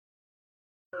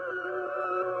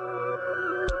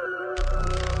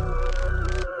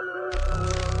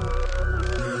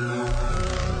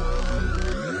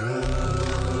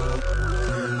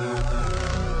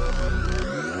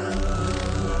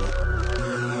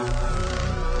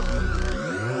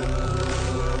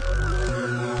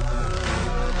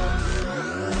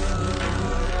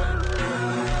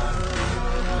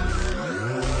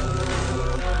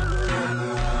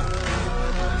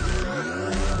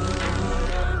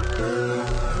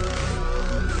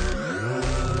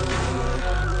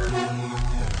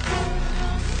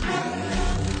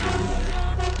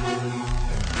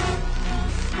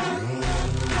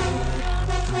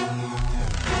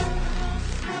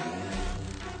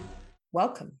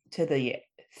Welcome to the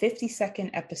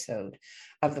 52nd episode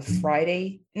of the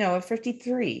Friday. No,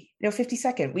 53. No,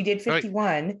 52nd. We did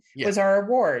 51 Yeah. was our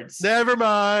awards. Never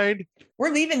mind.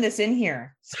 We're leaving this in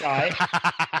here, Scott.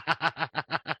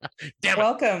 Damn it.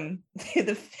 Welcome to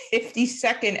the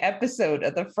 52nd episode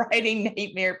of the Friday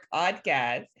Nightmare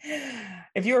Podcast.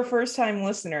 If you're a first-time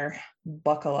listener,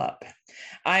 buckle up.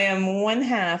 I am one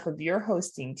half of your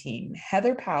hosting team,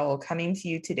 Heather Powell, coming to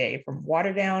you today from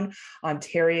Waterdown,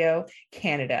 Ontario,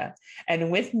 Canada.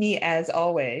 And with me, as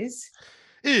always,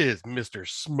 is Mr.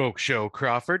 Smoke Show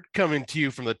Crawford, coming to you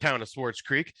from the town of Swartz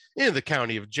Creek, in the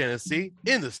county of Genesee,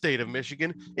 in the state of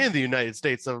Michigan, in the United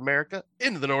States of America,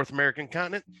 in the North American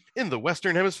continent, in the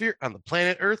Western Hemisphere, on the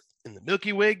planet Earth, in the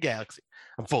Milky Way galaxy.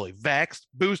 I'm fully vaxxed,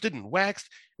 boosted, and waxed,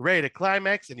 ready to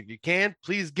climax, and if you can,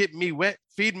 please get me wet,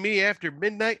 feed me after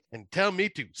midnight, and tell me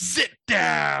to sit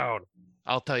down.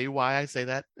 I'll tell you why I say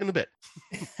that in a bit.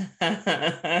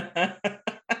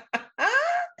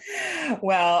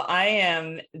 Well, I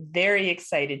am very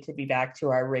excited to be back to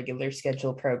our regular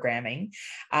schedule programming.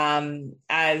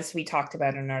 As we talked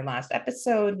about in our last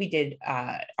episode, we did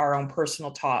our own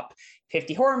personal top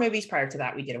 50 horror movies. Prior to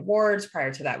that, we did awards.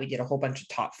 Prior to that, we did a whole bunch of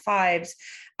top fives.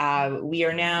 We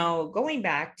are now going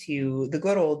back to the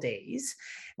good old days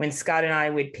when Scott and I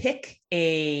would pick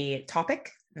a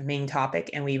main topic,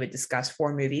 and we would discuss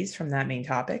 4 movies from that main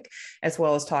topic, as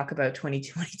well as talk about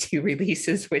 2022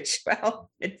 releases, which, well,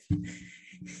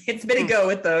 it's been a go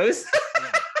with those.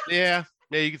 Yeah,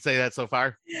 you can say that so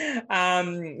far.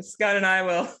 Scott and I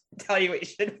will tell you what you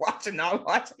should watch and not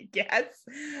watch, I guess.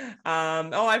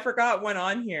 I forgot one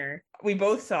on here. We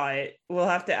both saw it. We'll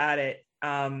have to add it.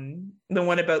 The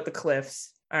one about the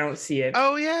cliffs. I don't see it.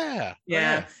 Oh, yeah.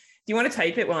 Yeah. Do you want to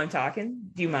type it while I'm talking?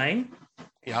 Do you mind?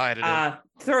 Yeah, I had it.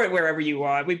 Throw it wherever you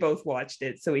want. We both watched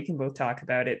it, so we can both talk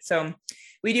about it. So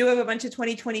we do have a bunch of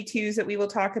 2022s that we will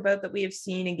talk about that we have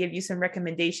seen and give you some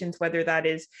recommendations, whether that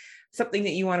is something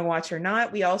that you want to watch or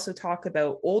not. We also talk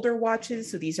about older watches.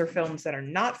 So these are films that are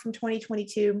not from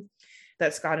 2022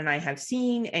 that Scott and I have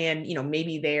seen. And,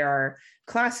 maybe they are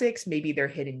classics, maybe they're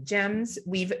hidden gems.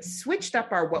 We've switched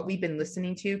up our what we've been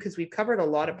listening to because we've covered a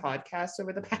lot of podcasts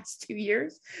over the past 2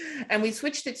 years. And we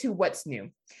switched it to what's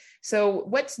new. So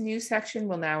what's new section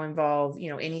will now involve,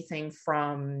 anything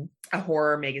from a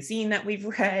horror magazine that we've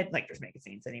read, like there's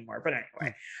magazines anymore, but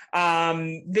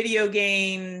anyway, video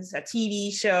games, a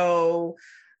TV show,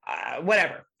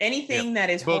 whatever, anything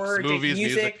that is books, horror, movies,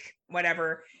 music,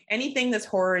 whatever, anything that's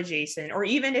horror adjacent, or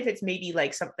even if it's maybe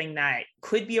like something that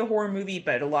could be a horror movie,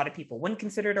 but a lot of people wouldn't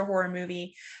consider it a horror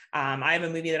movie. I have a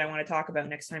movie that I want to talk about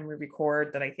next time we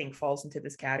record that I think falls into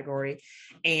this category,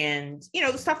 and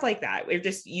stuff like that. We're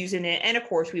just using it, and of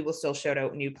course, we will still shout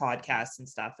out new podcasts and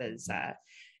stuff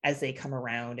as they come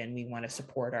around, and we want to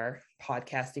support our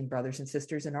podcasting brothers and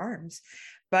sisters in arms.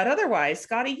 But otherwise,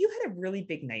 Scotty, you had a really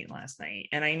big night last night,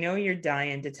 and I know you're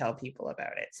dying to tell people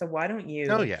about it. So why don't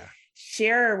you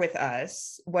share with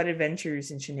us what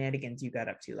adventures and shenanigans you got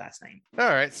up to last night? All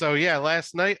right. So,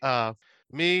 last night,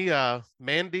 me,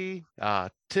 Mandy,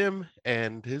 Tim,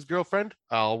 and his girlfriend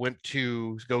went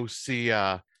to go see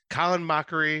Colin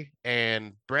Mockery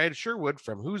and Brad Sherwood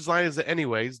from Whose Line Is It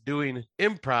Anyways doing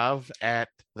improv at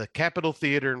the Capitol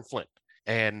Theater in Flint.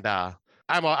 And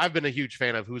I've been a huge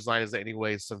fan of Whose Line Is It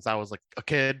Anyways since I was like a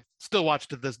kid. Still watch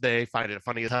to this day, find it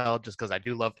funny as hell just because I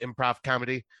do love improv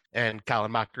comedy. And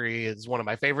Colin Mockery is one of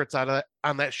my favorites on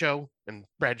that show. And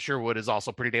Brad Sherwood is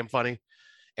also pretty damn funny.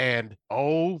 And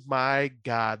oh my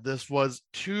God, this was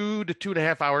 2 to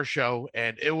 2.5 hour show.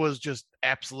 And it was just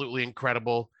absolutely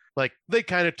incredible. Like they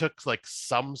kind of took like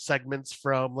some segments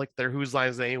from like their Whose Line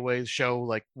Is It Anyways show,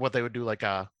 like what they would do, like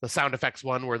the sound effects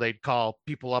one where they'd call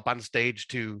people up on stage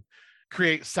to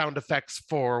create sound effects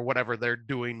for whatever they're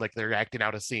doing, like they're acting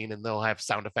out a scene and they'll have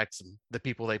sound effects and the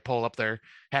people they pull up there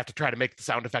have to try to make the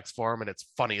sound effects for them, and it's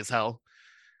funny as hell.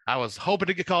 I was hoping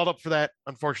to get called up for that.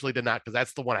 Unfortunately did not, because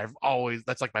that's the one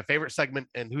that's like my favorite segment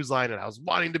in Whose Line, and I was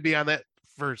wanting to be on that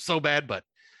for so bad, but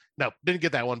no, didn't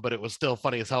get that one, but it was still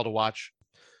funny as hell to watch.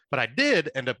 But I did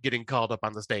end up getting called up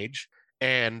on the stage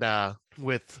and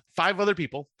with 5 other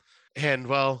people. And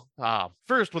well,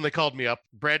 first when they called me up,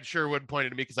 Brad Sherwood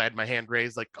pointed to me because I had my hand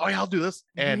raised, like, "Oh yeah, I'll do this."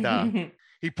 And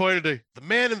he pointed to the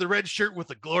man in the red shirt with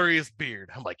the glorious beard.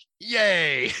 I'm like,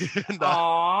 "Yay!" And,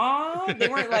 Aww, they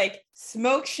weren't like,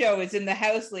 "Smoke Show is in the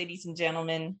house, ladies and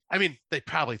gentlemen." I mean, they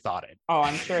probably thought it. Oh,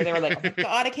 I'm sure they were like, "Oh my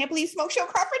God, I can't believe Smoke Show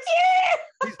Crawford's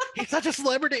here." He's such a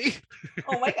celebrity.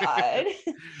 Oh my God.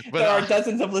 But, there are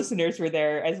dozens of listeners were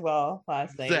there as well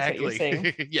last night.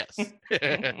 Exactly. Yes.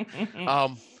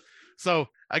 So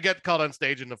I got called on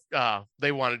stage and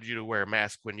they wanted you to wear a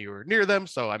mask when you were near them.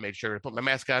 So I made sure to put my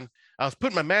mask on. I was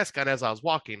putting my mask on as I was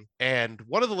walking. And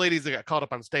one of the ladies that got called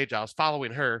up on stage, I was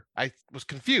following her. I was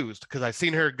confused because I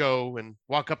seen her go and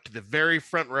walk up to the very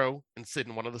front row and sit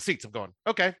in one of the seats. I'm going,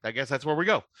 okay, I guess that's where we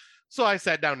go. So I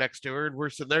sat down next to her and we're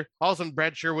sitting there. All of a sudden,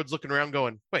 Brad Sherwood's looking around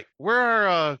going, wait, where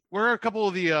are a couple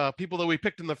of the people that we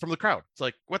picked from the crowd? It's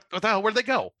like, what the hell, where'd they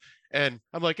go? And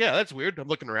I'm like, yeah, that's weird. I'm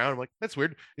looking around. I'm like, that's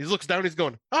weird. He looks down. He's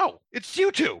going, oh, it's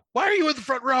you two. Why are you in the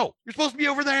front row? You're supposed to be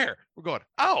over there. We're going,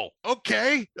 oh,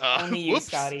 okay. Only you, whoops.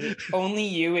 Scotty. Only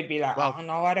you would be like, well, I don't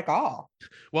know where to go.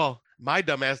 Well, my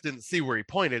dumbass didn't see where he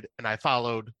pointed, and I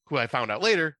followed who I found out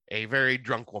later, a very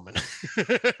drunk woman.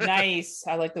 Nice.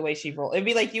 I like the way she rolled. It'd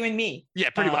be like you and me.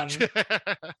 Yeah, pretty much.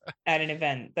 At an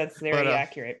event. That's very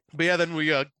accurate. But yeah, then we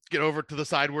get over to the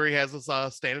side where he has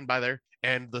us standing by there.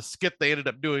 And the skit they ended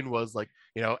up doing was like,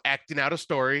 acting out a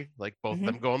story, like both of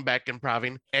them going back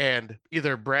improving. And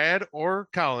either Brad or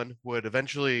Colin would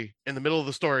eventually, in the middle of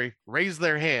the story, raise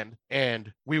their hand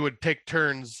and we would take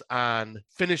turns on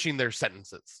finishing their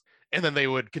sentences. And then they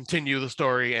would continue the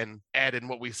story and add in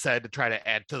what we said to try to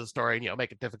add to the story and,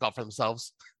 make it difficult for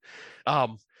themselves.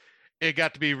 It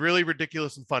got to be really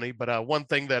ridiculous and funny. But one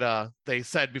thing that they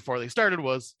said before they started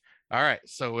was, all right,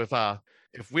 so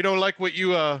if we don't like what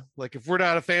you if we're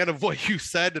not a fan of what you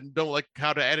said and don't like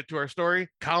how to add it to our story,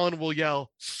 Colin will yell,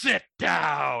 "Sit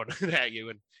down" at you,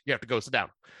 and you have to go sit down.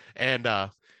 And I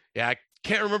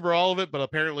can't remember all of it, but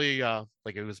apparently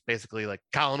it was basically like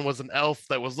Colin was an elf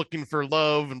that was looking for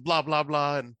love and blah blah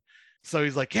blah. And so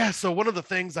he's like, yeah, so one of the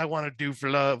things I want to do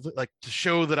for love, like to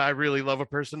show that I really love a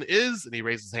person is, and he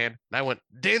raised his hand and I went,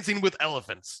 dancing with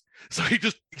elephants. So he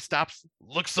stops,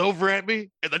 looks over at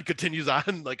me, and then continues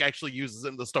on, like actually uses it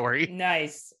in the story.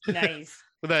 Nice. But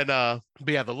then, but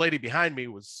yeah, the lady behind me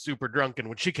was super drunk. And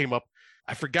when she came up,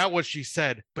 I forgot what she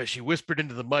said, but she whispered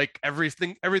into the mic,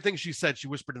 everything she said, she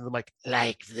whispered into the mic,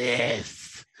 like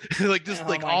this, like just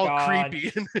like all God.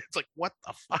 Creepy. And it's like, what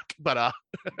the fuck? But,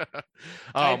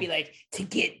 I'd be like, to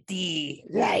get D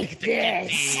like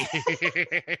this.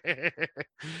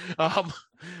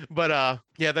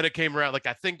 Yeah, then it came around. Like,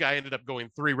 I think I ended up going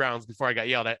 3 rounds before I got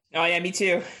yelled at. Oh yeah, me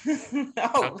too.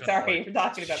 Sorry. We're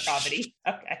talking about comedy.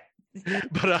 Okay.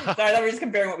 But sorry, I thought we were just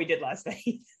comparing what we did last night.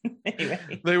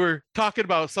 Anyway, they were talking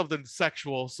about something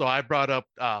sexual, so I brought up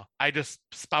I just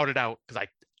spouted out because I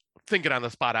thinking on the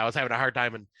spot I was having a hard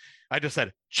time, and I just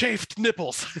said chafed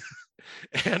nipples.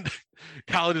 And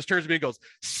Colin just turns to me and goes,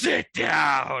 "Sit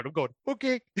down." I'm going,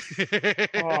 okay.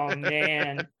 Oh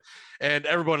man. And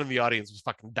everyone in the audience was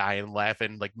fucking dying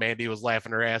laughing. Like Mandy was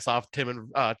laughing her ass off. Tim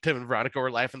and Veronica were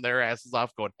laughing their asses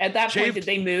off. Going. At that point, did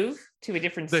they move to a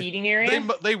different seating area?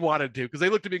 They wanted to because they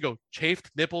looked at me and go, "Chafed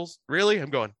nipples, really?"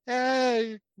 I'm going,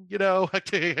 hey,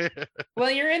 Well,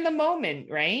 you're in the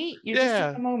moment, right? You're just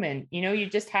in the moment. You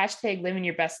just hashtag living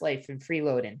your best life and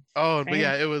freeloading. Oh, right? But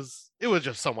yeah, it was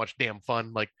just so much damn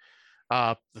fun. Like.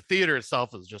 The theater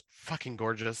itself is just fucking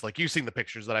gorgeous. Like you've seen the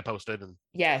pictures that I posted, and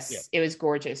yes, It was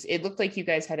gorgeous. It looked like you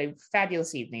guys had a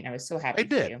fabulous evening. I was so happy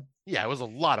for you. Yeah, it was a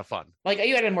lot of fun. Like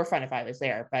you had more fun if I was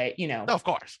there, but of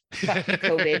course.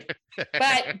 COVID.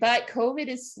 but COVID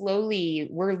is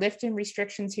we're lifting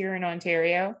restrictions here in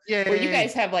Ontario. Yeah, where you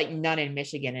guys have like none in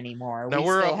Michigan anymore. No,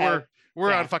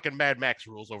 we're on fucking Mad Max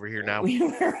rules over here now.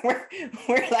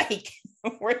 We're like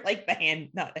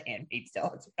not the Handmaid's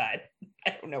Tale. It's bad.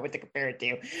 I don't know what to compare it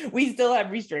to. We still have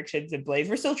restrictions in place.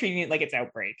 We're still treating it like it's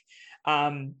outbreak.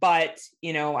 But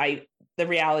the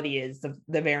reality is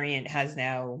the variant has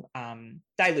now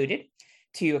diluted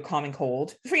to a common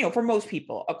cold for most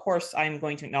people. Of course, I'm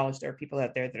going to acknowledge there are people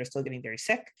out there that are still getting very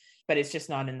sick, but it's just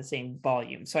not in the same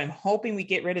volume. So I'm hoping we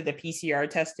get rid of the PCR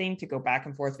testing to go back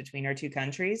and forth between our two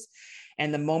countries.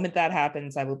 And the moment that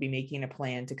happens, I will be making a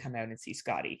plan to come out and see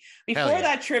Scotty. Before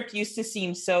that trip used to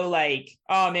seem so like,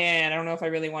 oh man, I don't know if I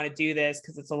really want to do this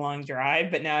because it's a long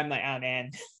drive. But now I'm like, oh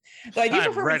man. So I do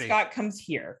prefer when Scott comes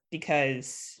here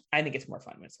because I think it's more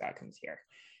fun when Scott comes here.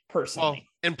 personally.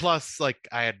 And plus, like,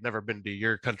 I had never been to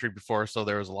your country before, so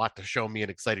there was a lot to show me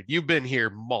and excited. You've been here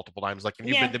multiple times, like, and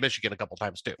you've been to Michigan a couple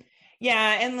times too.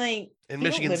 Yeah, and like, and you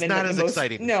don't live Michigan's in not the as most,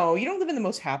 exciting. no, you don't live in the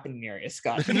most happening area,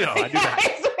 Scott. No, I do not.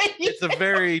 It's a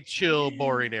very chill,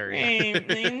 boring area. Not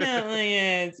like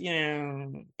it's,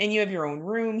 and you have your own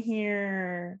room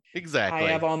here. Exactly.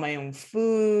 I have all my own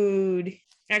food.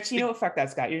 Actually, you know what? Fuck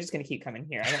that, Scott. You're just going to keep coming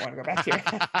here. I don't want to go back here.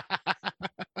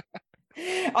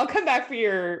 I'll come back for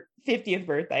your 50th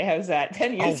birthday. How's that?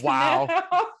 10 years Oh, wow. from now?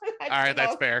 All right,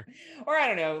 that's fair. Or I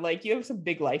don't know, like you have some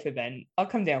big life event. I'll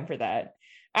come down for that.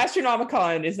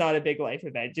 Astronomicon is not a big life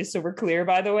event, just so we're clear,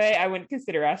 by the way. I wouldn't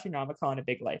consider Astronomicon a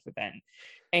big life event.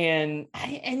 And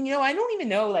I don't even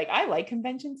know, like, I like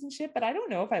conventions and shit, but I don't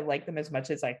know if I like them as much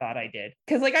as I thought I did.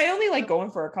 Because like I only like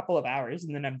going for a couple of hours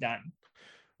and then I'm done.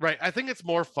 Right. I think it's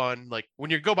more fun. Like when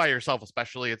you go by yourself,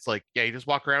 especially, it's like, yeah, you just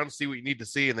walk around, see what you need to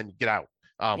see, and then you get out.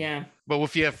 Yeah. But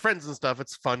if you have friends and stuff,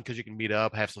 it's fun because you can meet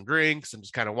up, have some drinks, and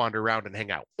just kind of wander around and hang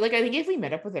out. Like, I think if we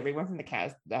met up with everyone from the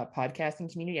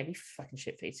podcasting community, I'd be fucking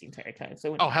shit faced the entire time.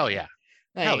 So hell yeah.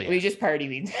 Like, hell yeah. We just party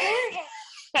the entire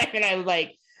time. And I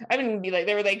wouldn't be like,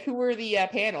 they were like, who were the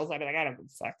panels? I'd be like, I don't give a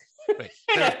fuck. Wait,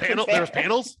 there was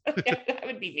panels? Yeah, that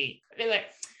would be me. I'd be like,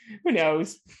 who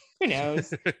knows? Who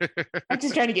knows? I'm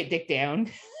just trying to get dick down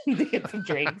to get some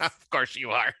drinks. Of course you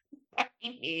are.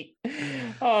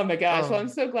 Oh my gosh. Well, I'm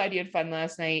so glad you had fun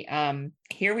last night.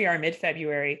 Here we are,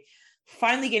 mid-February,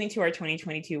 finally getting to our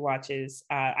 2022 watches.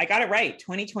 I got it right,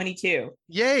 2022.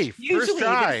 Yay, first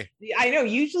try. I know,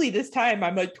 usually this time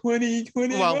I'm like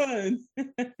 2021. Well,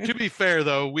 to be fair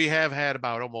though, we have had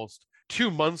about almost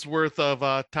 2 months worth of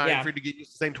time for you to get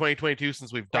used to saying 2022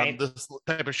 since we've done this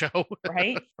type of show.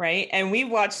 right. And we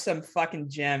watched some fucking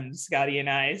gems, Scotty and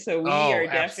I. So we are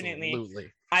definitely.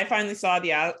 Absolutely. I finally saw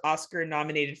the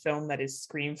Oscar-nominated film that is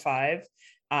Scream 5.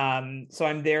 So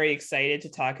I'm very excited to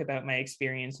talk about my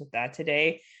experience with that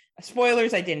today.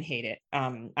 Spoilers, I didn't hate it.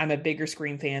 I'm a bigger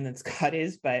Scream fan than Scott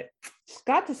is, but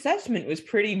Scott's assessment was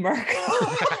pretty murky.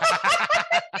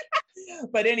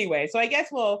 But anyway, so I guess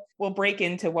we'll break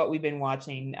into what we've been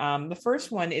watching. The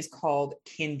first one is called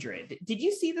Kindred. Did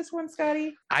you see this one,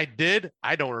 Scotty? I did.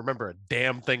 I don't remember a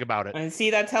damn thing about it. And see,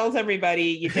 that tells everybody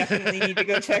you definitely need to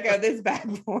go check out this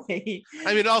bad boy.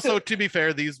 I mean, also, to be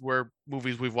fair, these were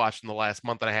movies we've watched in the last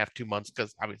month and a half, 2 months,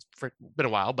 because I mean, it's been a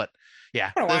while. But yeah,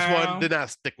 this one did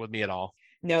not stick with me at all.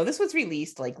 No, this was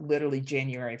released like literally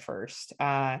January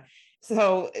 1st.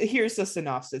 So here's the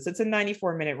synopsis. It's a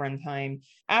 94-minute runtime.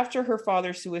 After her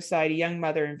father's suicide, a young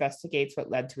mother investigates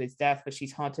what led to his death, but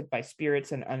she's haunted by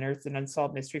spirits and unearths an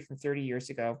unsolved mystery from 30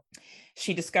 years ago.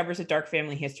 She discovers a dark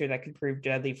family history that could prove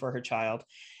deadly for her child.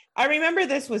 I remember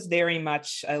this was very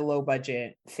much a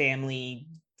low-budget family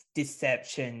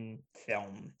deception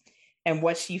film. And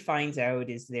what she finds out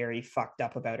is very fucked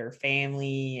up about her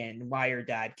family and why her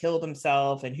dad killed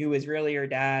himself and who was really her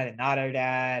dad and not her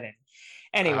dad. And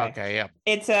anyway, okay, yeah,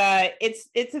 it's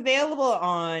available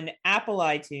on Apple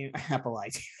iTunes, Apple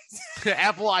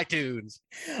iTunes,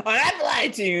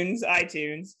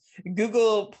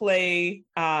 Google Play,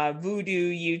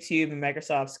 Vudu, YouTube, and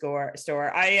Microsoft Store.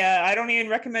 I don't even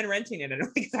recommend renting it. I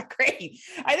don't think it's that great.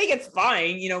 I think it's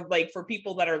fine, like for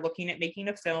people that are looking at making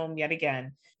a film. Yet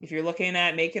again, if you're looking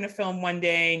at making a film one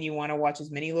day and you want to watch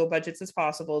as many low budgets as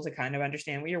possible to kind of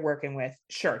understand what you're working with,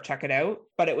 sure, check it out.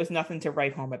 But it was nothing to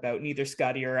write home about. Neither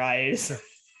Scotty or I is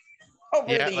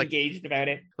overly engaged about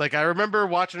it. Like, I remember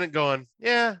watching it going,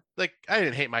 yeah, like I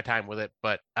didn't hate my time with it,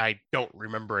 but I don't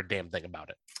remember a damn thing about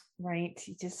it. Right.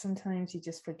 Sometimes you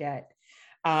just forget.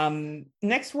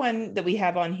 Next one that we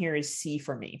have on here is See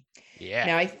For Me. Yeah.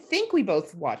 Now I think we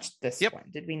both watched this one.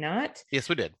 Did we not? Yes,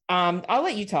 we did. I'll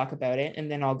let you talk about it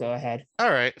and then I'll go ahead.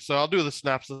 All right. So I'll do the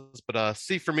synopsis, but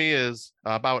See For Me is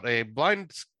about a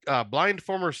blind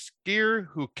former skier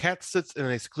who cat sits in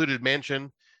a secluded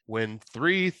mansion when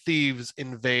 3 thieves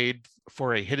invade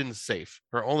for a hidden safe.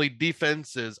 Her only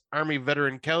defense is Army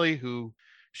veteran Kelly, who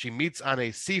she meets on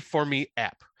a See For Me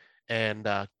app. And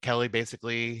Kelly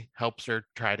basically helps her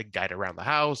try to guide around the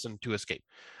house and to escape.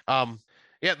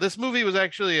 Yeah, this movie was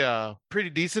actually pretty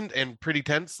decent and pretty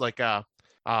tense. Like, I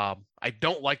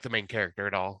don't like the main character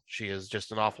at all. She is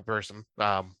just an awful person.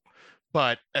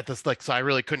 But at this, like, so I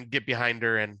really couldn't get behind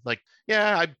her. And like,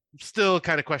 yeah, I still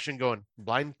kind of question going,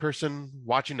 blind person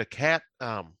watching a cat.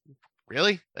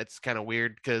 Really? That's kind of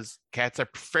weird because cats are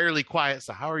fairly quiet.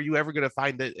 So how are you ever going to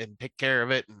find it and take care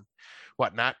of it and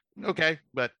whatnot? Okay,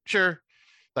 but sure.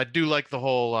 I do like the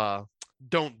whole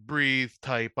don't breathe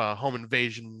type home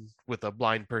invasion with a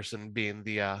blind person being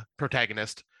the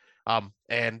protagonist.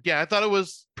 And yeah, I thought it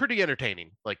was pretty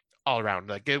entertaining. Like, all around.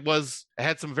 Like it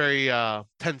had some very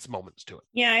tense moments to it.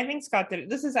 Yeah, I think Scott did it.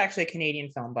 This is actually a Canadian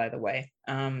film, by the way.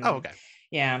 Oh, okay.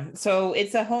 Yeah, so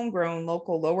it's a homegrown,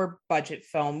 local, lower budget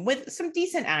film with some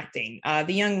decent acting.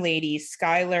 The young lady,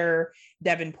 Skylar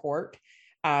Davenport,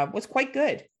 was quite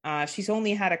good. She's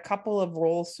only had a couple of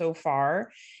roles so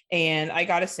far. And I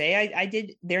got to say, I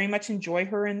did very much enjoy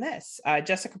her in this.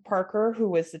 Jessica Parker, who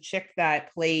was the chick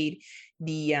that played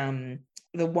the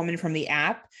woman from the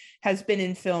app, has been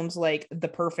in films like The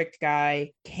Perfect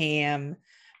Guy, Cam.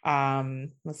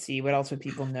 Let's see, what else would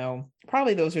people know?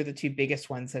 Probably those are the two biggest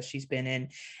ones that she's been in.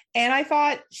 And I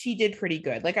thought she did pretty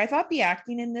good. Like I thought the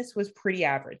acting in this was pretty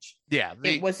average. Yeah,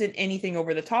 it wasn't anything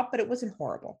over the top, but it wasn't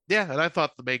horrible. Yeah, and I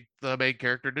thought the main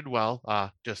character did well.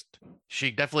 Just she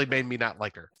definitely made me not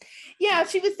like her. Yeah,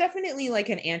 she was definitely like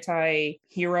an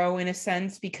anti-hero in a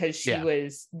sense, because she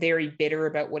was very bitter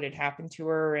about what had happened to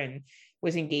her and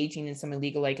was engaging in some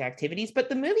illegal like activities, but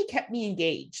the movie kept me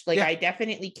engaged. Like I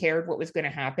definitely cared what was going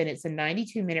to happen. It's a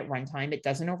 92-minute runtime. It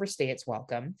doesn't overstay its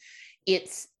welcome.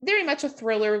 It's very much a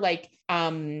thriller, like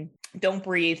Don't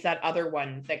Breathe, that other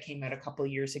one that came out a couple of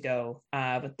years ago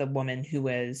with the woman who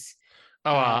was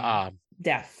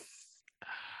deaf.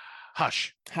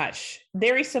 Hush.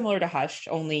 Very similar to Hush,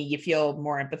 only you feel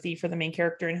more empathy for the main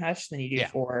character in Hush than you do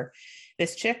for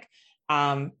this chick.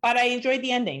 But I enjoyed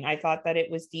the ending. I thought that it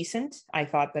was decent. I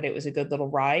thought that it was a good little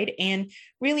ride. And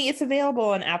really, it's available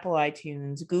on Apple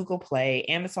iTunes, Google Play,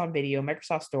 Amazon Video,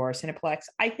 Microsoft Store, Cineplex.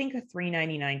 I think a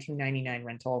 $3.99, $2.99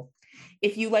 rental.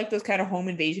 If you like those kind of home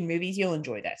invasion movies, you'll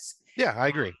enjoy this. Yeah, I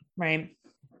agree. Right.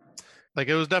 Like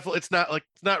it was definitely, it's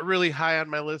not really high on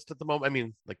my list at the moment. I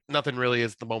mean, like nothing really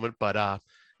is at the moment, but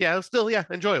yeah, it was still,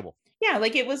 enjoyable. Yeah,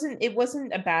 like it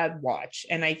wasn't a bad watch.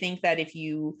 And I think that if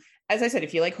you, as I said,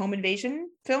 if you like home invasion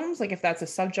films, like if that's a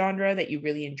subgenre that you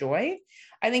really enjoy,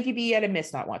 I think you'd be at a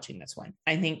miss not watching this one.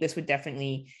 I think this would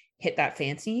definitely hit that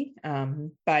fancy.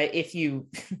 But if you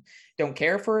don't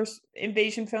care for home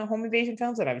invasion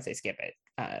films, then I would say skip it.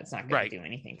 It's not going to do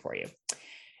anything for you.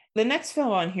 The next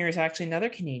film on here is actually another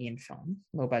Canadian film,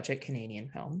 low budget Canadian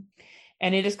film,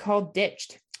 and it is called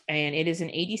Ditched. And it is an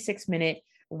 86-minute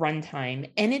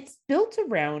runtime, and it's built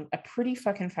around a pretty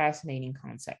fucking fascinating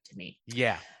concept to me.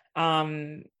 Yeah.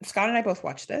 Scott and I both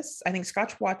watched this. I think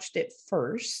Scott watched it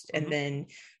first and then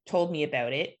told me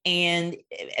about it. And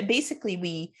basically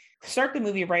we start the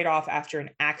movie right off after an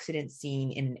accident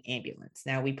scene in an ambulance.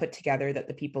 Now we put together that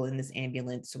the people in this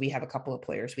ambulance, so we have a couple of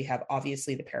players. We have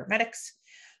obviously the paramedics.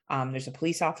 There's a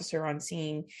police officer on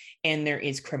scene, and there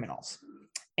is criminals.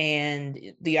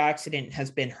 And the accident has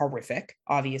been horrific.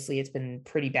 Obviously, it's been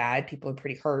pretty bad. People are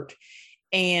pretty hurt.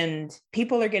 And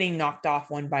people are getting knocked off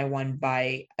one by one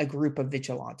by a group of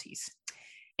vigilantes.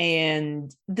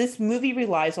 And this movie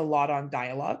relies a lot on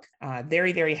dialogue,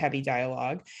 very, very heavy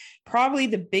dialogue. Probably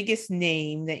the biggest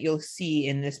name that you'll see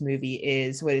in this movie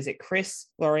is, Chris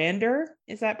Lorrander?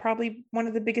 Is that probably one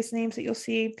of the biggest names that you'll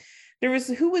see?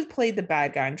 Who played the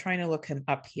bad guy? I'm trying to look him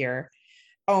up here.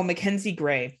 Oh, Mackenzie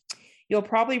Gray. You'll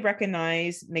probably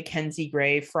recognize Mackenzie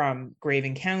Gray from Grave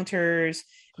Encounters,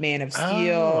 Man of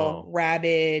Steel,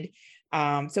 Rabid.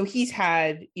 So he's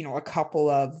had, a couple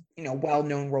of,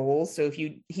 well-known roles. So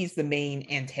he's the main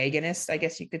antagonist, I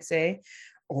guess you could say,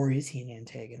 or is he an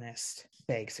antagonist?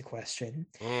 Begs the question.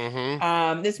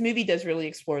 This movie does really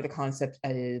explore the concept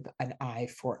of an eye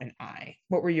for an eye.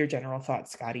 What were your general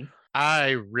thoughts, Scotty?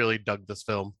 I really dug this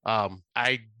film.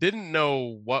 I didn't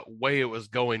know what way it was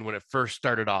going when it first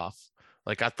started off.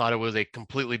 Like I thought it was a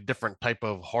completely different type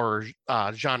of horror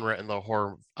genre in the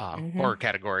horror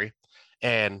category.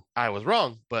 And I was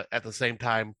wrong, but at the same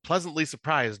time, pleasantly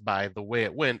surprised by the way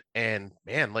it went. And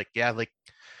man,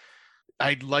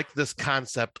 I liked this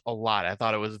concept a lot. I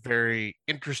thought it was very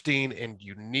interesting and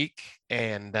unique,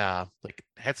 and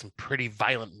had some pretty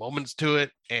violent moments to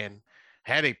it, and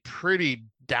had a pretty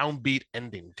downbeat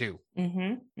ending too.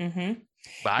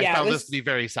 But I found this to be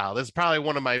very solid. This is probably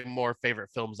one of my more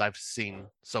favorite films I've seen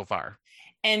so far,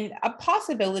 and a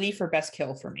possibility for best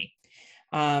kill for me.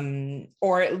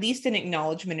 Or at least an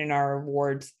acknowledgement in our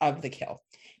awards of the kill,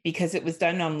 because it was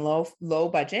done on low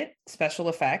budget special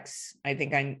effects. I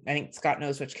think Scott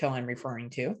knows which kill I'm referring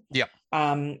to. Yeah.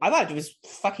 I thought it was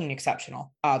fucking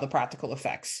exceptional. The practical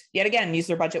effects, yet again, use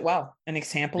their budget well. An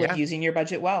example of using your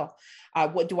budget well.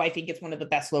 What do I think it's one of the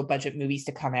best low budget movies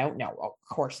to come out? No, of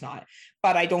course not.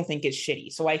 But I don't think it's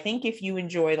shitty. So I think if you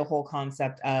enjoy the whole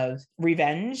concept of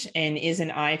revenge, and is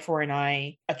an eye for an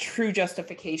eye a true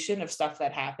justification of stuff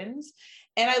that happens?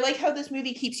 And I like how this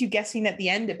movie keeps you guessing at the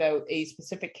end about a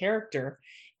specific character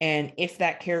and if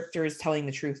that character is telling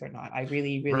the truth or not. I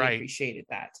really, really appreciated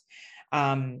that.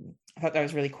 I thought that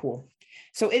was really cool.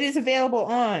 So it is available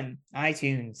on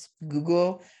iTunes,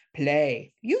 Google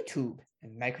Play, YouTube,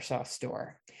 and Microsoft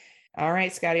Store. All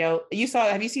right, Scotty, have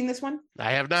you seen this one?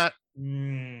 I have not.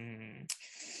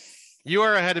 You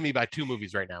are ahead of me by 2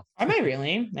 movies right now. Am I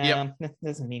really? Yep. That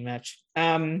doesn't mean much.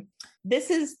 This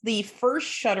is the first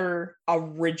Shudder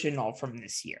original from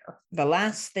this year. The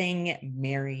Last Thing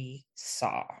Mary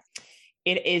Saw.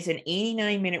 It is an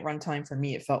 89-minute runtime. For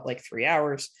me, it felt like 3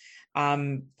 hours.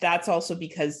 That's also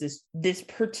because this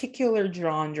particular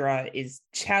genre is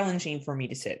challenging for me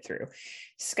to sit through.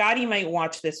 Scotty might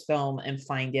watch this film and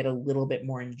find it a little bit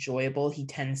more enjoyable. He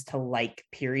tends to like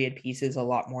period pieces a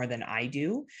lot more than I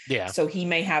do. Yeah. So he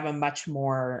may have a much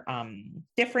more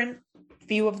different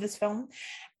view of this film.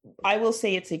 I will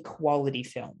say it's a quality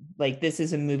film. Like, this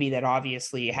is a movie that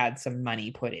obviously had some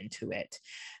money put into it.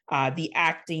 The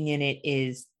acting in it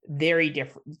is very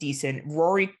decent.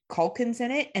 Rory Culkin's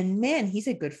in it, and man, he's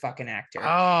a good fucking actor. Oh,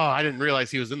 I didn't realize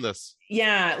he was in this.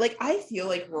 Yeah, like, I feel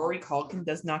like Rory Culkin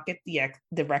does not get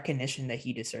the recognition that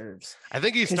he deserves. I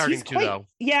think he's starting to, though.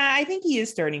 Yeah, I think he is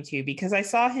starting to, because I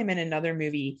saw him in another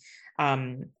movie,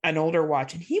 an older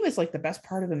watch, and he was like the best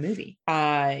part of the movie.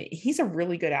 He's a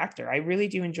really good actor. I really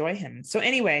do enjoy him. So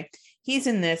anyway, he's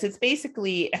in this. It's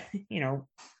basically,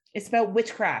 it's about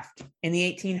witchcraft in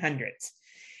the 1800s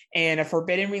and a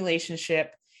forbidden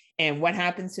relationship and what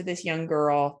happens to this young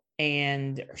girl.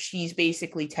 And she's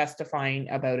basically testifying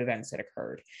about events that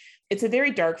occurred. It's a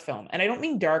very dark film. And I don't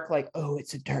mean dark like, oh,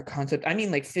 it's a dark concept. I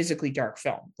mean like physically dark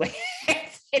film. Like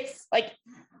it's like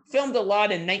filmed a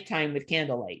lot in nighttime with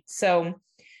candlelight. So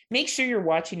make sure you're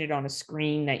watching it on a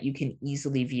screen that you can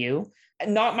easily view.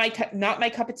 Not my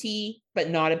cup of tea, but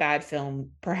not a bad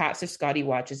film. Perhaps if Scotty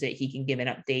watches it, he can give an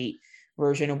update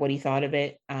version of what he thought of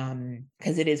it,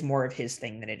 because it is more of his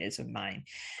thing than it is of mine.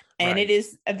 And It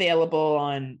is available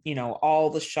on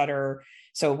all the Shudder.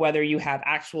 So whether you have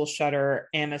actual Shudder,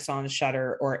 Amazon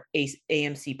Shudder, or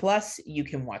AMC Plus, you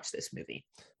can watch this movie.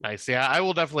 Nice. Yeah, I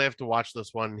will definitely have to watch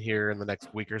this one here in the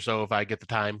next week or so if I get the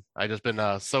time. I just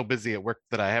been so busy at work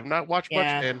that I have not watched much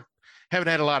and haven't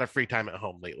had a lot of free time at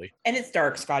home lately. And it's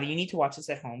dark, Scotty. You need to watch this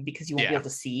at home because you won't be able to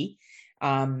see.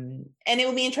 And it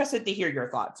will be interesting to hear your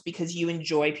thoughts because you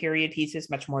enjoy period pieces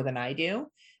much more than I do.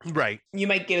 Right. You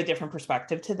might give a different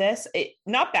perspective to this.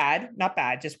 Not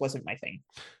bad, just wasn't my thing.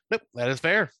 Nope, that is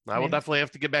fair. I will definitely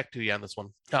have to get back to you on this one.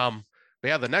 But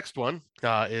yeah, the next one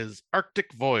is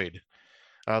Arctic Void.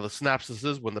 The synopsis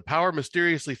is: when the power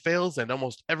mysteriously fails and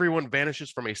almost everyone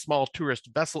vanishes from a small tourist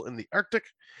vessel in the Arctic,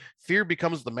 fear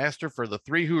becomes the master for the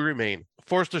 3 who remain.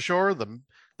 Forced ashore, the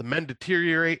men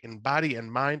deteriorate in body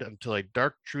and mind until a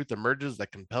dark truth emerges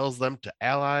that compels them to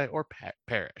ally or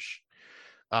perish.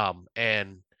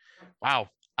 And wow,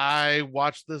 I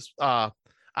watched this on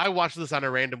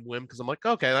a random whim because I'm like,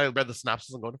 okay, I read the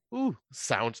synopsis and going, ooh,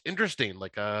 sounds interesting,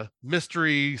 like a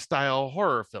mystery style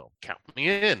horror film. Count me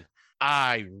in.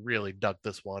 I really dug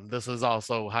this one. This is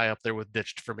also high up there with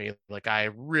Ditched for me. Like, I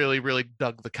really, really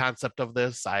dug the concept of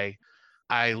this. I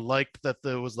liked that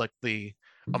there was like the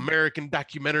American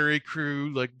documentary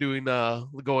crew like doing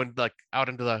going like out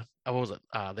into the what was it?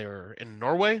 They were in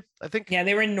Norway, I think. Yeah,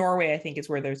 they were in Norway, I think is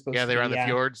where they're supposed to be. Yeah, they were on the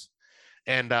fjords.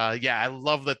 And I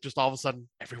love that just all of a sudden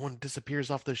everyone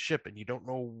disappears off the ship and you don't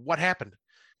know what happened.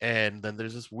 And then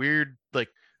there's this weird like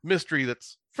mystery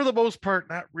that's for the most part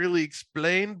not really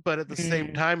explained, but at the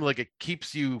same time, like, it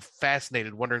keeps you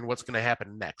fascinated wondering what's going to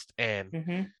happen next.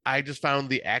 And I just found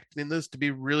the acting in this to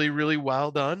be really, really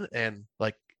well done. And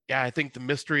like, yeah, I think the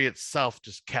mystery itself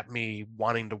just kept me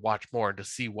wanting to watch more and to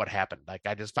see what happened. Like,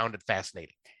 I just found it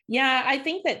fascinating. Yeah, I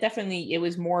think that definitely it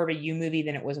was more of a you movie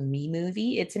than it was a me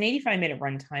movie. It's an 85-minute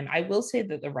runtime. I will say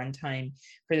that the runtime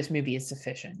for this movie is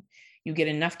sufficient. You get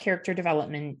enough character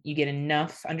development. You get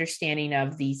enough understanding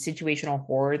of the situational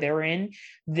horror they're in,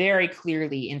 very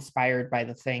clearly inspired by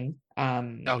The Thing.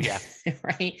 Oh, yeah.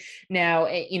 Right? Now,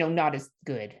 not as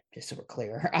good, just so we're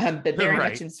clear, but very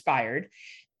much inspired.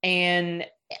 And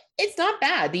it's not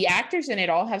bad. The actors in it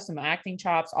all have some acting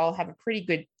chops, all have a pretty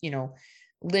good,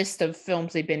 list of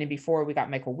films they've been in before. We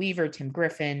got Michael Weaver, Tim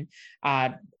Griffin,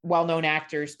 well-known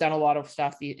actors, done a lot of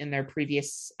stuff in their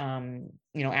previous,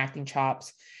 acting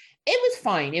chops. It was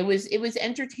fine. It was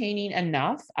entertaining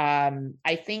enough.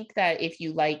 I think that if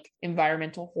you like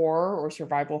environmental horror or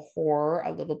survival horror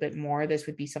a little bit more, this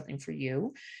would be something for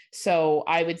you. So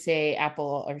I would say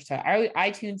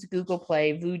iTunes, Google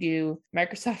Play, Vudu,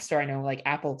 Microsoft Store. I know, like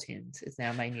Apple Tunes is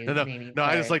now my new No, naming no. for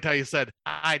I just it. liked how you said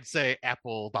I'd say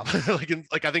Apple,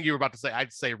 like I think you were about to say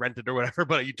I'd say rented or whatever,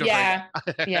 but you jumped Yeah,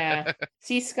 right. yeah.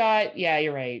 See, Scott, yeah,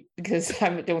 you're right, because I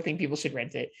don't think people should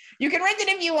rent it. You can rent it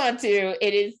if you want to.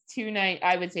 It is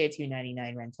I would say a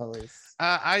 $2.99 rental is.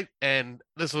 And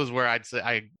this was where I'd say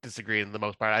I disagree in the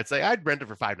most part. I'd say I'd rent it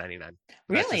for $5.99. That's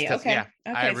Really? just Okay. yeah,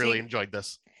 I Okay. really enjoyed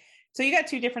this. So you got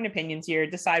two different opinions here.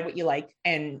 Decide what you like,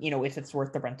 and if it's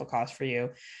worth the rental cost for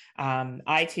you.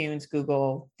 iTunes,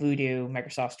 Google, Vudu,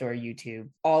 Microsoft Store, YouTube,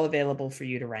 all available for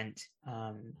you to rent.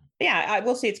 Yeah, I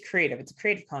will say it's creative. It's a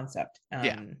creative concept.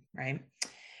 Yeah. Right.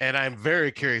 And I'm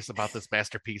very curious about this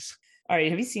masterpiece. All right.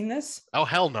 Have you seen this? Oh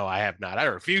hell no, I have not. I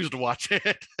refuse to watch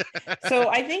it. So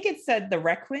I think it said The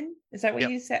Requiem. Is that what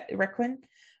you said? Requiem.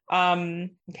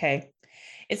 Okay.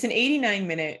 It's an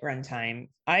 89-minute runtime.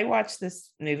 I watched this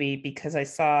movie because I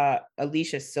saw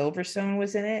Alicia Silverstone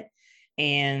was in it.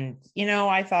 And,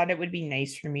 I thought it would be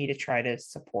nice for me to try to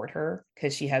support her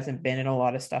because she hasn't been in a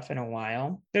lot of stuff in a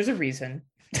while. There's a reason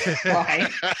why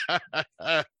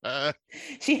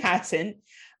she hasn't.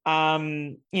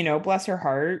 Bless her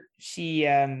heart. She,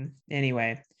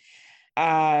 anyway.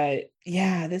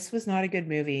 Yeah, this was not a good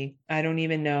movie. I don't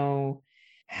even know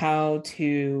how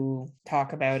to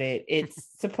talk about it.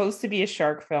 It's supposed to be a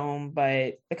shark film,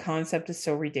 but the concept is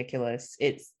so ridiculous.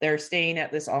 They're staying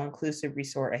at this all-inclusive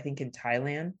resort, I think in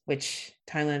Thailand, which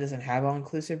Thailand doesn't have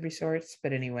all-inclusive resorts,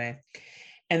 but anyway.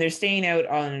 And they're staying out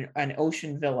on an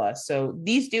ocean villa. So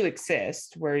these do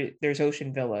exist where there's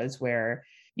ocean villas where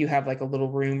you have like a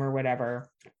little room or whatever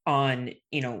on,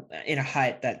 in a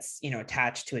hut that's,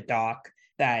 attached to a dock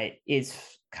that is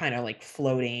kind of like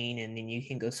floating, and then you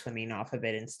can go swimming off of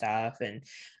it and stuff. And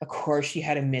of course she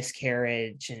had a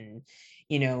miscarriage, and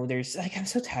there's like, I'm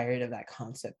so tired of that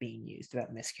concept being used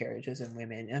about miscarriages and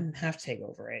women. I have to take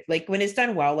over it. Like when it's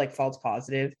done well, like False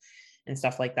Positive and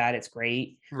stuff like that, it's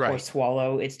great. Right. Or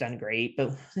Swallow, it's done great,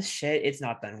 but this shit, it's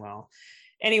not done well.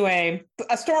 Anyway,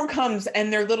 a storm comes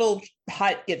and their little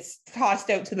hut gets tossed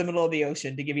out to the middle of the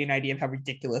ocean, to give you an idea of how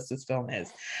ridiculous this film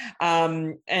is.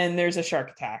 And there's a shark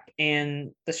attack,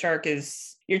 and the shark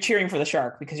you're cheering for the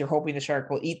shark because you're hoping the shark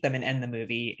will eat them and end the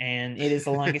movie. And it is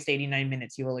the longest 89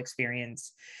 minutes you will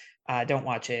experience. Don't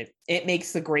watch it. It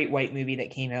makes the great white movie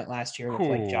that came out last year look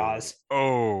like Jaws.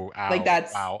 Oh, ow, like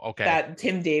that's wow. Okay. That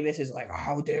Tim Davis is like,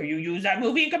 how dare you use that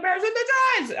movie in comparison to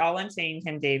Jaws? All I'm saying,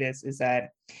 Tim Davis, is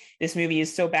that this movie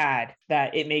is so bad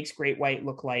that it makes Great White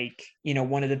look like,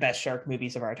 one of the best shark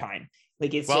movies of our time.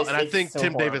 Like it's and I think so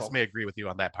Tim horrible. Davis may agree with you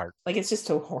on that part. Like it's just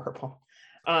so horrible.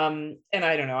 And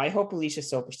I don't know. I hope Alicia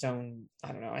Silverstone.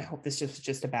 I don't know. I hope this was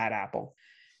just a bad apple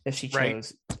if she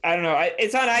chose. Right. I don't know.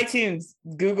 It's on iTunes,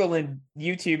 Google, and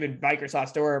YouTube, and Microsoft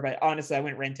Store. But honestly, I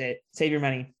wouldn't rent it. Save your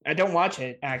money. I don't watch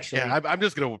it actually. Yeah, I'm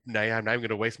just gonna. I'm not even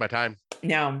gonna waste my time.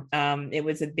 No, it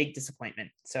was a big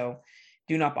disappointment. So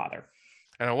do not bother.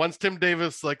 And once Tim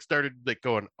Davis started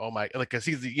going, oh my, because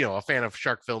he's a fan of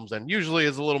shark films and usually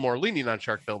is a little more lenient on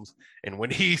shark films. And when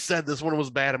he said this one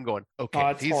was bad, I'm going, okay,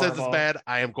 if he says it's bad,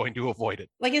 I am going to avoid it.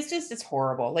 Like it's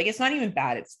horrible. Like it's not even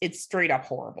bad. It's straight up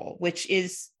horrible, which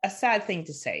is a sad thing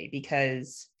to say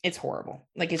because it's horrible.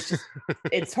 Like it's just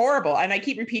it's horrible. And I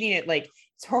keep repeating it like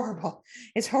it's horrible.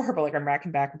 It's horrible. Like I'm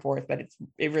racking back and forth, but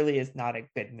it really is not a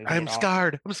good movie. I'm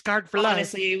scarred. I'm scarred for life.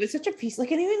 Honestly, it was such a piece. Like,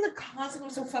 and even the concept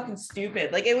was so fucking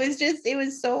stupid. Like it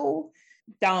was so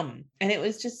dumb, and it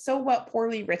was just so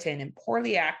poorly written and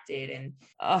poorly acted, and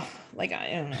I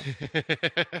don't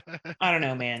know. I don't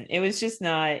know, man. It was just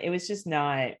not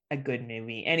a good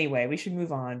movie. Anyway, we should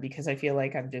move on because I feel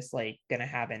like I'm just gonna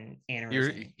have an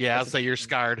aneurysm. I'll say you're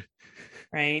scarred.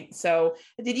 Right. So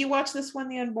did you watch this one,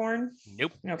 The Unborn?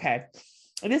 Nope. Okay.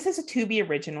 This is a Tubi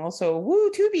original, so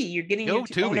woo, Tubi! You're getting your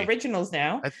own originals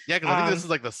now. Because I think this is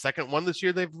the second one this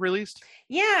year they've released.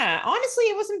 Yeah, honestly,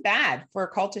 it wasn't bad for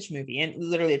a cultish movie, and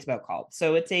literally, it's about cult.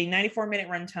 So it's a 94-minute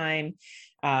runtime.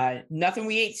 Nothing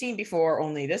we ain't seen before.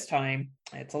 Only this time,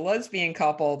 it's a lesbian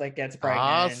couple that gets pregnant.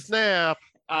 Ah, snap!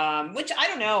 Which I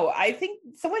don't know. I think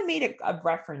someone made a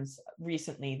reference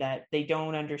recently that they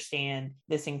don't understand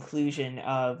this inclusion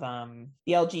of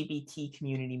the LGBT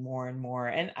community more and more.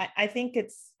 And I think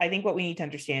what we need to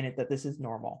understand is that this is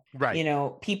normal. Right.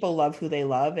 People love who they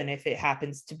love. And if it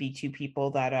happens to be two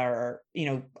people that are,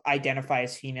 identify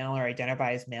as female or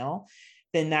identify as male,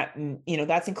 then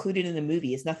that's included in the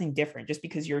movie. It's nothing different. Just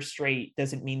because you're straight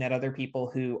doesn't mean that other people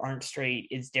who aren't straight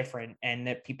is different and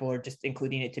that people are just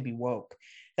including it to be woke.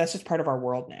 That's just part of our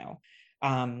world now.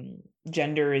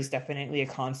 Gender is definitely a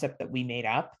concept that we made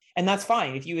up. And that's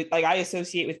fine. If you like, I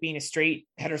associate with being a straight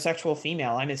heterosexual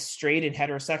female. I'm as straight and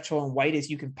heterosexual and white as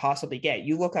you can possibly get.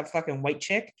 You look up fucking white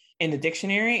chick in the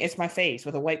dictionary, it's my face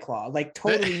with a white claw, like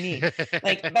totally me.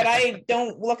 Like, but I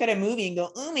don't look at a movie and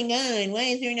go, oh my God, why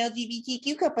is there an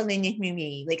LGBTQ couple in this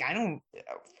movie? Like,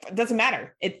 it doesn't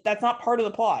matter. That's not part of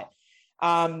the plot.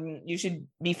 You should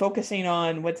be focusing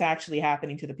on what's actually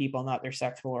happening to the people, not their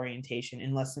sexual orientation,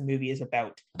 unless the movie is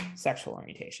about sexual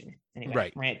orientation.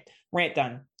 Anyway, right. Rant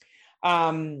done.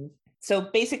 So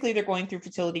basically they're going through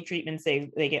fertility treatments,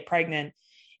 they get pregnant,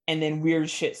 and then weird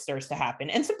shit starts to happen.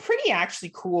 And some pretty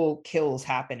actually cool kills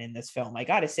happen in this film. I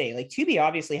gotta say, like, Tubi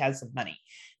obviously has some money,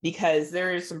 because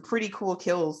there's some pretty cool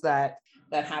kills that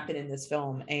happen in this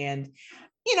film. And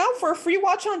for a free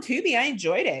watch on Tubi, I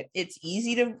enjoyed it. It's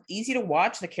easy to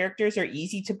watch. The characters are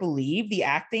easy to believe. The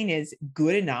acting is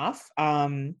good enough.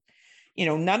 None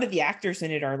of the actors in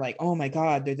it are like, oh my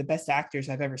God, they're the best actors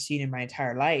I've ever seen in my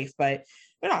entire life, but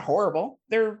they're not horrible.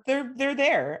 They're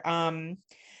there.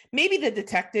 Maybe the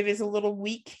detective is a little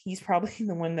weak. He's probably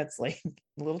the one that's like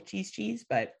a little cheese,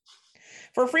 but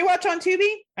for a free watch on Tubi,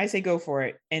 I say go for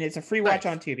it. And it's a free watch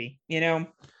on Tubi, Yeah,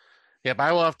 but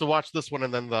I will have to watch this one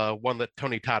and then the one that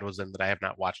Tony Todd was in that I have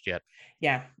not watched yet.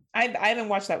 Yeah, I haven't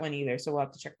watched that one either, so we'll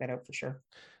have to check that out for sure.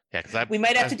 Yeah, because we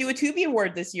might have to do a Tubi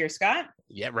award this year, Scott.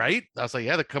 Yeah, right. I was like,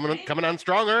 yeah, they're coming on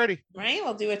strong already. Right,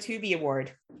 we'll do a Tubi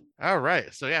award. All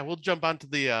right, so yeah, we'll jump on to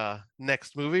the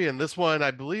next movie, and this one,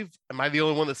 I believe, am I the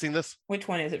only one that's seen this? Which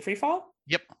one is it? Free Fall?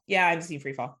 Yep. Yeah, I've seen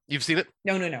Free Fall. You've seen it?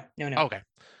 No. Okay.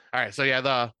 All right, so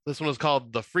yeah, this one is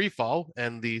called The Free Fall,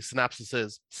 and the synopsis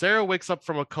is: Sarah wakes up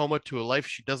from a coma to a life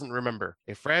she doesn't remember,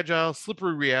 a fragile,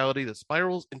 slippery reality that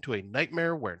spirals into a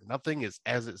nightmare where nothing is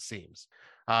as it seems.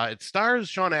 It stars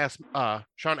Sean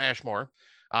Ashmore,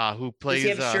 who plays. Does he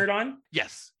have a shirt on?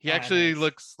 Yes, he actually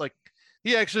looks like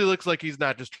he's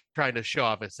not just trying to show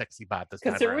off his sexy bod this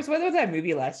time. Because there was that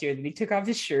movie last year that he took off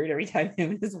his shirt every time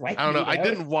him and his wife. I don't know. I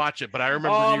didn't watch it, but I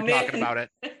remember you talking about it.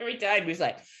 Every time he was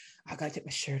like, I gotta take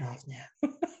my shirt off now.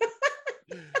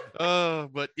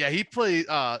 But yeah, he plays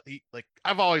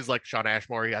I've always liked Sean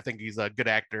Ashmore. I think he's a good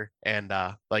actor, and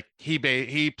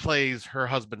he plays her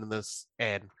husband in this,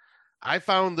 and I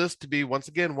found this to be once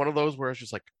again one of those where it's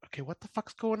just like, okay, what the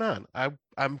fuck's going on?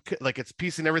 I'm like, it's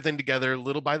piecing everything together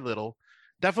little by little.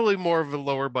 Definitely more of a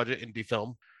lower budget indie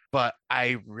film, but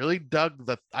I really dug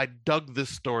this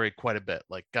story quite a bit.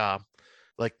 Like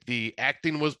the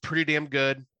acting was pretty damn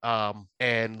good.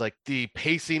 And like the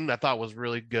pacing I thought was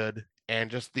really good.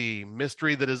 And just the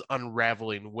mystery that is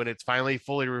unraveling when it's finally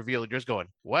fully revealed, you're just going,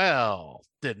 well,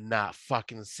 did not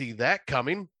fucking see that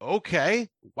coming. Okay.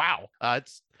 Wow.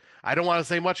 I don't want to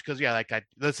say much because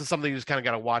this is something you just kind of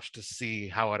got to watch to see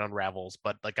how it unravels.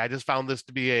 But like, I just found this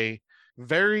to be a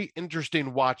very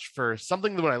interesting watch for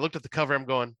something that when I looked at the cover, I'm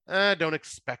going, I don't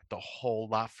expect a whole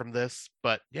lot from this,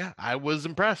 but yeah, I was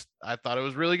impressed. I thought it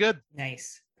was really good.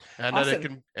 Nice. And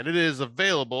awesome. It is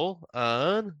available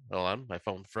on, hold on, my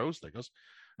phone froze. There it goes.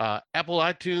 Apple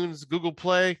iTunes, Google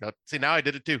Play. See, now I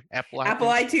did it too. Apple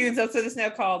iTunes. That's what it's now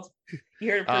called.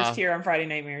 You heard it first here on Friday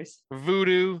Nightmares.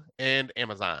 Vudu and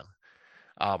Amazon.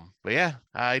 But yeah,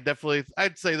 I'd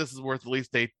say this is worth at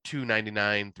least a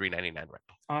 $2.99, $3.99 rental.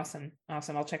 Awesome.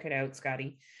 I'll check it out,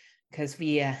 Scotty, because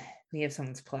we have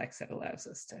someone's Plex that allows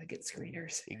us to get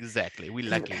screeners. Exactly. We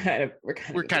lucky.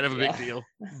 We're kind of a big deal.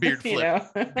 Beard flip.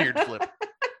 Beard flip.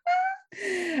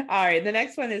 All right. The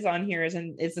next one is on here is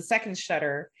the second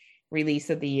Shudder release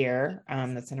of the year.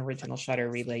 That's an original Shudder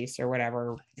release or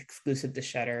whatever, exclusive to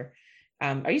Shudder.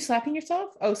 Are you slapping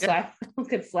yourself? Oh, slap!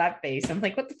 Good slap face. I'm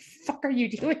like, what the fuck are you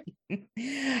doing?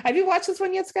 Have you watched this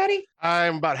one yet, Scotty?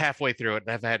 I'm about halfway through it,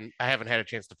 and I haven't had a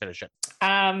chance to finish it.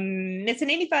 It's an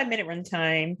 85-minute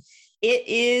runtime. It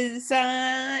is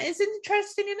it's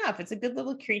interesting enough. It's a good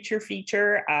little creature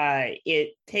feature.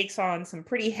 It takes on some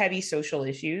pretty heavy social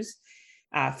issues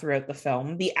throughout the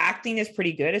film. The acting is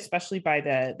pretty good, especially by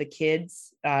the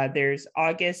kids. There's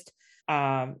August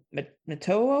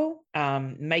Matoo,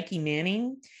 Mikey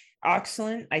Manning,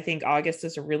 excellent. I think August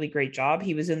does a really great job.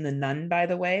 He was in The Nun, by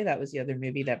the way. That was the other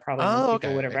movie that probably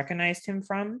people would have recognized him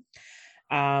from.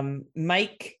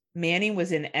 Mike Manning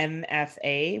was in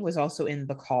MFA, was also in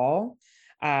The Call.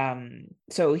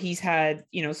 So he's had,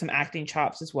 some acting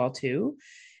chops as well too.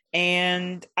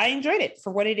 And I enjoyed it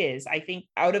for what it is. I think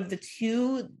out of the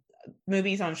two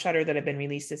movies on Shudder that have been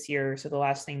released this year, so The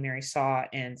Last Thing Mary Saw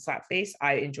and Slapface,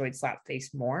 I enjoyed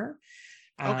Slapface more.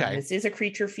 This is a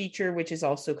creature feature, which is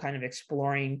also kind of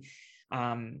exploring,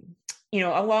 along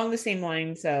the same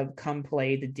lines of Come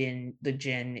Play the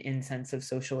Jinn in sense of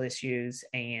social issues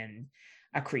and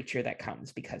a creature that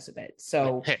comes because of it.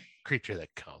 So creature that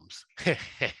comes.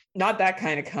 not that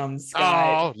kind of comes,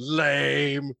 Scott. Oh,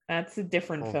 lame. That's a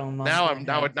different film. Now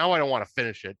I don't want to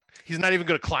finish it. He's not even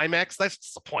going to climax. That's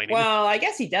disappointing. Well, I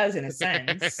guess he does in a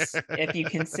sense, if you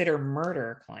consider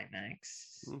murder climax.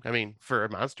 I mean, for a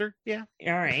monster, yeah.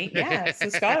 All right, yeah. So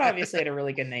Scott obviously had a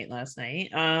really good night last night.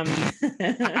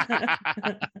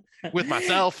 With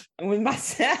myself. With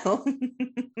myself.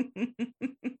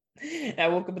 I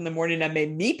woke up in the morning and I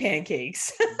made me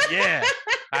pancakes. Yeah.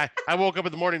 I woke up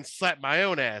in the morning, slapped my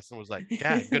own ass, and was like,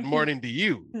 God, good morning to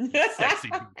you,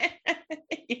 sexy.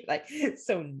 You're like,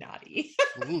 so naughty.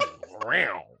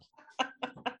 Wow.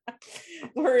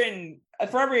 We're in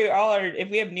for if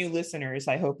we have new listeners,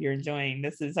 I hope you're enjoying.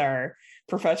 This is our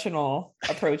professional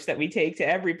approach that we take to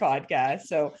every podcast.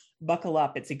 So buckle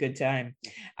up, it's a good time.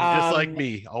 Just like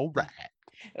me. All right.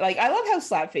 Like, I love how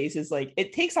Slapface is like,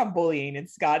 it takes on bullying and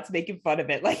Scott's making fun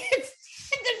of it. Like, it's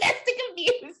domestic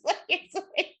abuse. Like, it's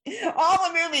like all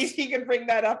the movies he could bring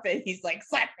that up in. He's like,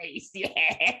 Slapface, yeah.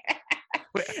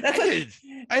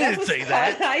 I didn't say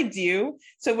that. I do.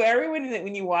 So everyone,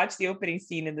 when you watch the opening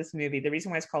scene in this movie, the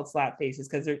reason why it's called Slapface is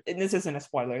because, and this isn't a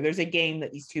spoiler, there's a game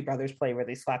that these two brothers play where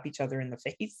they slap each other in the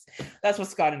face. That's what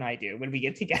Scott and I do when we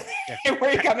get together. And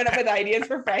we're coming up with ideas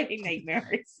for Friday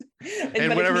nightmares. But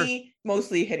whenever, it's me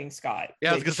mostly hitting Scott.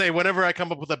 Yeah, I was gonna say, whenever I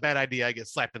come up with a bad idea, I get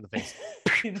slapped in the face.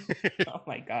 Oh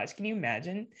my gosh, can you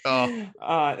imagine? Oh.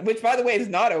 Which, by the way, is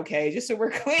not okay, just so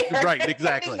we're clear. Right,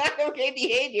 exactly. It's not okay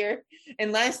behavior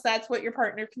unless that's what your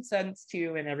partner consents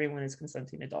to, and everyone is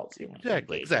consenting adults who want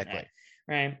exactly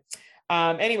right.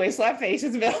 Anyway, Slapface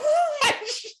is available on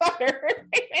Shudder.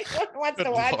 Anyone wants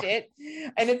to watch it,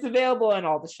 and it's available on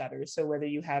all the Shutters, so whether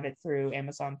you have it through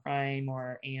Amazon Prime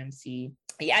or AMC,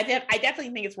 yeah, I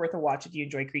definitely think it's worth a watch if you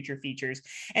enjoy creature features,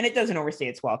 and it doesn't overstay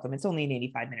its welcome. It's only an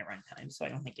 85-minute runtime, so I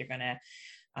don't think you're gonna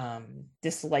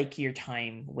dislike your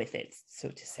time with it, so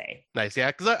to say. Nice.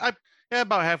 Yeah, because I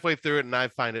about halfway through it, and I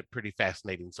find it pretty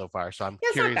fascinating so far, so I'm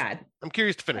curious. Not bad. I'm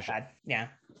curious to finish it. Yeah.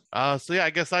 So yeah,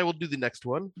 I guess I will do the next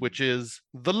one, which is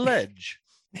The Ledge.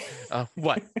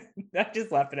 What? I'm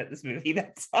just laughing at this movie,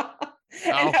 that's all.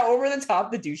 And how over the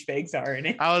top the douchebags are in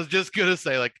it. I was just gonna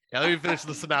say, like, yeah, let me finish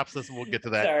the synopsis and we'll get to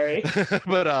that. Sorry.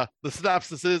 But the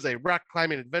synopsis is: a rock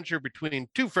climbing adventure between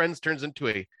two friends turns into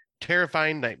a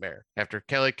terrifying nightmare. After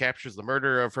Kelly captures the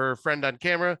murder of her friend on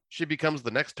camera, she becomes the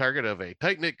next target of a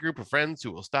tight-knit group of friends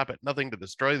who will stop at nothing to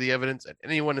destroy the evidence and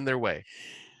anyone in their way.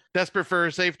 Desperate for her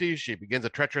safety, she begins a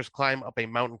treacherous climb up a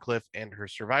mountain cliff, and her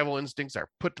survival instincts are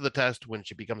put to the test when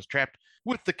she becomes trapped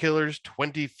with the killers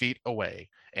 20 feet away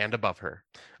and above her.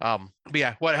 But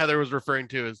yeah, what Heather was referring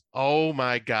to is, oh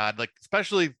my God, like,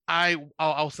 especially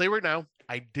I'll say right now,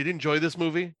 I did enjoy this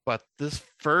movie, but this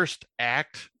first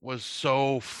act was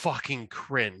so fucking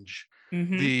cringe.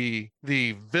 Mm-hmm.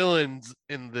 The villains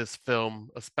in this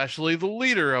film, especially the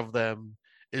leader of them,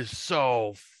 is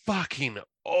so fucking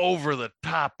over the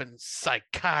top and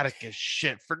psychotic as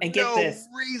shit for no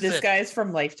reason. This guy's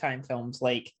from Lifetime Films,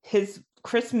 like his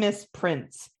Christmas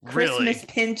Prince,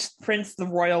 Prince, The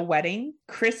Royal Wedding,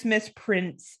 Christmas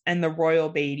Prince, and The Royal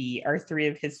Baby are three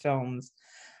of his films,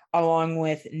 along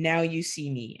with Now You See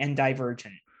Me and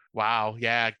Divergent. Wow,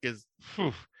 yeah, because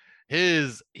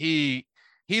he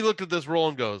looked at this role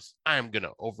and goes, I'm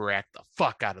gonna overact the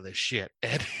fuck out of this shit.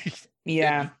 And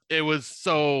it was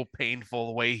so painful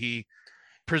the way he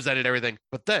presented everything.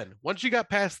 But then once you got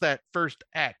past that first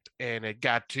act and it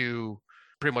got to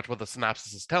pretty much what the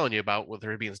synopsis is telling you about, with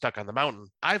her being stuck on the mountain,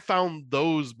 I found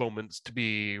those moments to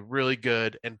be really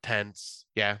good and tense.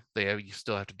 Yeah, you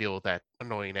still have to deal with that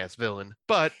annoying ass villain,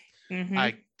 but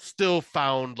I still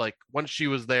found, like, once she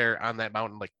was there on that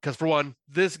mountain, like, because for one,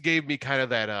 this gave me kind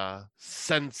of that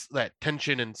sense, that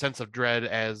tension and sense of dread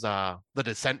as The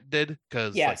Descent did,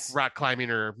 because like rock climbing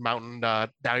or mountain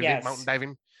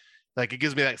diving, like, it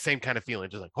gives me that same kind of feeling,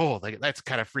 just like, oh, like, that's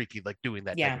kind of freaky, like doing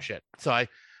that type of shit. So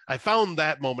I found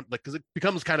that moment, like, because it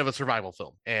becomes kind of a survival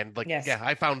film, and like,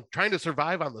 I found trying to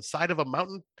survive on the side of a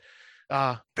mountain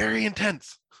very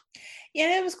intense.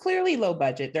 Yeah, it was clearly low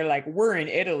budget. They're like, we're in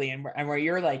Italy, and where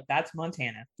you're like, that's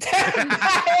Montana. That's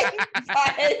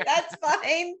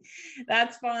fine.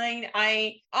 That's fine.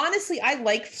 I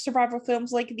like survival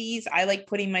films like these. I like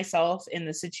putting myself in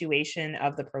the situation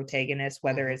of the protagonist,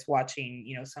 whether it's watching,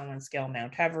 someone scale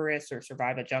Mount Everest or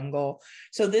survive a jungle.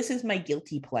 So this is my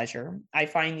guilty pleasure. I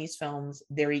find these films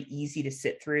very easy to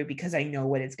sit through because I know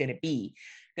what it's going to be.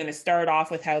 Going to start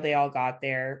off with how they all got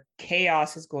there.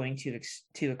 Chaos is going to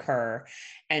occur,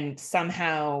 and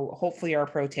somehow, hopefully, our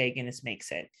protagonist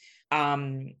makes it.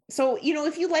 So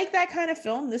if you like that kind of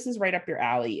film, this is right up your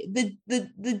alley.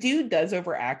 The dude does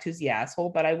overact, who's the asshole,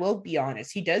 but I will be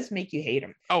honest, he does make you hate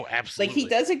him. Oh, Like, absolutely. he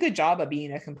does a good job of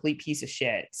being a complete piece of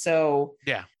shit. So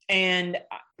Yeah. and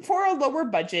for a lower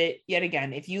budget, yet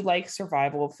again, if you like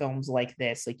survival films like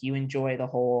this, like you enjoy the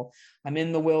whole I'm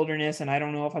in the wilderness and I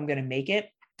don't know if I'm going to make it,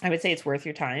 I would say it's worth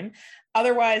your time.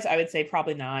 Otherwise, I would say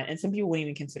probably not. And some people wouldn't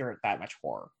even consider it that much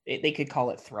horror. They could call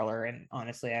it thriller. And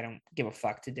honestly, I don't give a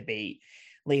fuck to debate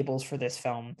labels for this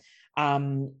film.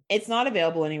 It's not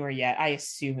available anywhere yet. I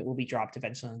assume it will be dropped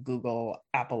eventually on Google,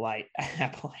 Apple iTunes,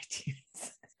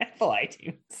 Apple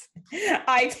iTunes,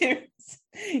 iTunes,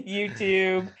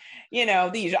 YouTube.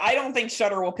 The usual. I don't think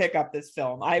Shudder will pick up this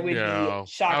film. I would be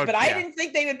shocked, but I didn't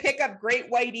think they would pick up Great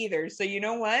White either. So you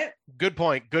know what? Good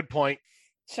point.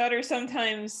 Shudder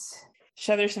sometimes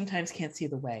can't see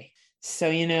the way. So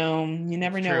you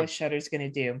never know what Shudder's going to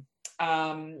do.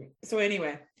 So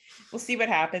anyway, we'll see what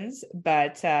happens,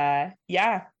 but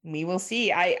yeah, we will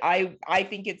see. I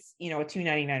think it's a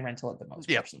 $2.99 rental at the most.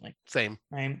 Personally, same.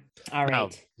 Right. All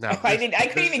right. No, I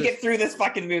couldn't even get through this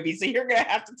fucking movie, so you're gonna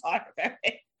have to talk about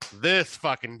it. This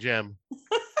fucking gem.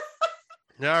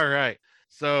 All right.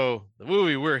 So the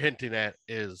movie we're hinting at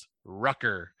is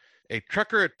Rucker. A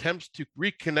trucker attempts to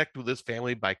reconnect with his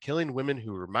family by killing women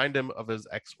who remind him of his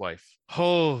ex-wife.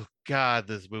 Oh God,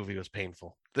 this movie was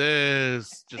painful. I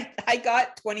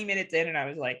got 20 minutes in and I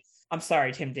was like, I'm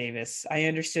sorry, Tim Davis. I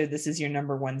understood this is your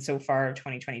number one so far of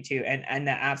 2022. And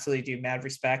I absolutely do, mad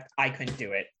respect. I couldn't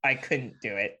do it.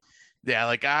 Yeah,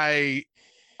 like I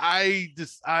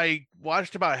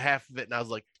watched about half of it and I was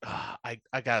like, I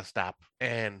gotta stop.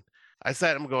 And I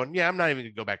said, I'm going, I'm not even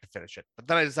gonna go back to finish it. But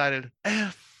then I decided,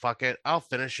 fuck it, I'll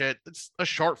finish it. It's a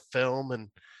short film and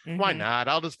why not?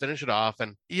 I'll just finish it off.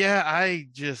 And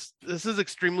this is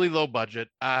extremely low budget.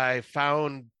 I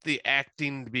found the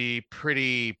acting to be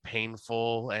pretty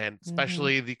painful, and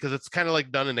especially because it's kind of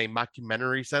like done in a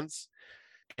mockumentary sense.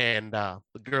 And the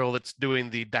girl that's doing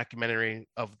the documentary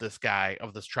of this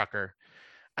trucker,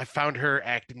 I found her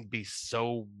acting to be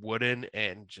so wooden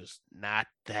and just not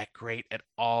that great at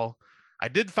all. I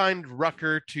did find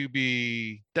Rucker to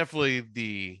be definitely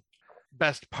the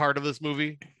best part of this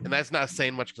movie, and that's not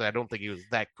saying much because I don't think he was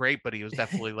that great, but he was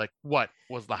definitely like what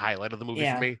was the highlight of the movie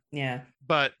for me. Yeah.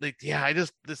 But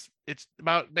it's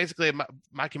about basically a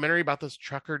mockumentary about this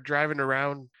trucker driving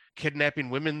around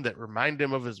kidnapping women that remind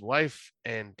him of his wife,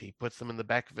 and he puts them in the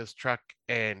back of his truck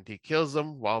and he kills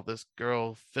them while this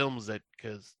girl films it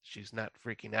because she's not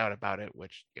freaking out about it,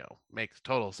 which makes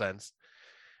total sense.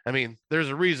 I mean, there's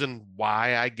a reason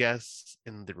why, I guess,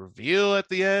 in the reveal at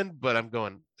the end, but I'm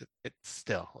going, it's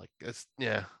still like,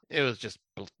 it was just,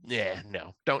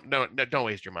 no, don't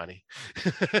waste your money.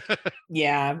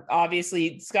 Yeah,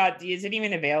 obviously, Scott, is it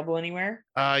even available anywhere?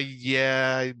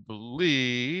 Yeah, I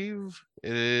believe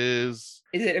it is.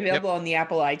 Is it available on the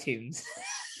Apple iTunes?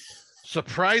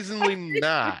 Surprisingly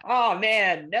not. Oh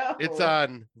man, no. It's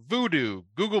on Vudu,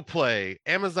 Google Play,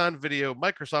 Amazon Video,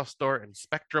 Microsoft Store, and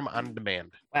Spectrum On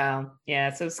Demand. Wow.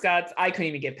 Yeah. So Scott, I couldn't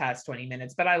even get past 20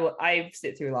 minutes, but I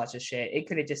sit through lots of shit. It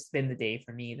could have just been the day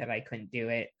for me that I couldn't do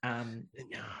it. No,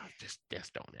 just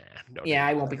don't.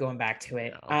 I won't be going back to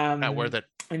it. No, not worth it.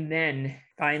 And then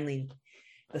finally,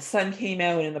 the sun came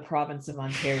out in the province of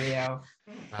Ontario.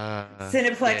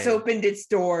 Cineplex opened its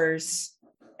doors.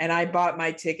 And I bought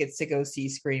my tickets to go see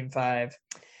Scream 5.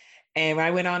 And I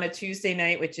went on a Tuesday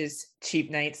night, which is cheap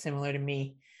night, similar to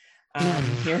me,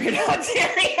 here in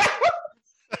Ontario.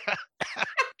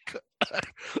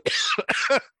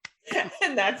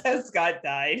 And that's how Scott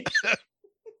died.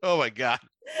 Oh my God.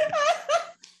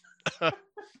 And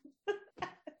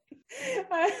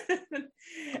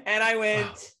I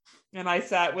went and I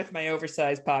sat with my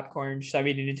oversized popcorn,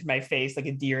 shoving it into my face like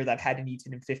a deer that hadn't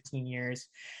eaten in 15 years.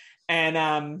 And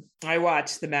I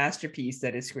watched the masterpiece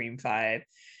that is Scream 5.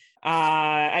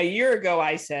 A year ago,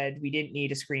 I said we didn't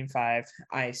need a Scream 5.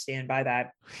 I stand by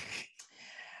that.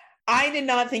 I did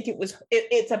not think it was.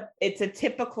 It's a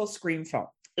typical Scream film.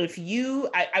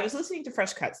 I was listening to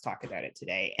Fresh Cuts talk about it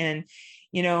today, and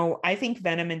I think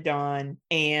Venom and Dawn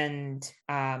and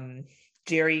Mike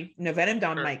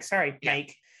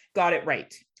got it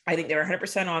right. I think they were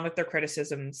 100% on with their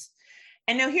criticisms.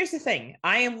 And now here's the thing.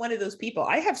 I am one of those people.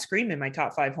 I have Scream in my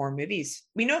top 5 horror movies.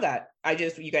 We know that.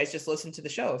 You guys just listen to the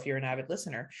show if you're an avid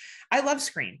listener. I love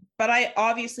Scream, but I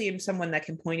obviously am someone that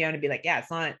can point out and be like, yeah,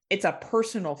 it's a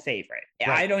personal favorite.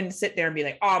 Right. I don't sit there and be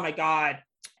like, oh my God.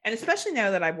 And especially now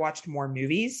that I've watched more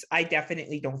movies, I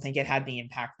definitely don't think it had the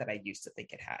impact that I used to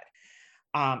think it had.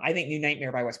 I think New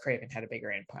Nightmare by Wes Craven had a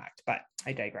bigger impact, but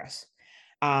I digress.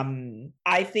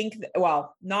 I think,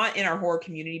 well, not in our horror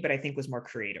community, but I think was more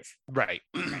creative. Right.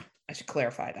 I should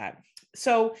clarify that.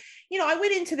 So, I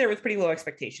went into there with pretty low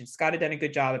expectations. Scott had done a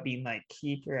good job of being like,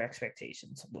 keep your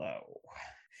expectations low.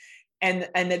 And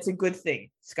that's a good thing,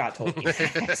 Scott told me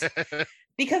that.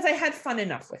 Because I had fun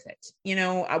enough with it.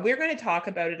 We're going to talk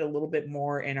about it a little bit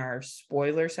more in our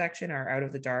spoiler section, our Out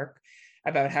of the Dark,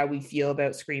 about how we feel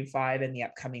about Scream 5 and the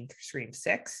upcoming Scream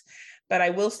 6. But I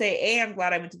will say, A, I'm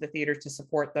glad I went to the theater to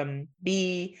support them.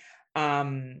 B,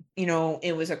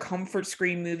 it was a comfort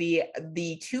Scream movie.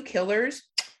 The two killers,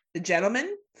 the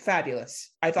gentleman,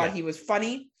 fabulous. I thought he was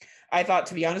funny. I thought,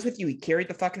 to be honest with you, he carried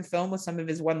the fucking film with some of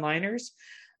his one-liners.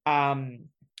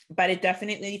 But it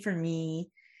definitely, for me,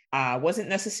 wasn't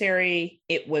necessary.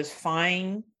 It was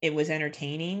fine. It was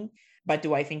entertaining. But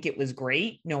do I think it was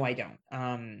great? No, I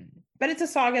don't. But it's a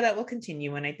saga that will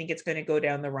continue. And I think it's going to go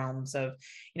down the realms of,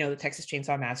 the Texas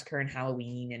Chainsaw Massacre and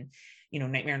Halloween and,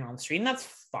 Nightmare on Elm Street. And that's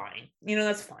fine.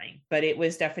 That's fine. But it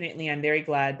was definitely, I'm very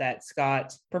glad that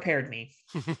Scott prepared me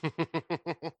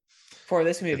for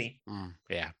this movie.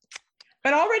 Yeah.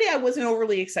 But already I wasn't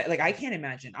overly excited. Like, I can't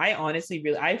imagine. I honestly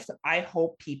really, I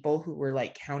hope people who were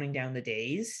like counting down the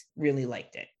days really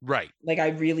liked it. Right. Like, I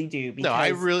really do. No, I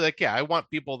really I want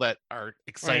people that are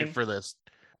excited for this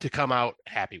to come out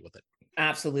happy with it.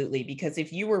 Absolutely. Because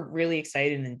if you were really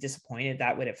excited and disappointed,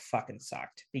 that would have fucking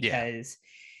sucked. Because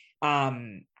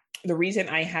the reason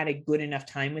I had a good enough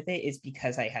time with it is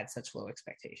because I had such low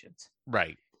expectations.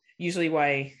 Right. Usually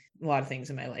why a lot of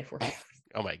things in my life work out.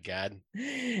 Oh my God.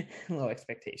 Low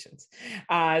expectations.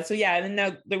 So yeah, and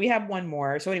then now we have one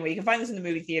more. So anyway, you can find this in the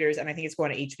movie theaters, and I think it's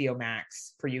going to HBO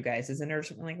Max for you guys, isn't it, or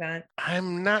something like that?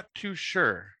 I'm not too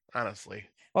sure, honestly.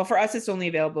 Well, for us, it's only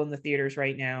available in the theaters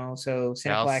right now. So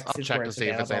Cineplex I'll is check where to it's see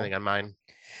available. if it's anything on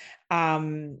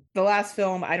mine. The last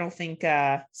film, I don't think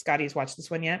Scotty's watched this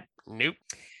one yet. Nope.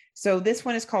 So this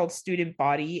one is called Student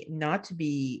Body, not to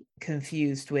be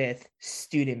confused with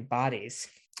Student Bodies.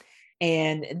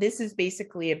 And this is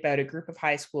basically about a group of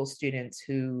high school students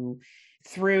who,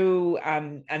 through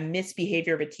a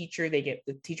misbehavior of a teacher, the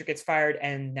teacher gets fired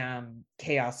and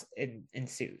chaos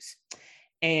ensues.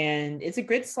 And it's a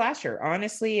good slasher.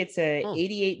 Honestly, it's a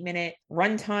 88-minute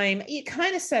runtime. You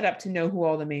kind of set up to know who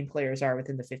all the main players are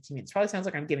within the 15 minutes. Probably sounds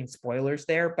like I'm giving spoilers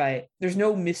there, but there's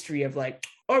no mystery of like,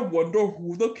 I wonder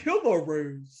who the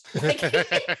killer is. Like, you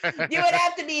would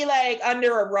have to be like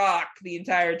under a rock the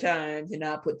entire time to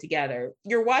not put together.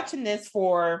 You're watching this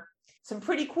for some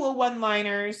pretty cool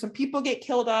one-liners. Some people get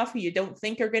killed off who you don't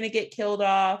think are going to get killed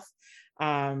off.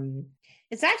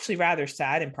 It's actually rather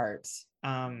sad in parts.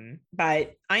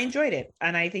 But I enjoyed it.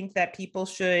 And I think that people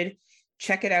should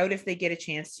check it out if they get a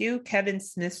chance to. Kevin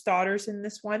Smith's daughter's in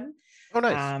this one. Oh,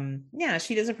 nice. Yeah,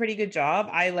 she does a pretty good job.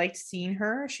 I liked seeing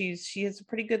her. She is a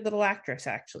pretty good little actress,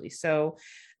 actually. So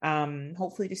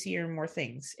hopefully to see her in more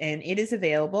things. And it is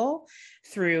available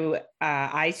through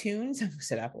iTunes. I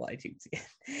said Apple iTunes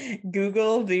again.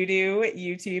 Google, Vudu,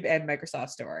 YouTube, and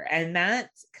Microsoft Store. And that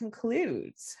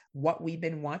concludes what we've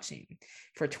been watching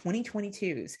for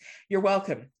 2022's. You're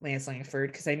welcome, Lance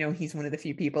Langford, because I know he's one of the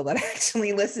few people that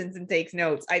actually listens and takes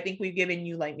notes. I think we've given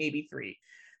you like maybe 3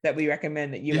 that we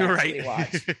recommend that you actually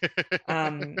watch.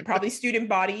 Probably Student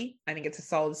Body. I think it's a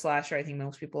solid slasher. I think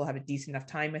most people have a decent enough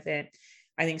time with it.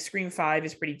 I think Scream 5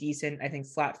 is pretty decent. I think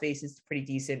Slapface is pretty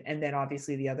decent. And then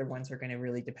obviously the other ones are going to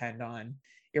really depend on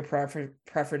your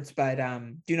preference, but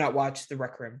do not watch the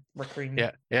Rec Room.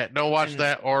 Yeah. Don't watch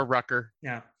that or Rucker.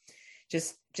 No,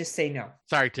 just say no.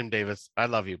 Sorry, Tim Davis. I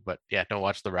love you, but yeah, don't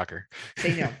watch the Rucker.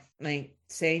 Say no.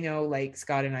 Say no, like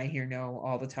Scott and I hear no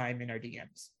all the time in our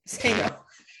DMs. Say no.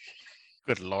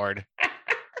 Good Lord.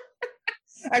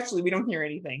 Actually, we don't hear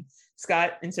anything.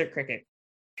 Scott, insert cricket.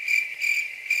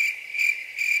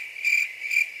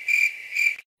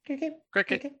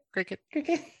 Cricket.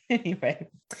 Anyway,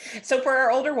 so for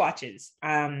our older watches,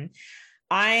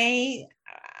 I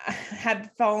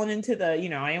had fallen into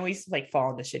I always like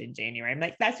fall into shit in January. I'm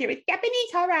like, last year it was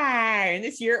Japanese horror, and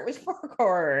this year it was folk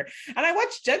horror. And I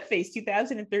watched Jugface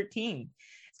 2013.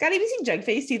 Scott, have you seen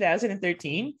Jugface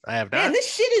 2013? I have not. Man,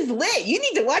 this shit is lit. You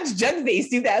need to watch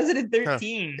Jugface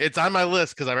 2013. It's on my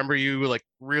list because I remember you like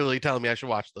really telling me I should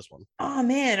watch this one. Oh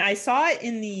man, I saw it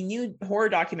in the new horror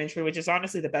documentary, which is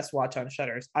honestly the best watch on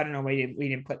Shutters. I don't know why we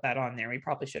didn't put that on there. We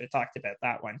probably should have talked about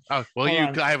that one. Oh well,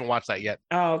 I haven't watched that yet.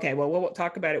 Oh, okay. Well, we'll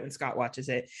talk about it when Scott watches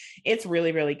it. It's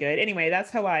really, really good. Anyway,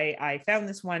 that's how I found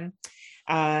this one.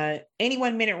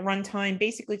 81-minute runtime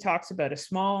basically talks about a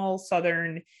small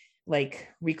southern like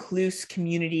recluse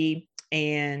community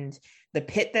and the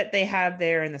pit that they have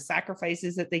there and the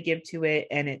sacrifices that they give to it,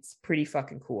 and it's pretty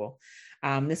fucking cool.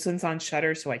 This one's on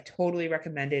Shudder, so I totally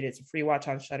recommend it. It's a free watch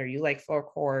on Shudder. You like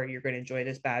folk horror, you're going to enjoy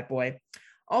this bad boy.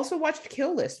 Also watched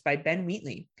Kill List by Ben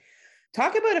Wheatley.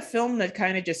 Talk about a film that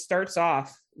kind of just starts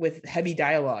off with heavy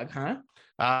dialogue, huh?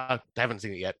 I haven't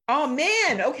seen it yet. Oh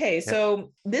man. Okay. Yeah.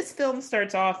 So this film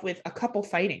starts off with a couple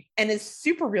fighting and is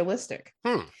super realistic.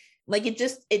 Like it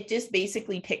just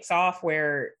basically picks off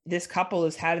where this couple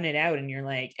is having it out, and you're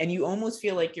like, and you almost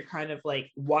feel like you're kind of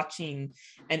like watching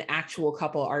an actual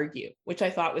couple argue, which I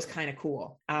thought was kind of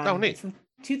cool. Oh, neat. From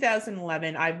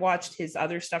 2011. I've watched his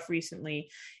other stuff recently,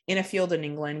 In a Field in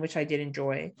England, which I did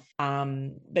enjoy.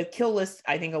 But Kill List,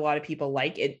 I think a lot of people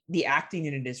like it. The acting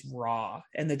in it is raw,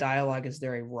 and the dialogue is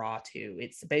very raw too.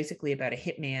 It's basically about a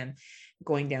hitman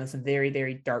going down some very,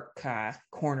 very dark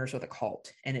corners with a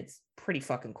cult, and it's pretty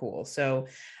fucking cool. So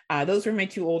those were my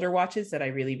two older watches that I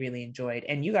really, really enjoyed.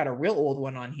 And you got a real old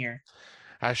one on here.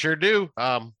 I sure do.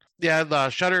 Yeah, the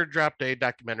Shudder dropped a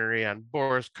documentary on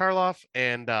Boris Karloff,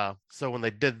 and so when they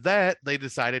did that, they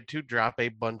decided to drop a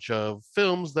bunch of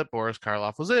films that Boris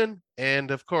Karloff was in,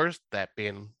 and of course, that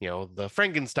being, you know, the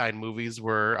Frankenstein movies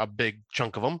were a big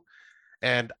chunk of them.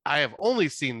 And I have only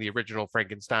seen the original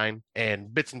Frankenstein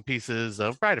and bits and pieces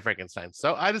of Bride of Frankenstein.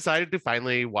 So I decided to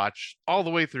finally watch all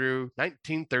the way through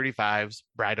 1935's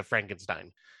Bride of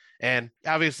Frankenstein. And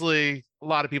obviously, a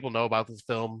lot of people know about this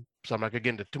film, so I'm not going to get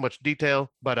into too much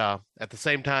detail. But at the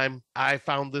same time, I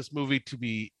found this movie to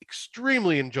be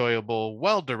extremely enjoyable,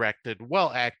 well directed,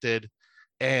 well acted,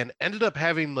 and ended up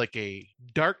having like a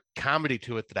dark comedy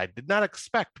to it that I did not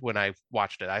expect when I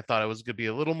watched it. I thought it was going to be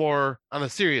a little more on the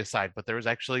serious side, but there was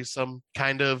actually some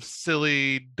kind of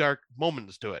silly, dark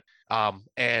moments to it.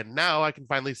 And now I can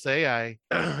finally say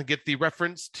I get the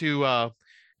reference to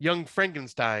Young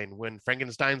Frankenstein when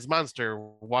Frankenstein's monster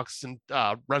walks and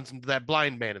runs into that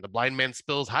blind man, and the blind man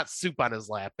spills hot soup on his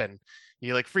lap, and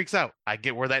he like freaks out. I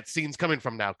get where that scene's coming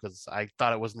from now, because I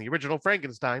thought it was in the original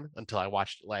Frankenstein until I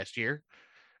watched it last year.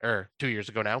 Or 2 years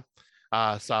ago now.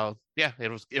 So yeah,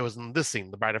 it was in this scene.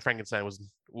 The Bride of Frankenstein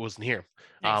wasn't here.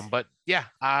 Nice. But yeah,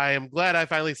 I am glad I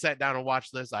finally sat down and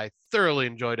watched this. I thoroughly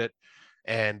enjoyed it.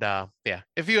 And yeah,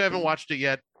 if you haven't watched it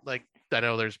yet, like I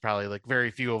know there's probably like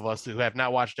very few of us who have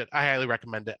not watched it, I highly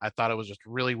recommend it. I thought it was just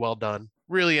really well done,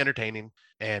 really entertaining,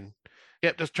 and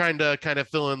yeah, just trying to kind of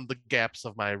fill in the gaps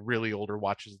of my really older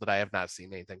watches that I have not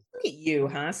seen anything. Look at you,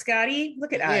 huh, Scotty?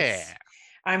 Look at us. Yeah.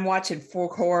 I'm watching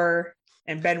folk horror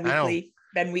and Ben Wheatley.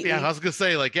 Yeah, I was gonna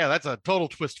say, like, yeah, that's a total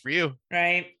twist for you,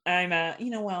 right? I'm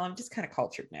I'm just kind of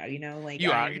cultured now, like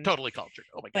you're totally cultured.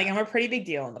 Oh my god, like I'm a pretty big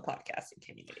deal in the podcasting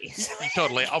community. So.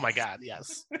 Totally. Oh my god,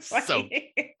 yes, so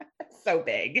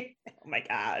big. Oh my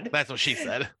god, that's what she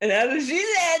said. That's what she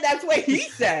said. That's what he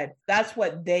said. That's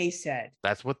what they said.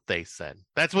 That's what they said.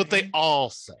 That's what they all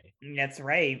say. That's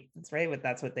right.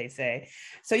 That's what they say.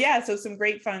 So yeah, so some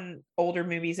great fun older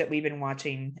movies that we've been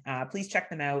watching. Please check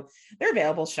them out. They're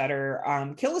available Shudder.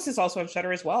 Kill List is also on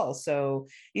Shudder as well. So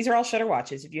these are all Shudder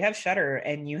watches. If you have Shudder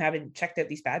and you haven't checked out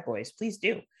these bad boys, please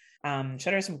do.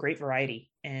 Shudder has some great variety,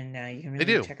 and you can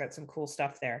really check out some cool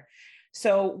stuff there.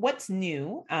 So what's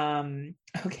new?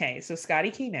 Okay, so Scotty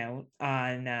came out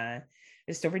on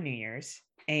just over New Year's,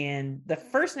 and the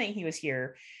first night he was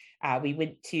here, we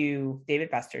went to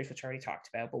David Buster's, which I already talked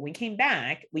about. But when we came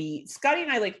back, Scotty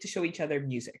and I like to show each other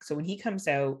music. So when he comes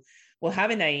out, we'll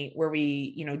have a night where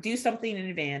we, do something in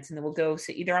advance, and then we'll go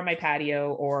sit either on my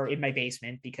patio or in my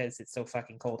basement because it's so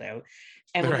fucking cold out.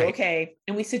 And we'll go, okay,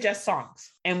 and we suggest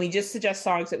songs. And we just suggest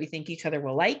songs that we think each other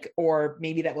will like, or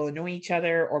maybe that will annoy each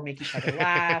other or make each other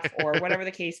laugh or whatever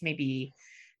the case may be.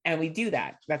 And we do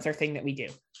that. That's our thing that we do.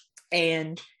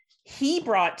 And he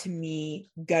brought to me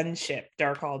Gunship,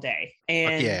 Dark All Day.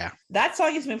 And that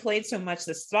song has been played so much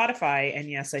that Spotify, and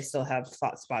yes, I still have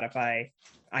Spotify.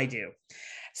 I do.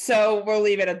 So we'll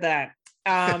leave it at that.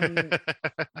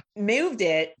 Moved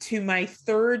it to my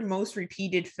third most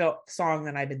repeated song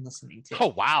that I've been listening to.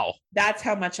 Oh, wow. That's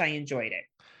how much I enjoyed it.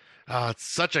 It's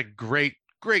such a great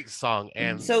song.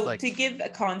 And so to give a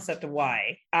concept of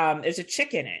why, there's a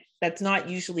chick in it that's not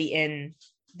usually in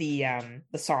the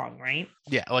song, right?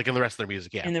 Yeah, like in the rest of their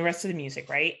music, in the rest of the music,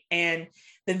 right? And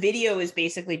the video is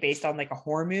basically based on like a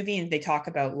horror movie, and they talk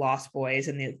about Lost Boys,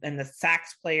 and the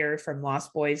sax player from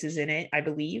Lost Boys is in it, I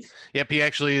believe. Yep, he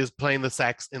actually is playing the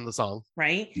sax in the song,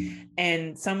 right?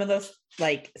 And some of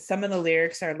the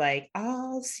lyrics are like,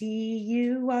 "I'll see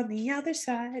you on the other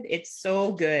side." It's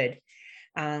so good.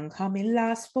 Call me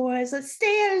Lost Boys, let's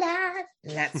stay alive,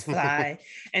 let's fly.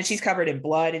 And she's covered in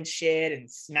blood and shit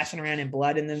and smashing around in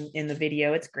blood in the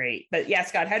video. It's great. But yeah,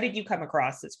 Scott, how did you come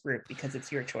across this group? Because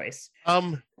it's your choice.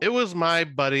 It was my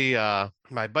buddy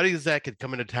Zach had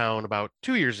come into town about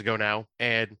 2 years ago now,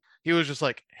 and he was just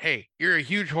like, "Hey, you're a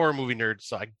huge horror movie nerd,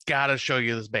 so I gotta show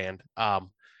you this band."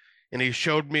 And he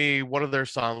showed me one of their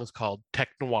songs called Tech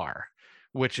Noir,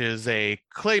 which is a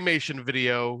claymation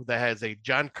video that has a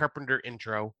John Carpenter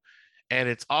intro, and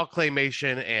it's all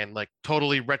claymation and like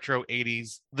totally retro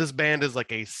 80s. This band is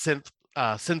like a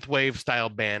synthwave style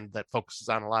band that focuses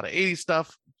on a lot of 80s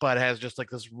stuff, but has just like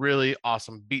this really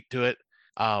awesome beat to it.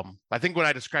 I think when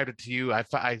I described it to you,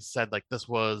 I said like this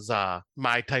was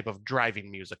my type of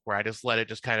driving music, where I just let it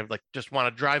just kind of like just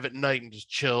want to drive at night and just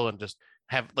chill and just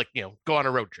have like, go on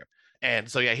a road trip. And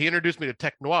so yeah, he introduced me to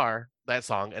Tech Noir, that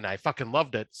song, and I fucking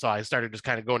loved it. So I started just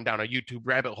kind of going down a YouTube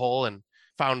rabbit hole and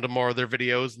found more of their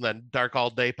videos, and then Dark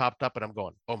All Day popped up, and I'm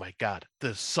going, oh my god,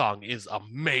 this song is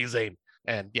amazing.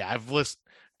 And yeah,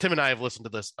 Tim and I have listened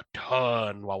to this a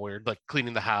ton while we are like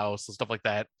cleaning the house and stuff like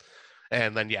that.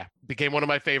 And then yeah, became one of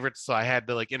my favorites. So I had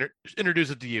to like introduce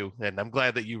it to you, and I'm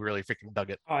glad that you really freaking dug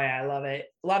it. Oh yeah, I love it,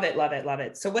 love it, love it, love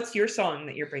it. So what's your song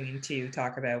that you're bringing to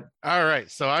talk about? All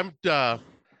right, so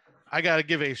I got to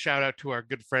give a shout out to our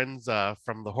good friends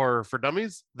from the Horror for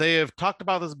Dummies. They have talked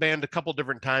about this band a couple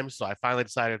different times, so I finally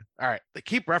decided, all right, they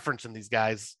keep referencing these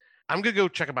guys. I'm going to go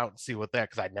check them out and see what they're,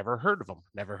 because I'd never heard of them,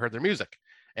 never heard their music.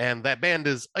 And that band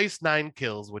is Ice Nine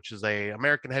Kills, which is a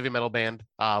American heavy metal band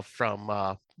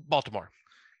from Baltimore.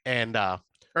 And,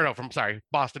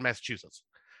 Boston, Massachusetts.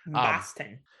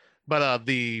 Boston. But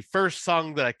the first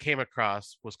song that I came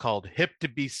across was called Hip to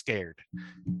Be Scared.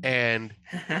 And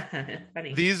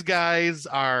Funny. These guys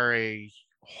are a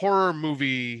horror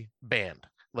movie band.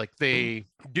 Like they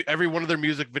do, every one of their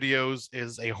music videos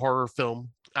is a horror film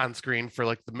on screen for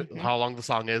like how long the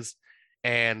song is,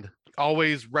 and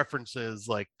always references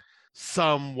like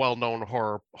some well-known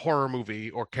horror movie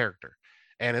or character.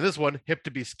 And in this one, Hip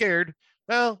to Be Scared,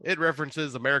 well, it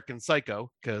references American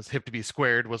Psycho, because Hip to Be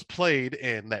Squared was played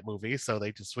in that movie. So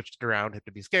they just switched it around, Hip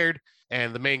to Be Scared.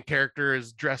 And the main character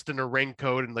is dressed in a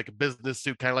raincoat and like a business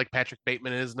suit, kind of like Patrick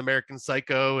Bateman is in American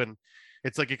Psycho. And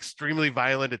it's like extremely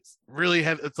violent. It's really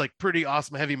heavy. It's like pretty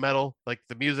awesome heavy metal. Like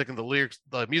the music and the lyrics,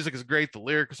 the music is great. The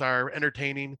lyrics are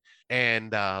entertaining.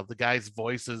 And the guy's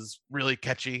voice is really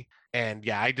catchy. And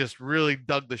yeah, I just really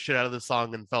dug the shit out of the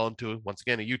song and fell into, once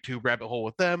again, a YouTube rabbit hole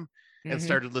with them. And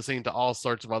started listening to all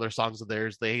sorts of other songs of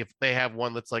theirs. They have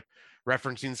one that's like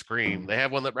referencing Scream. They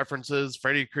have one that references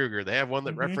Freddy Krueger. They have one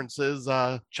that references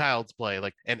Child's Play.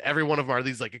 Like, and every one of them are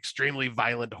these like extremely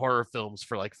violent horror films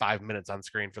for like 5 minutes on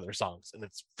screen for their songs, and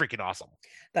it's freaking awesome.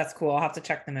 That's cool. I'll have to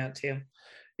check them out too.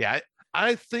 Yeah,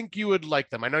 I think you would like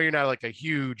them. I know you're not like a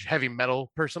huge heavy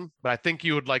metal person, but I think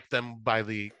you would like them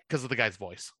because of the guy's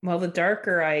voice. Well, the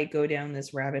darker I go down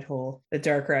this rabbit hole, the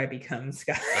darker I become,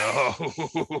 Scott.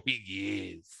 Oh,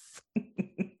 yes.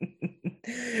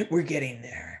 We're getting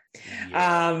there.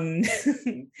 Yeah.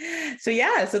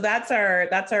 So that's our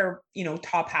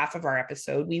top half of our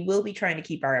episode. We will be trying to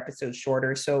keep our episodes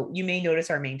shorter, so you may notice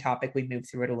our main topic, we move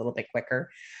through it a little bit quicker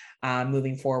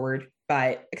moving forward.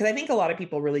 But because I think a lot of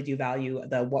people really do value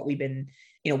what we've been,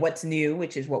 what's new,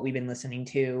 which is what we've been listening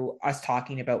to, us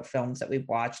talking about films that we've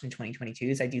watched in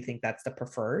 2022. So I do think that's the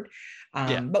preferred.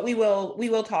 But we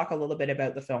will talk a little bit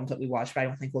about the films that we watched, but I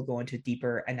don't think we'll go into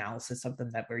deeper analysis of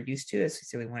them that we're used to.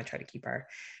 So we want to try to keep our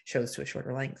shows to a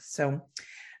shorter length. So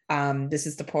this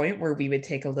is the point where we would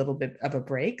take a little bit of a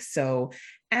break. So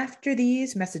after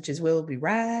these messages, we'll be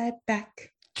right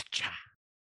back.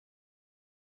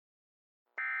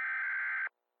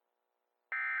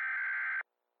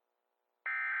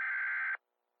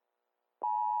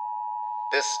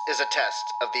 This is a test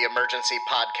of the emergency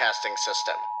podcasting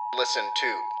system. Listen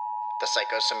to the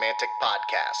Psychosemantic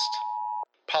Podcast.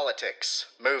 Politics,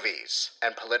 movies,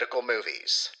 and political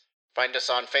movies. Find us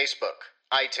on Facebook,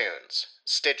 iTunes,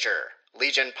 Stitcher,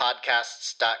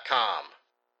 legionpodcasts.com.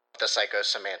 The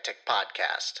Psychosemantic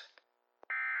Podcast.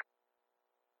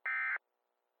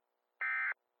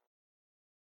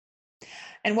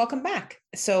 And welcome back.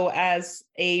 So as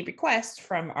a request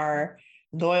from our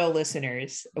loyal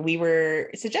listeners, we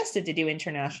were suggested to do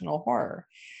international horror.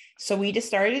 So we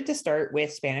decided to start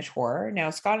with Spanish horror.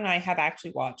 Now, Scott and I have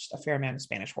actually watched a fair amount of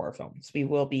Spanish horror films. We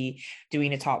will be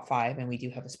doing a top 5, and we do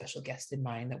have a special guest in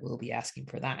mind that we'll be asking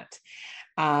for that.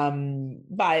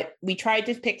 But we tried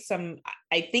to pick some.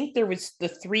 I think there was the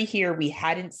 3 here we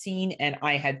hadn't seen, and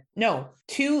I had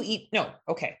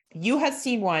okay. You had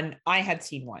seen one, I had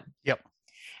seen one. Yep.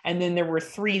 And then there were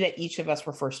 3 that each of us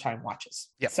were first time watches.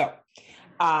 Yep. So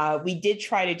we did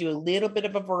try to do a little bit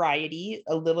of a variety,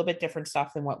 a little bit different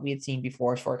stuff than what we had seen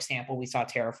before. For example, we saw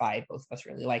Terrified. Both of us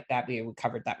really liked that. We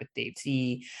covered that with Dave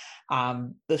C.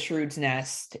 The Shroud's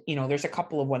Nest. There's a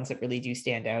couple of ones that really do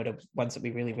stand out, of ones that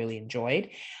we really, really enjoyed.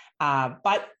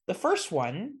 But the first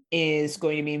one is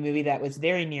going to be a movie that was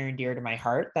very near and dear to my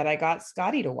heart that I got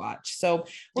Scotty to watch. So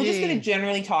we're just going to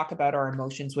generally talk about our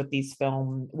emotions with these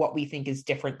films, what we think is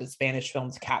different that Spanish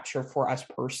films capture for us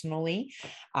personally,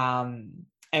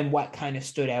 and what kind of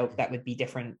stood out that would be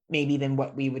different maybe than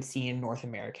what we would see in North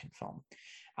American film.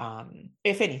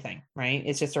 If anything, right?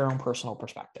 It's just our own personal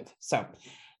perspective. So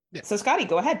Scotty,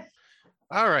 go ahead.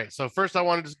 All right. So first I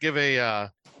wanted to give a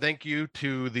thank you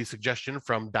to the suggestion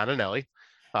from Donanelli.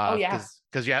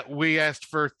 Because we asked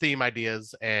for theme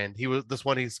ideas, and he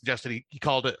suggested he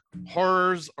called it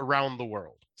Horrors Around the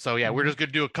World. So we're just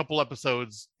gonna do a couple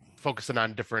episodes focusing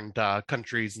on different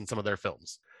countries and some of their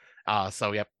films.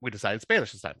 We decided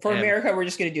Spanish this time. For America, we're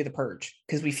just gonna do The Purge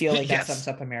because we feel like that sums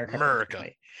up America.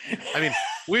 I mean,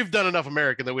 we've done enough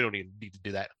American that we don't even need to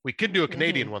do that. We could do a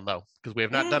Canadian one though, because we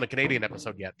have not done a Canadian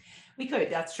episode yet. We could.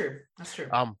 That's true.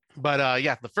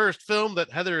 The first film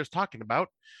that Heather is talking about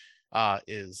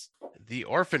is The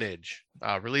Orphanage,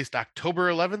 released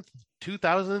October 11th,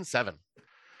 2007.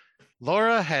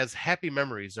 Laura has happy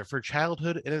memories of her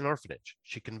childhood in an orphanage.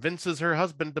 She convinces her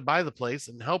husband to buy the place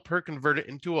and help her convert it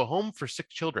into a home for sick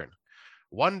children.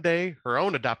 One day, her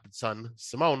own adopted son,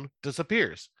 Simone,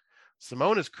 disappears.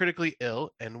 Simone is critically ill,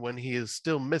 and when he is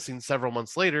still missing several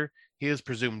months later, he is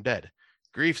presumed dead.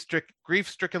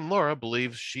 Grief-stricken Laura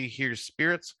believes she hears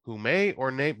spirits who may or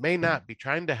may not be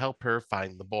trying to help her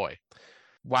find the boy.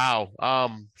 Wow.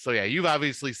 You've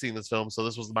obviously seen this film, so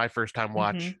this was my first time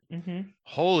watch.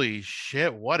 Holy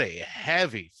shit, what a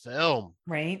heavy film.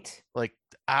 Right.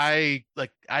 I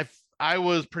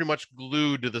was pretty much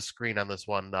glued to the screen on this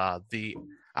one.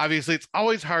 Obviously it's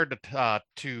always hard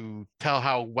to tell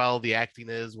how well the acting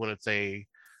is when it's a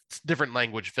different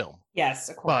language film. Yes,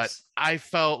 of course. But I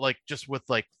felt like just with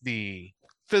the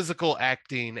physical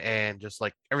acting and just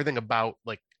everything about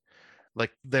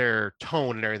their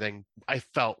tone and everything, I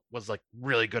felt was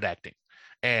really good acting.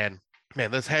 And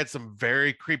man, this had some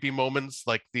very creepy moments,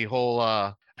 like the whole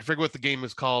I forget what the game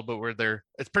is called, but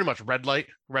it's pretty much red light,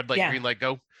 green light,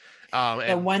 go.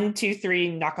 The 1, 2,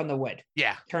 3, knock on the wood.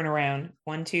 Yeah. Turn around.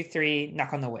 1, 2, 3,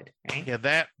 knock on the wood. Right?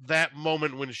 Yeah, that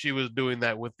moment when she was doing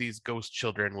that with these ghost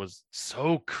children was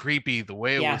so creepy. The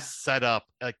way it was set up,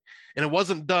 and it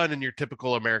wasn't done in your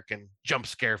typical American jump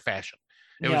scare fashion.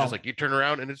 It was just you turn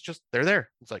around and it's just they're there.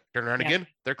 It's turn around again,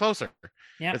 they're closer.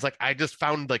 Yeah. It's I just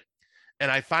found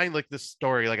and I find this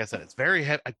story, like I said, it's very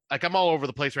heavy. I'm all over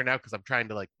the place right now because I'm trying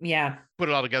to put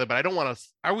it all together, but I don't want to.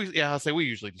 I'll say we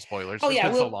usually do spoilers. It's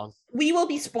been so long. We will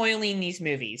be spoiling these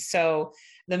movies. So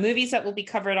the movies that will be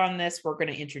covered on this, we're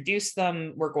going to introduce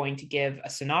them. We're going to give a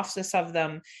synopsis of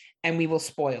them, and we will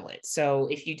spoil it. So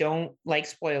if you don't like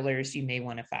spoilers, you may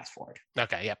want to fast forward.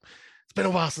 Okay. Yep. It's been a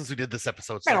while since we did this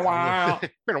episode. Been a while.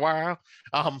 Been a while.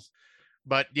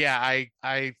 But yeah,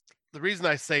 the reason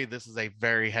I say this is a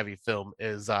very heavy film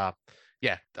is,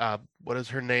 what is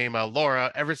her name?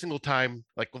 Laura, every single time,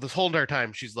 this whole entire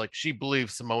time, she's she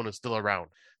believes Simone is still around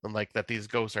and that these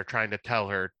ghosts are trying to tell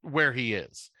her where he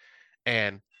is.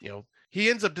 And, he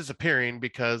ends up disappearing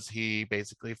because he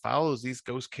basically follows these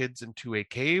ghost kids into a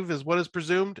cave is what is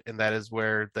presumed. And that is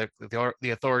where the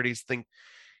authorities think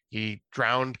he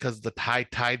drowned because the high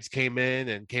tides came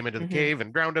into the cave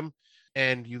and drowned him.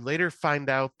 And you later find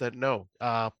out that no,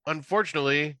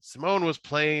 unfortunately, Simone was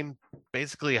playing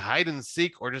basically hide and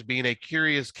seek or just being a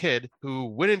curious kid who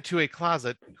went into a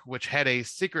closet which had a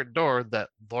secret door that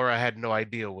Laura had no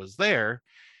idea was there.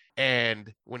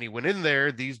 And when he went in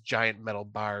there, these giant metal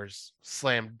bars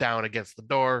slammed down against the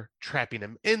door, trapping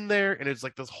him in there. And it's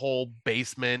this whole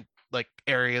basement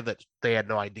area that they had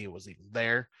no idea was even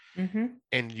there.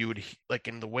 And you would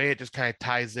in the way it just kind of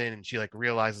ties in, and she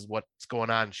realizes what's going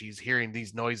on. She's hearing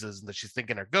these noises and that she's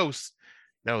thinking are ghosts.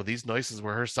 No, these noises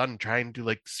were her son trying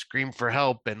to scream for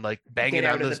help and banging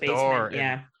on this door.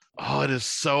 Yeah. And, it is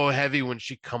so heavy when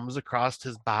she comes across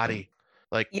his body.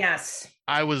 Yes,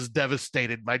 I was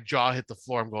devastated. My jaw hit the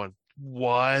floor. I'm going,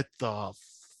 what the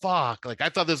fuck? I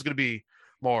thought this was going to be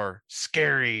more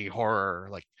scary horror.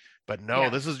 But no,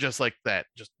 this is just that,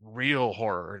 just real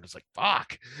horror. And it's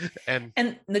fuck. And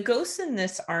the ghosts in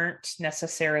this aren't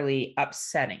necessarily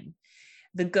upsetting.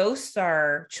 The ghosts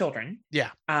are children. Yeah.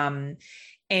 And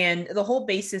the whole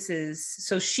basis is,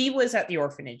 so she was at the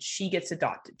orphanage. She gets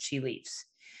adopted. She leaves.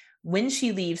 When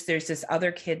she leaves, there's this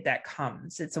other kid that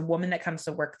comes. It's a woman that comes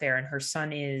to work there, and her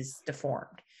son is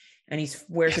deformed. And he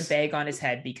wears a bag on his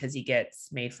head because he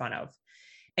gets made fun of.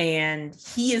 And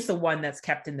he is the one that's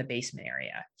kept in the basement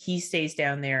area. He stays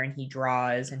down there and he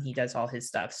draws and he does all his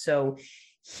stuff. So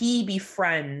he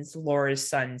befriends Laura's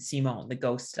son, Simone, the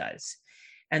ghost does.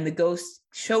 and the ghost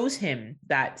shows him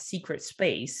that secret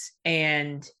space.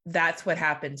 And that's what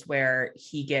happens where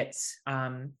he gets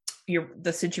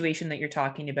the situation that you're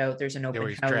talking about. There's an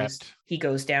open house. Trapped. He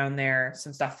goes down there,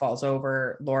 some stuff falls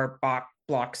over. Laura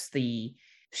blocks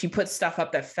she puts stuff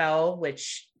up that fell,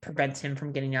 which prevents him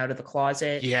from getting out of the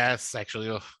closet. Yes, actually.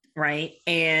 Ugh. Right.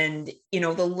 And,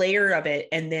 the layer of it.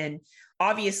 And then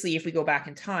obviously, if we go back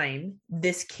in time,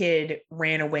 this kid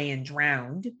ran away and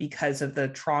drowned because of the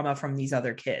trauma from these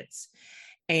other kids.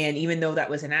 And even though that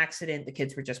was an accident, the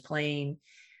kids were just playing.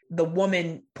 The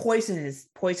woman poisons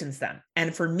them.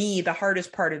 And for me, the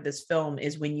hardest part of this film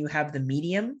is when you have the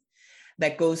medium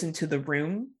that goes into the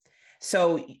room.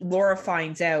 So Laura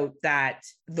finds out that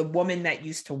the woman that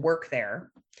used to work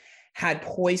there had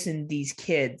poisoned these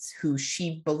kids who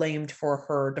she blamed for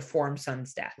her deformed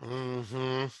son's death.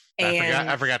 Mm-hmm.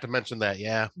 I forgot to mention that.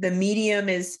 Yeah. The medium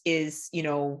is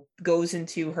goes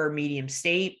into her medium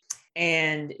state,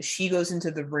 and she goes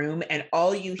into the room, and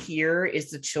all you hear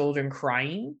is the children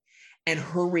crying and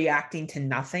her reacting to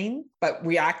nothing, but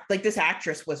this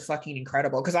actress was fucking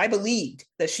incredible, because I believed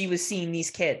that she was seeing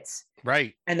these kids.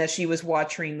 Right. And that she was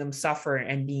watching them suffer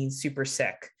and being super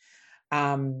sick.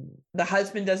 The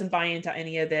husband doesn't buy into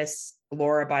any of this.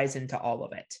 Laura buys into all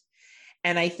of it.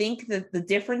 And I think that the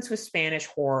difference with Spanish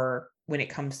horror when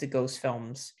it comes to ghost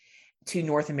films to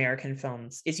North American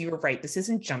films is, you were right. This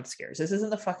isn't jump scares. This isn't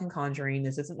the fucking Conjuring.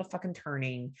 This isn't the fucking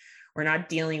Turning. We're not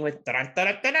dealing with right.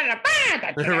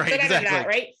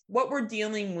 What we're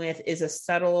dealing with is a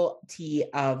subtlety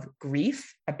of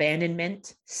grief,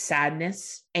 abandonment,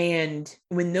 sadness. And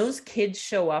when those kids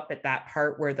show up at that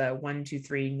part where the 1, 2,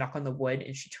 3 knock on the wood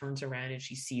and she turns around and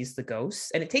she sees the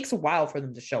ghosts, and it takes a while for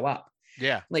them to show up.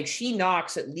 Yeah. Like, she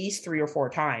knocks at least 3 or 4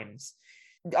 times.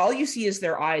 All you see is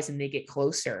their eyes, and they get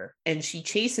closer, and she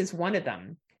chases one of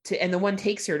them and the one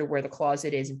takes her to where the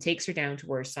closet is and takes her down to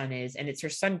where her son is. And it's her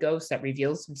son ghost that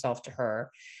reveals himself to her.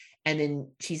 And then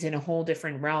she's in a whole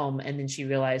different realm. And then she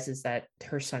realizes that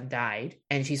her son died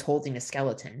and she's holding a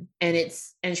skeleton, and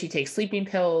she takes sleeping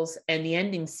pills. And the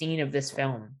ending scene of this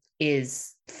film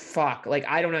is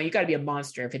I don't know. You got to be a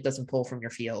monster if it doesn't pull from your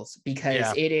feels,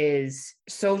 because it is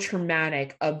so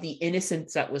traumatic of the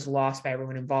innocence that was lost by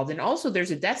everyone involved. And also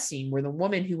there's a death scene where the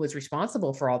woman who was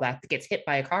responsible for all that gets hit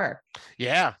by a car.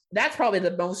 Yeah. That's probably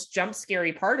the most jump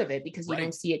scary part of it, because you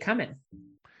don't see it coming.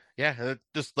 Yeah.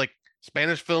 Just like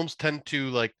Spanish films tend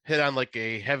to hit on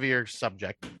a heavier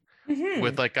subject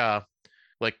with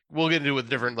we'll get into it with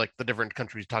the different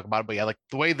countries talk about it. But yeah,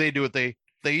 the way they do it,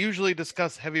 they usually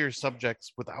discuss heavier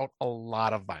subjects without a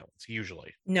lot of violence,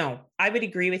 usually. No, I would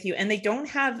agree with you. And they don't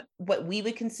have what we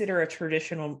would consider a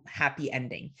traditional happy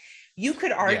ending. You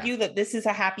could argue that this is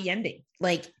a happy ending,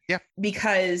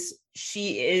 because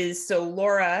so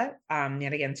Laura,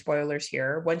 yet again, spoilers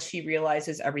here, once she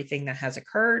realizes everything that has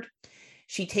occurred,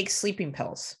 she takes sleeping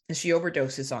pills and she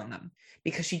overdoses on them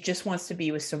because she just wants to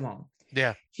be with Simone.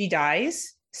 Yeah. She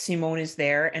dies. Simone is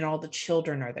there, and all the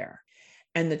children are there.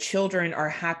 And the children are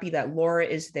happy that Laura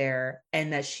is there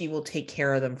and that she will take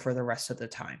care of them for the rest of the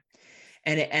time.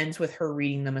 And it ends with her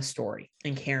reading them a story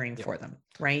and caring for them.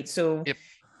 Right. So. Yep.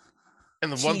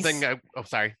 And the one thing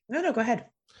sorry. No, go ahead.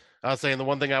 I was saying the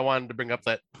one thing I wanted to bring up,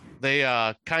 that they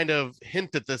kind of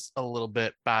hint at this a little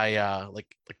bit by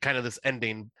kind of this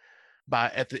ending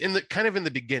in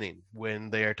the beginning,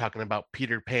 when they are talking about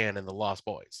Peter Pan and the Lost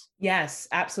Boys. Yes,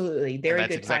 absolutely. Very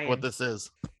good. That's exactly what this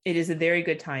is. It is a very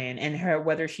good tie-in, and her,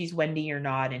 whether she's Wendy or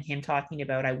not, and him talking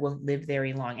about, I won't live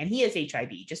very long. And he has HIV,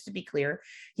 just to be clear,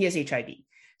 he has HIV.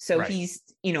 So he's,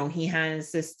 he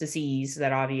has this disease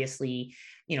that obviously,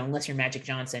 unless you're Magic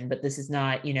Johnson, but this is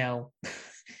not,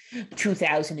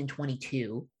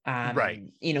 2022. Right.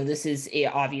 This is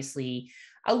obviously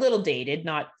a little dated,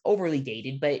 not overly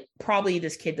dated, but probably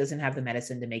this kid doesn't have the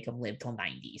medicine to make him live till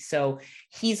 90. So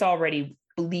he's already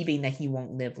believing that he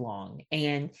won't live long.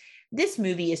 And this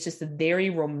movie is just a very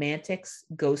romantic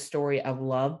ghost story of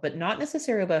love, but not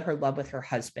necessarily about her love with her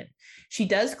husband. She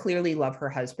does clearly love her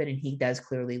husband, and he does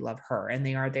clearly love her, and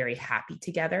they are very happy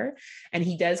together. And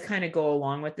he does kind of go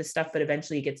along with this stuff, but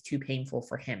eventually it gets too painful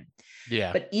for him.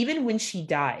 Yeah. But even when she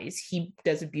dies, he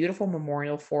does a beautiful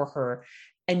memorial for her,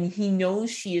 and he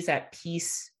knows she is at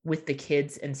peace with the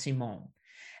kids and Simone.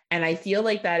 And I feel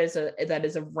like that is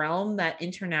a realm that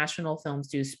international films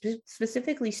do,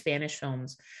 specifically Spanish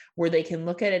films, where they can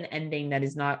look at an ending that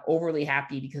is not overly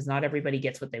happy, because not everybody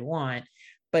gets what they want,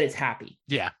 but it's happy.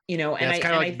 Yeah. And it's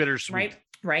kind of like bittersweet.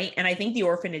 Right. And I think The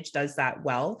Orphanage does that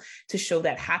well, to show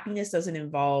that happiness doesn't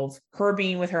involve her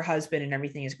being with her husband and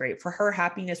everything is great. For her,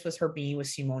 happiness was her being with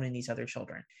Simone and these other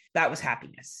children. That was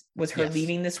happiness, was her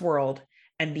leaving this world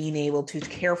and being able to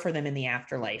care for them in the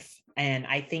afterlife. And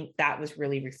I think that was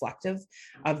really reflective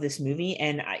of this movie.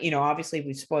 And, obviously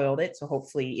we've spoiled it. So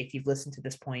hopefully if you've listened to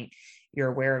this point,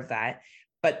 you're aware of that.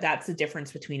 But that's the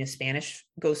difference between a Spanish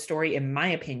ghost story, in my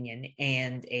opinion,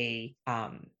 and a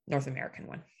North American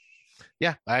one.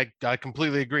 Yeah, I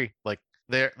completely agree. Like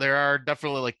there are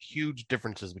definitely like huge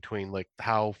differences between like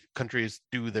how countries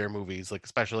do their movies, like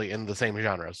especially in the same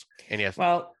genres. And yes.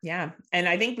 Well, yeah. And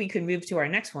I think we could move to our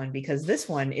next one, because this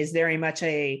one is very much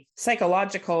a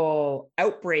psychological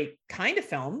outbreak kind of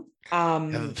film,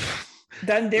 done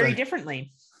very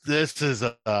differently. This is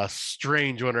a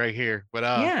strange one right here, but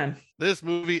yeah, this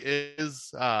movie is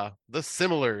The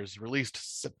Similars,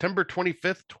 released September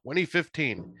 25th,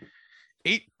 2015.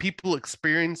 8 people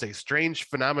experience a strange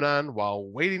phenomenon while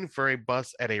waiting for a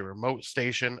bus at a remote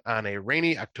station on a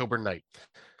rainy October night.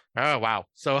 Oh, wow.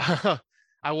 So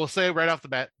I will say right off the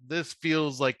bat, this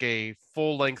feels like a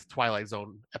full-length Twilight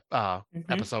Zone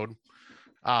episode.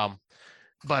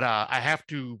 But I have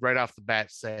to right off the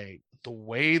bat say the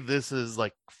way this is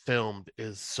like filmed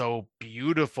is so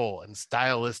beautiful and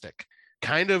stylistic.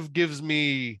 Kind of gives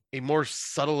me a more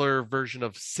subtler version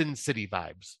of Sin City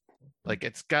vibes. Like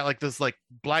it's got like this like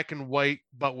black and white,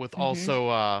 but with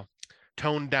also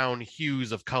toned down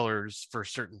hues of colors for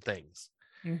certain things.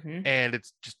 And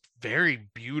it's just very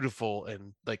beautiful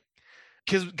and like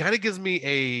kind of gives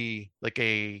me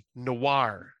a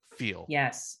noir feel.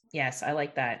 Yes, I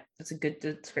like that. That's a good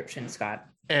description, Scott.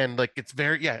 And like it's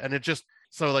very and it just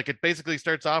so like it basically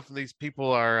starts off and these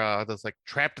people are that's like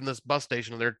trapped in this bus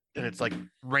station and it's like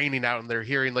raining out and they're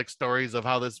hearing like stories of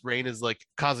how this rain is like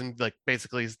causing like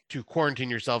basically to quarantine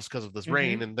yourselves because of this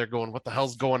rain, and they're going, what the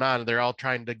hell's going on? And they're all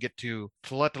trying to get to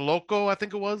Tlatelolco, I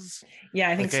think it was. Yeah,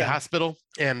 I think like so. A hospital.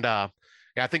 And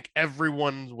I think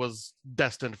everyone was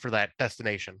destined for that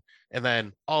destination. And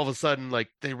then all of a sudden, like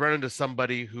they run into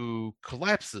somebody who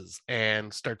collapses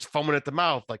and starts foaming at the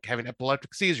mouth, like having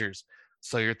epileptic seizures.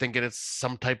 So you're thinking it's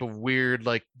some type of weird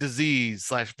like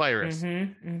disease/virus.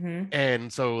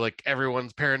 And so like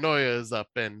everyone's paranoia is up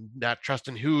and not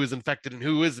trusting who is infected and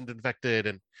who isn't infected.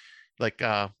 And like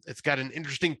it's got an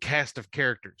interesting cast of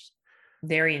characters.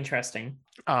 Very interesting.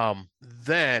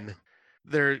 Then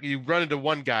you run into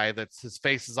one guy that's his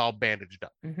face is all bandaged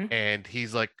up, and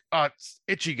he's like, oh, it's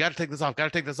itchy, gotta take this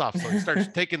off. So he starts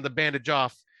taking the bandage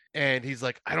off, and he's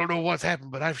like, I don't know what's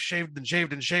happened, but I've shaved and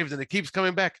shaved and shaved and it keeps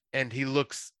coming back. And he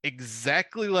looks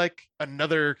exactly like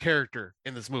another character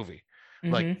in this movie.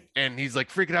 Like, and he's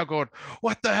like freaking out going,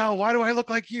 what the hell, why do I look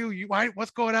like you why,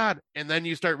 what's going on? And then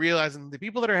you start realizing the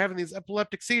people that are having these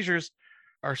epileptic seizures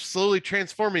are slowly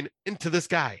transforming into this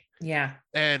guy. Yeah.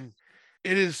 And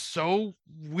it is so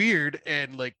weird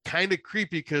and like kind of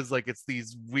creepy because like it's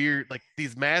these weird, like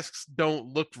these masks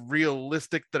don't look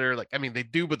realistic that are like, I mean, they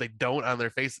do, but they don't on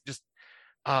their face. Just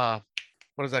what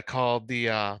is that called?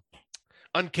 The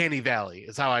uncanny valley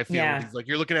is how I feel. Yeah. Like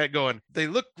you're looking at it going, they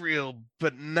look real,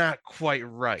 but not quite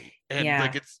right. And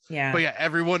like it's but yeah,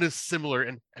 everyone is similar.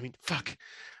 And I mean, fuck.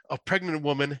 A pregnant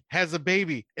woman has a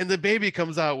baby and the baby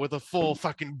comes out with a full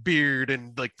fucking beard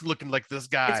and like looking like this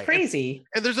guy. It's crazy.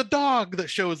 And there's a dog that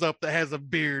shows up that has a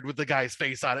beard with the guy's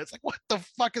face on it. It's like, what the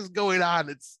fuck is going on?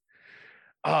 It's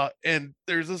and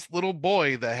there's this little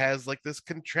boy that has like this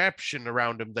contraption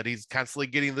around him that he's constantly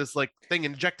getting this like thing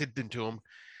injected into him.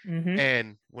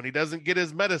 And when he doesn't get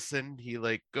his medicine, he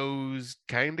like goes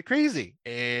kind of crazy.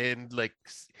 And like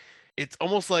it's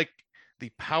almost like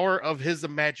the power of his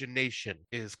imagination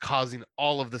is causing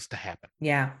all of this to happen.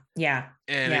 Yeah.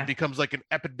 And it becomes like an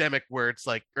epidemic where it's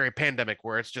like, or a pandemic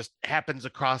where it's just happens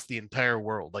across the entire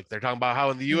world. Like they're talking about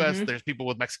how in the US there's people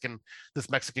with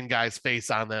this Mexican guy's face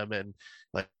on them. And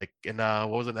like in what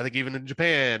was it? I think even in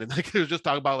Japan. And like it was just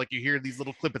talking about like you hear these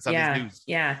little clippets on these news.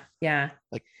 Yeah.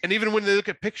 Like, and even when they look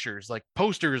at pictures, like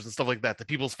posters and stuff like that, the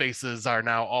people's faces are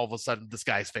now all of a sudden this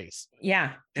guy's face.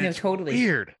 Yeah. And no, totally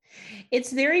weird.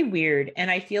 It's very weird.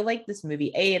 And I feel like this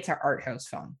movie, it's an art house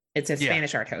film. It's a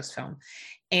Spanish art house film.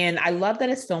 And I love that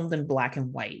it's filmed in black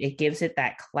and white. It gives it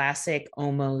that classic,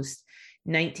 almost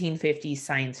 1950s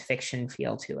science fiction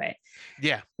feel to it.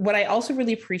 Yeah. What I also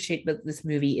really appreciate about this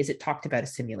movie is it talked about a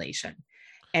simulation.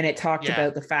 And it talked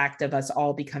about the fact of us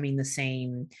all becoming the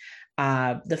same,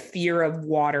 the fear of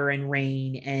water and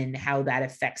rain and how that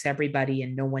affects everybody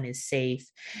and no one is safe.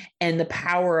 And the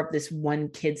power of this one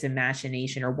kid's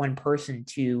imagination or one person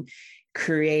to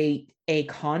create a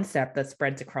concept that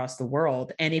spreads across the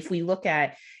world. And if we look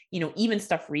at, even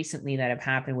stuff recently that have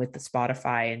happened with the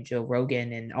Spotify and Joe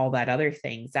Rogan and all that other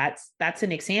things, that's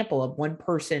an example of one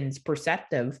person's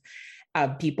perceptive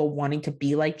of people wanting to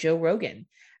be like Joe Rogan.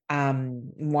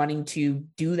 wanting to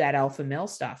do that alpha male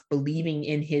stuff, believing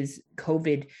in his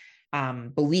COVID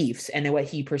beliefs and what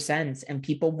he presents, and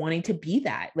people wanting to be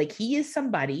that. Like, he is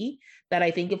somebody that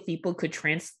I think if people could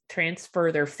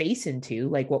transfer their face into,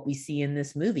 like what we see in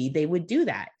this movie, they would do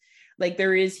that. Like,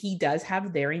 he does have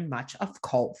very much a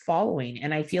cult following.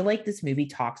 And I feel like this movie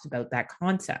talks about that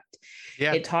concept.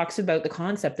 Yeah. It talks about the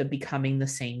concept of becoming the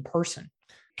same person.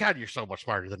 God, you're so much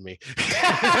smarter than me.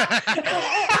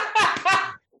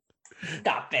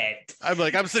 Stop it.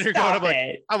 I'm sitting here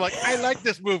going, I'm like, I like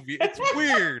this movie. It's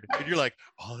weird. And you're like,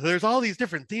 oh, there's all these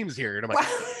different themes here. And I'm like,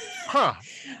 huh.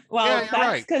 Well, yeah,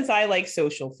 that's because I like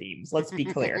social themes. Let's be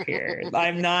clear here.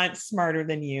 I'm not smarter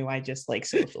than you. I just like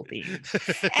social themes.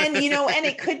 And, and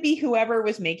it could be whoever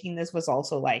was making this was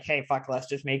also like, hey, fuck, let's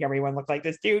just make everyone look like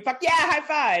this dude. Fuck yeah, high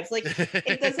fives. Like,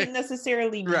 it doesn't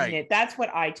necessarily mean it. That's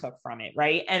what I took from it,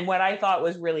 right? And what I thought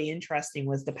was really interesting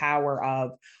was the power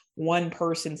of one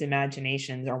person's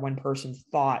imaginations or one person's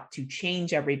thought to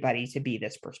change everybody to be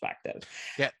this perspective.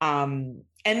 Yeah.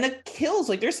 And the kills,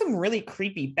 like, there's some really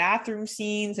creepy bathroom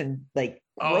scenes and like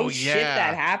gross shit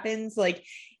that happens. Like,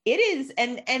 it is,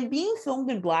 and being filmed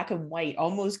in black and white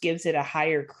almost gives it a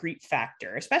higher creep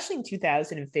factor, especially in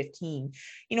 2015.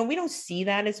 We don't see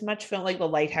that as much film. Like The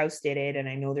Lighthouse did it, and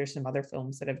I know there's some other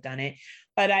films that have done it,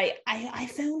 but I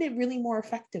found it really more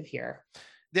effective here.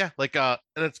 Yeah, and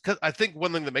it's because I think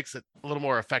one thing that makes it a little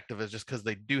more effective is just because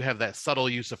they do have that subtle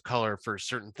use of color for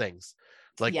certain things,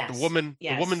 like the woman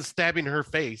stabbing her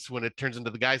face when it turns into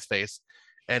the guy's face,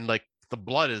 and like the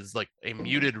blood is like a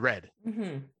muted red,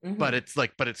 but it's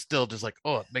still just like,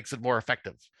 oh, it makes it more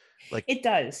effective. Like it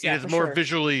does. Yeah, it's more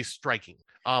visually striking.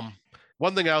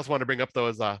 One thing I also want to bring up though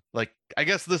is I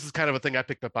guess this is kind of a thing I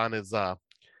picked up on is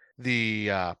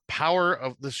the power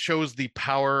of this shows the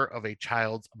power of a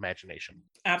child's imagination.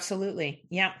 Absolutely.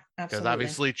 Yeah, absolutely. Because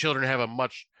obviously children have a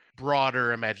much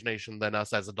broader imagination than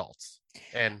us as adults.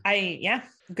 And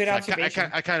good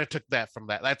observation. I kind of took that from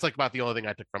that. That's like about the only thing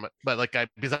I took from it. But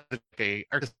because I like a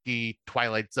artistic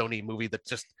Twilight Zone-y movie that's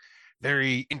just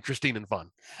very interesting and fun.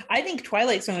 I think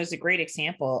Twilight Zone is a great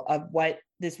example of what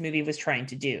this movie was trying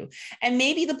to do. And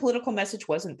maybe the political message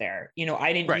wasn't there.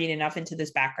 I didn't read enough into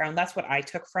this background. That's what I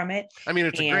took from it. I mean,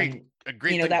 it's a great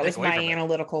thing that was my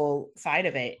analytical side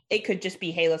of it. It could just be,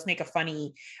 hey, let's make a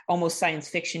funny, almost science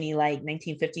fiction-y like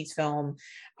 1950s film.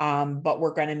 But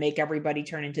we're going to make everybody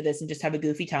turn into this and just have a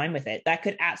goofy time with it. That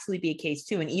could absolutely be a case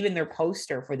too. And even their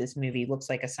poster for this movie looks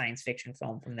like a science fiction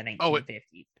film from the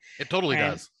 1950s. It totally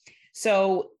does.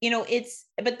 So,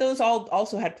 but those all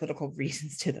also had political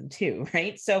reasons to them too,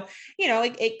 right? So,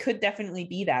 it could definitely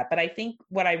be that. But I think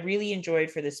what I really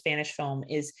enjoyed for the Spanish film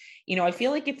is, I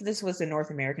feel like if this was a North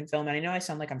American film, and I know I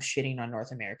sound like I'm shitting on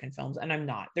North American films, and I'm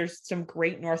not. There's some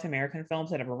great North American films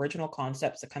that have original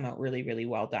concepts that come out really, really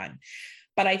well done.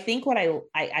 But I think what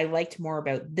I liked more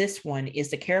about this one is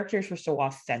the characters were so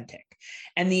authentic.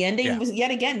 And the ending was,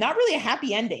 yet again, not really a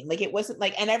happy ending. Like, it wasn't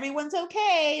like, and everyone's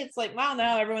okay. It's like, well,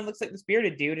 no, everyone looks like this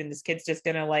bearded dude, and this kid's just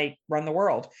going to like run the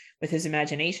world with his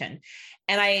imagination.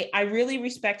 And I really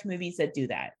respect movies that do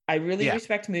that. I really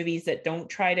respect movies that don't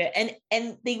try to,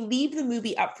 and they leave the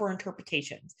movie up for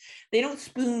interpretations. They don't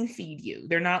spoon feed you.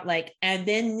 They're not like, and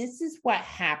then this is what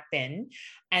happened,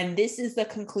 and this is the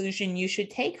conclusion you should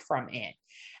take from it.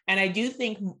 And I do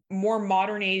think more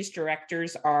modern age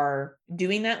directors are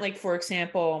doing that. Like, for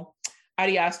example,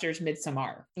 Ari Aster's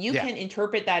Midsommar. You can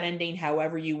interpret that ending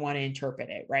however you want to interpret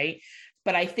it, right?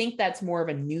 But I think that's more of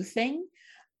a new thing.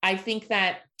 I think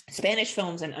that Spanish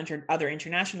films and other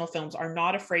international films are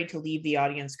not afraid to leave the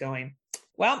audience going,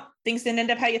 well, things didn't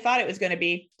end up how you thought it was going to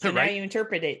be. So now you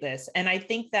interpret this. And I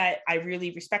think that I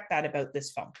really respect that about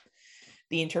this film,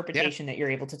 the interpretation that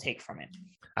you're able to take from it.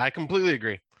 I completely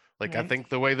agree. Like, I think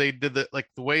the way they did that, like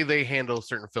the way they handle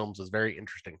certain films is very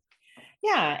interesting.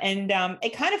 Yeah. And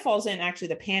it kind of falls in actually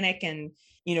the panic and,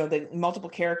 the multiple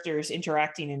characters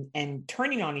interacting and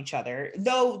turning on each other,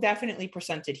 though definitely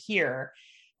presented here,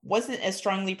 wasn't as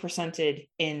strongly presented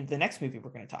in the next movie we're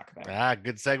going to talk about.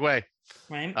 Good segue.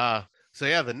 Right. So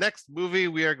the next movie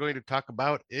we are going to talk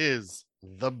about is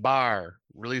The Bar,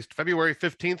 released February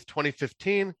 15th,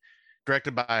 2015.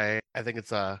 Directed by, I think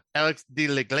it's Alex de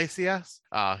la Iglesias.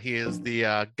 He is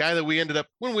the guy that we ended up,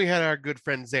 when we had our good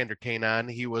friend Xander Kane on,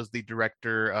 he was the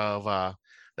director of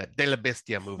that De La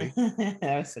Bestia movie. That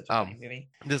was such a funny movie.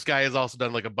 This guy has also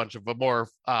done like a bunch of more,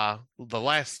 The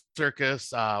Last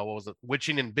Circus, what was it,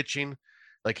 Witching and Bitching.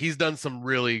 Like, he's done some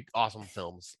really awesome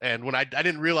films. And when I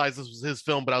didn't realize this was his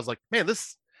film, but I was like, man,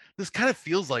 this this kind of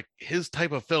feels like his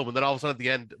type of film. And then all of a sudden at the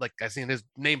end, like I seen his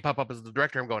name pop up as the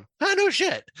director. I'm going, oh, no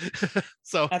shit.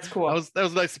 So That's cool. That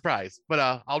was a nice surprise.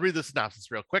 But I'll read the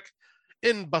synopsis real quick.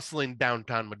 In bustling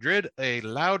downtown Madrid, a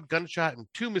loud gunshot and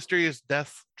two mysterious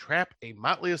deaths trap a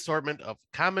motley assortment of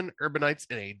common urbanites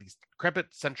in a decrepit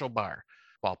central bar,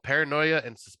 while paranoia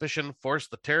and suspicion force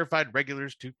the terrified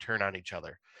regulars to turn on each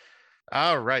other.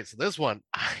 All right, so this one,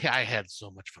 I had so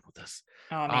much fun with this.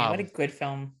 Oh man, what a good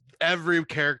film. Every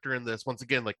character in this, once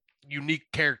again, like unique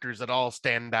characters that all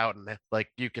stand out and like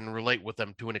you can relate with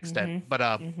them to an extent.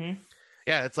 But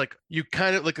yeah, it's like you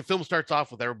kind of like the film starts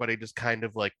off with everybody just kind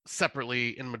of like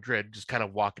separately in Madrid, just kind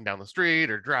of walking down the street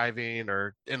or driving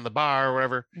or in the bar or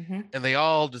whatever. And they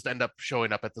all just end up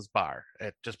showing up at this bar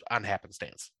at just on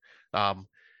happenstance.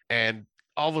 And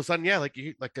all of a sudden, yeah,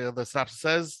 the synopsis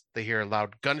says, they hear a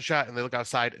loud gunshot and they look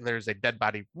outside and there's a dead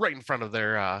body right in front of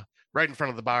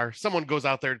the bar. Someone goes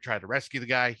out there to try to rescue the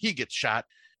guy. He gets shot.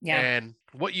 Yeah. And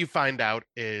what you find out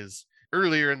is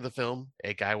earlier in the film,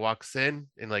 a guy walks in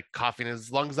and like coughing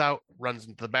his lungs out, runs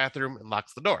into the bathroom and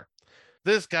locks the door.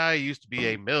 This guy used to be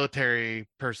a military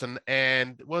person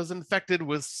and was infected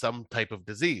with some type of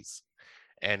disease.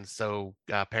 And so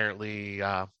apparently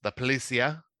the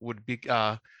policia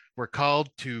were called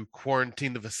to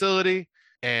quarantine the facility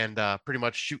and pretty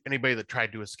much shoot anybody that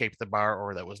tried to escape the bar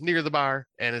or that was near the bar,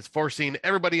 and it's forcing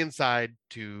everybody inside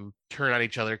to turn on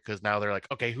each other because now they're like,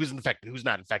 okay, who's infected, who's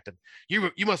not infected?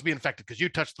 You must be infected because you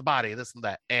touched the body, this and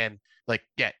that. And like,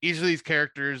 yeah, each of these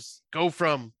characters go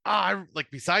from like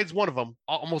besides one of them,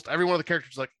 almost every one of the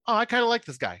characters is like, oh, I kind of like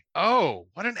this guy. Oh,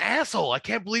 what an asshole, I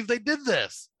can't believe they did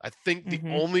this. I think the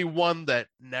only one that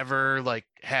never like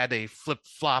had a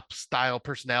flip-flop style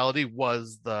personality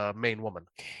was the main woman.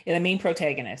 Yeah, the main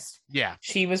protagonist. Yeah,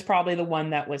 she was probably the one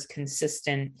that was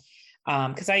consistent.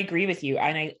 Because I agree with you,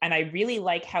 and I really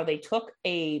like how they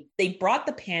brought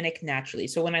the panic naturally.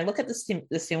 So when I look at the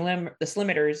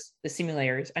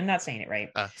simulators, I'm not saying it right.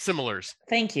 Similars.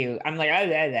 Thank you. I'm like,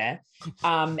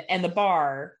 and the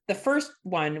bar, the first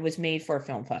one was made for a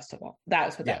film festival.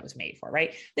 That's what that was made for,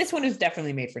 right? This one is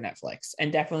definitely made for Netflix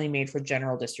and definitely made for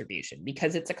general distribution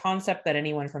because it's a concept that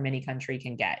anyone from any country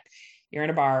can get. You're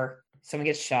in a bar, someone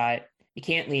gets shot. You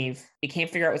can't leave. You can't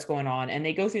figure out what's going on. And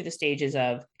they go through the stages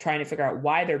of trying to figure out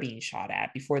why they're being shot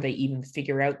at before they even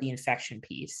figure out the infection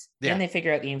piece. Yeah. Then they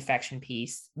figure out the infection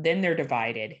piece. Then they're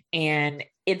divided. And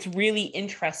it's really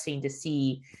interesting to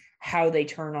see how they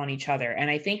turn on each other. And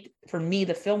I think for me,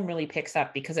 the film really picks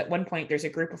up because at one point there's a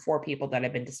group of 4 people that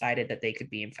have been decided that they could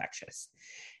be infectious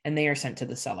and they are sent to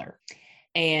the cellar.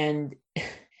 And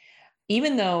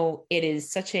even though it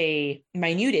is such a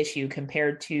minute issue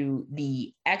compared to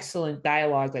the excellent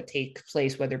dialogue that takes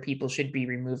place, whether people should be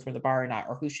removed from the bar or not,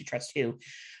 or who should trust who,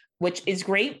 which is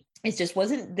great. It just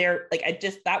wasn't there.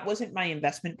 That wasn't my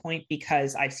investment point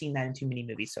because I've seen that in too many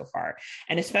movies so far.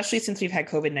 And especially since we've had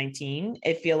COVID-19,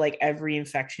 I feel like every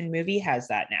infection movie has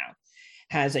that now.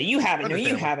 You have it, no,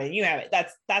 you have it, you have it.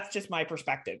 That's just my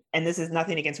perspective. And this is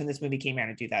nothing against when this movie came out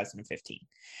in 2015.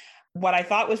 What I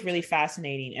thought was really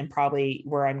fascinating and probably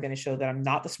where I'm going to show that I'm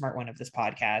not the smart one of this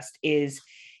podcast is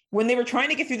when they were trying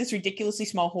to get through this ridiculously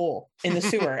small hole in the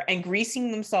sewer and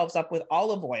greasing themselves up with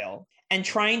olive oil and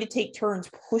trying to take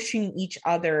turns pushing each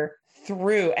other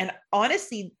through. And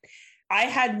honestly, I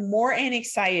had more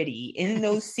anxiety in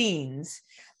those scenes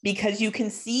because you can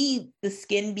see the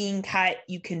skin being cut.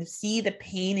 You can see the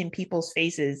pain in people's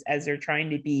faces as they're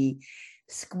trying to be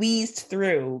squeezed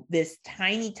through this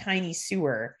tiny, tiny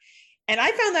sewer. And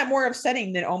I found that more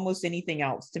upsetting than almost anything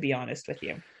else, to be honest with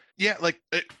you. Yeah, like,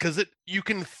 because you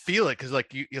can feel it, because like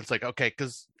it's like, okay,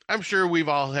 because I'm sure we've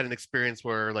all had an experience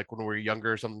where like when we're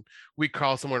younger or something, we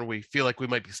crawl somewhere and we feel like we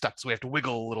might be stuck, so we have to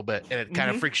wiggle a little bit, and it kind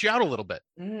of freaks you out a little bit.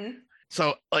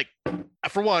 So like,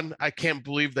 for one, I can't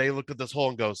believe they looked at this hole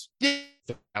and goes, yeah,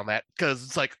 down that, because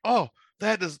it's like, oh,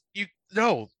 that is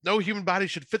no human body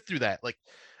should fit through that. Like,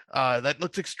 that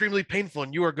looks extremely painful,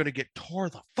 and you are going to get tore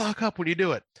the fuck up when you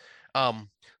do it.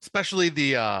 Especially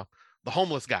the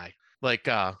homeless guy, like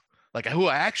who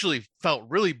I actually felt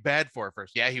really bad for at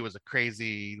first. Yeah, he was a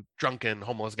crazy drunken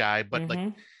homeless guy, but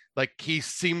like he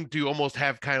seemed to almost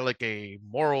have kind of like a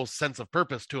moral sense of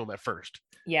purpose to him at first.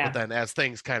 Yeah. But then as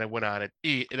things kind of went on, it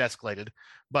escalated.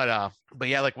 But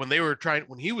yeah, like when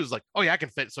he was like, oh yeah, I can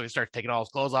fit. So he starts taking all his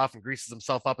clothes off and greases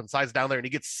himself up and slides down there and he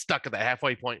gets stuck at the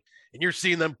halfway point, and you're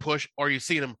seeing them push, or you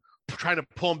see him trying to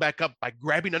pull him back up by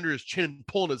grabbing under his chin and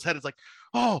pulling his head. It's like,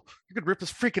 oh, you could rip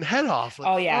his freaking head off. Like,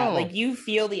 oh yeah, like you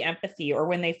feel the empathy, or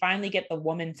when they finally get the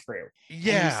woman through,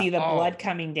 yeah, and you see the blood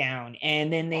coming down,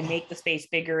 and then they make the space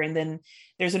bigger, and then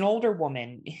there's an older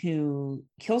woman who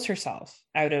kills herself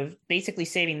out of basically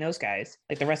saving those guys,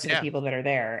 like the rest of the people that are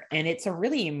there, and it's a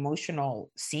really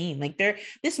emotional scene. Like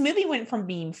this movie went from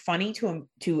being funny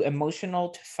to emotional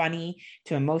to funny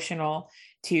to emotional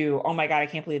to, oh my God, I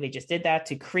can't believe they just did that,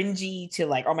 to cringy, to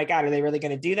like, oh my God, are they really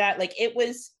going to do that? Like it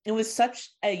was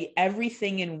such a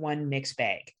everything in one mixed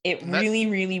bag. It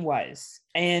really was.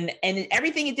 And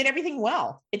everything, it did everything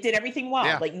well. It did everything well.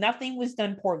 Yeah. Like nothing was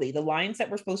done poorly. The lines that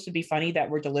were supposed to be funny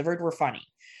that were delivered were funny.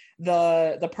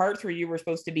 The parts where you were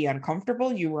supposed to be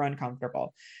uncomfortable, you were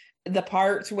uncomfortable. The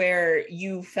parts where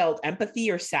you felt empathy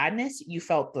or sadness, you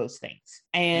felt those things.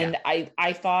 And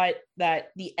I thought that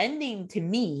the ending, to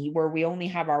me, where we only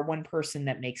have our one person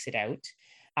that makes it out,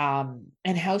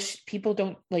 and how people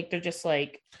don't, like, they're just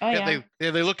like, oh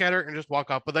they look at her and just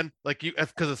walk off. But then, like, you,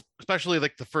 because especially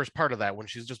like the first part of that, when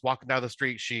she's just walking down the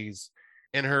street, she's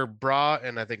in her bra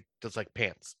and I think just like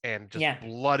pants, and just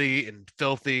bloody and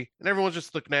filthy, and everyone's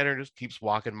just looking at her and just keeps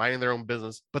walking, minding their own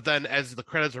business. But then as the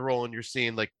credits are rolling, you're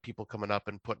seeing like people coming up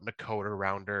and putting a coat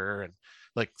around her, and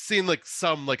like seeing like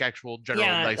some like actual general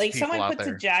nice like people someone out puts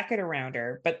there. a jacket around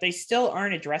her, but they still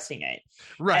aren't addressing it.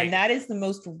 Right. And that is the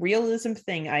most realism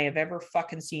thing I have ever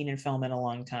fucking seen in film in a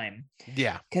long time.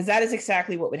 Yeah. Because that is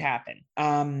exactly what would happen.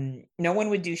 No one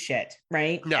would do shit,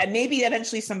 right? No. And maybe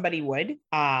eventually somebody would.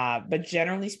 But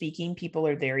generally speaking, people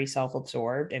are very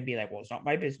self-absorbed and be like, well, it's not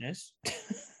my business.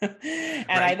 And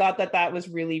I thought that was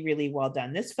really, really well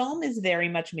done. This film is very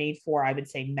much made for, I would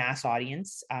say, mass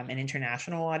audience, an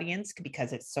international audience,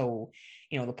 because it's so,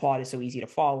 the plot is so easy to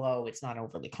follow. It's not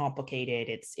overly complicated.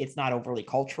 It's not overly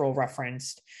cultural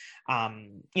referenced.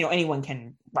 Anyone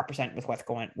can represent with what's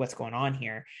going on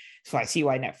here. So I see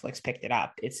why Netflix picked it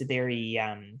up. It's a very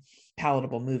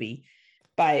palatable movie,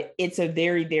 but it's a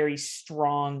very, very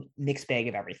strong mixed bag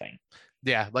of everything.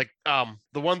 Yeah, like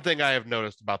the one thing I have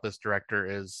noticed about this director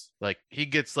is like he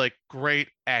gets like great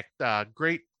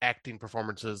acting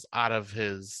performances out of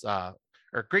his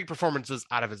great performances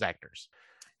out of his actors.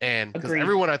 And because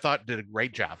everyone I thought did a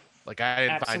great job. Like I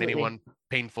didn't find anyone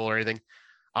painful or anything.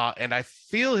 And I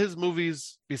feel his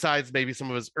movies, besides maybe some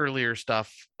of his earlier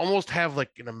stuff, almost have like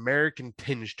an American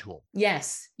tinge to them.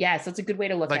 Yes, that's a good way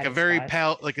to look like at it. Very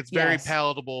very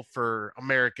palatable for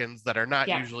Americans that are not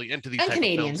usually into these. And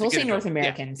Canadians, we'll say North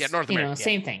Americans. Yeah, North Americans.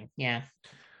 Same thing. Yeah.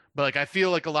 But like I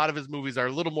feel like a lot of his movies are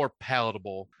a little more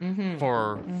palatable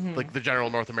for like the general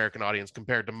North American audience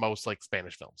compared to most like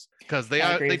Spanish films, because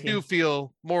they do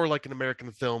feel more like an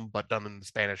American film but done in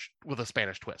Spanish with a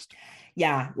Spanish twist.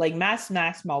 Yeah, like mass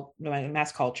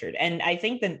cultured. And I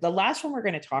think that the last one we're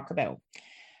going to talk about,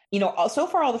 so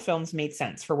far all the films made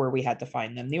sense for where we had to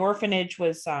find them. The Orphanage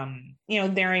was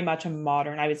very much a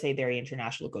modern, I would say very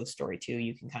international ghost story too.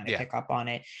 You can kind of pick up on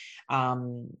it.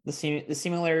 The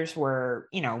Similars were,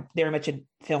 very much a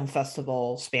film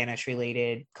festival, Spanish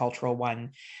related cultural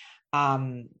one.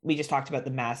 We just talked about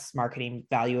the mass marketing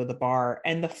value of The Bar,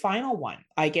 and the final one,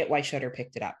 I get why Shudder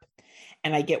picked it up,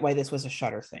 and I get why this was a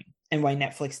Shudder thing, and why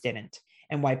Netflix didn't,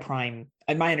 and why Prime,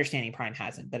 in my understanding, Prime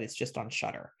hasn't, but it's just on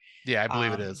Shudder. Yeah, I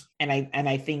believe it is. And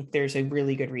I think there's a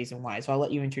really good reason why. So I'll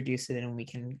let you introduce it and we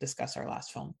can discuss our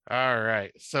last film. All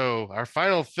right. So our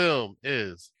final film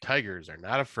is Tigers Are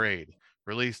Not Afraid,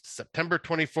 released September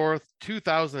 24th,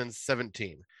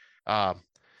 2017.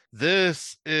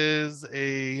 This is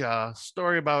a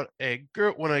story about a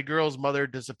girl. When a girl's mother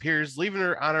disappears, leaving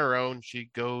her on her own,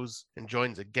 she goes and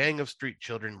joins a gang of street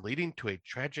children, leading to a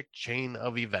tragic chain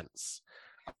of events.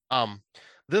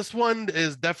 This one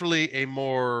is definitely a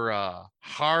more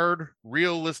hard,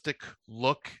 realistic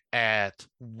look at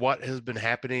what has been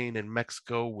happening in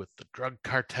Mexico with the drug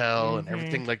cartel and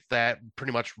everything like that,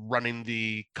 pretty much running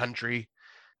the country,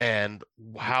 and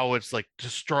how it's like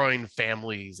destroying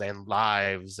families and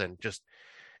lives, and just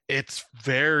this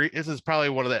is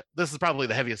probably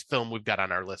the heaviest film we've got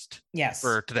on our list. Yes,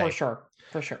 for today.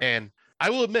 For sure. And I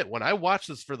will admit, when I watched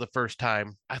this for the first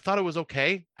time, I thought it was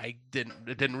okay. It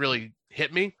didn't really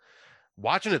hit me.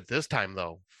 Watching it this time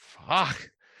though, fuck,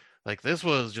 like this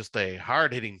was just a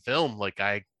hard-hitting film. Like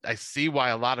I see why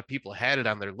a lot of people had it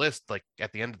on their list like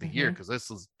at the end of the year, because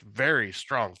this is a very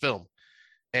strong film.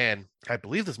 And I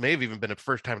believe this may have even been a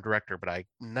first-time director, but I'm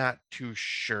not too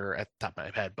sure at the top of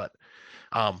my head. But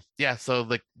so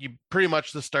like you pretty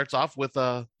much, this starts off with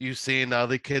you seeing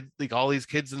the kid, like all these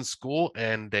kids in school,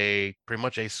 and pretty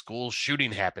much a school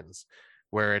shooting happens,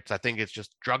 where I think it's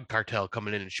just drug cartel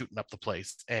coming in and shooting up the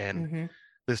place. And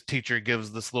this teacher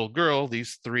gives this little girl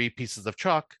these 3 pieces of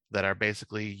chalk that are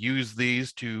basically use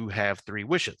these to have 3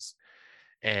 wishes.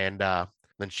 And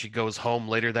then she goes home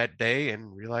later that day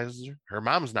and realizes her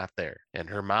mom's not there, and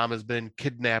her mom has been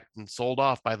kidnapped and sold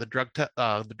off by the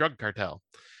drug cartel.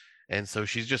 And so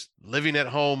she's just living at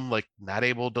home, like not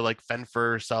able to like fend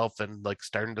for herself and like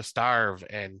starting to starve.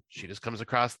 And she just comes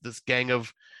across this gang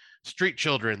of street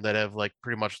children that have like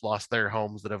pretty much lost their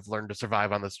homes, that have learned to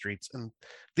survive on the streets. And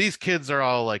these kids are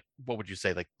all like, what would you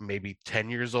say, like maybe 10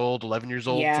 years old, 11 years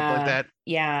old, something like that.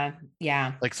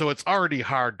 Yeah. Like, so it's already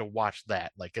hard to watch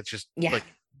that. Like, it's just like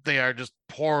they are just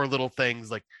poor little things,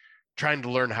 like trying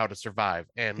to learn how to survive.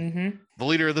 And the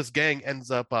leader of this gang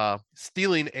ends up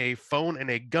stealing a phone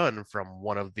and a gun from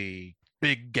one of the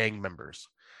big gang members.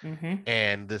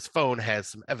 And this phone has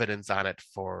some evidence on it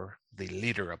for the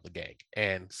leader of the gang.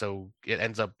 And so it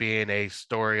ends up being a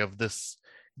story of this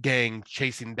gang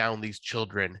chasing down these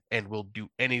children and will do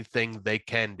anything they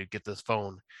can to get this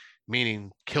phone,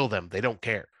 meaning kill them. They don't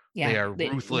care. They are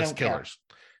ruthless killers.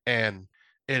 And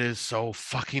it is so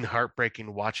fucking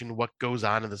heartbreaking watching what goes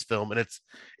on in this film. And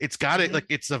it's got it like,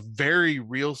 it's a very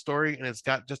real story, and it's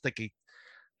got just like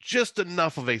just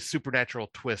enough of a supernatural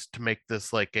twist to make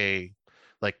this like a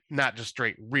not just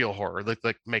straight real horror.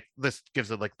 Like make this gives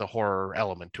it like the horror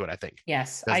element to it, I think.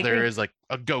 Yes, because there is like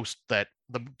a ghost, that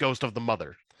the ghost of the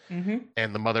mother,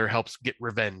 and the mother helps get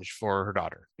revenge for her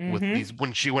daughter with these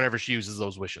whenever she uses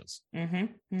those wishes.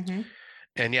 And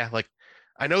yeah, like,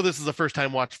 I know this is a first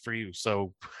time watch for you.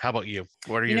 So how about you?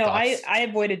 What are your thoughts? I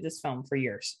avoided this film for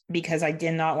years because I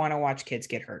did not want to watch kids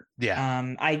get hurt.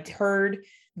 Yeah. I heard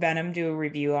Venom do a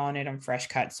review on it on Fresh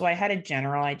Cut, so I had a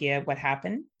general idea of what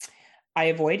happened. I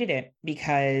avoided it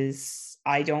because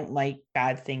I don't like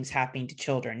bad things happening to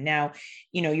children. Now,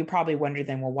 you probably wonder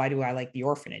then, well, why do I like The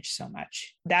Orphanage so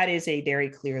much? That is a very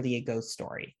clearly a ghost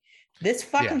story. This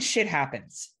fucking shit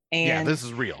happens. And this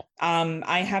is real.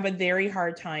 I have a very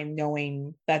hard time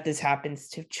knowing that this happens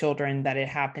to children, that it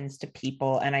happens to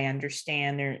people. And I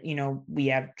understand there, we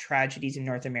have tragedies in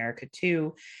North America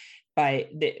too, but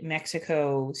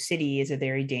Mexico City is a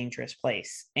very dangerous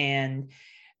place. And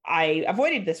I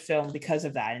avoided this film because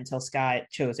of that until Scott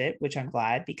chose it, which I'm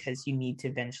glad, because you need to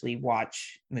eventually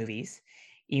watch movies,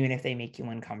 even if they make you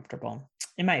uncomfortable,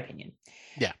 in my opinion.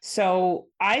 Yeah. So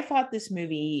I thought this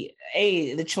movie,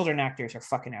 the children actors are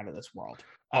fucking out of this world.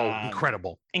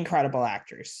 Incredible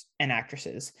actors and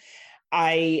actresses.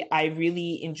 I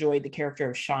really enjoyed the character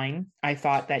of Shine. I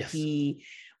thought that he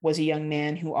was a young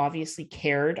man who obviously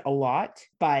cared a lot,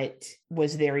 but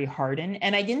was very hardened.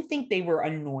 And I didn't think they were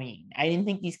annoying. I didn't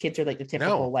think these kids are like the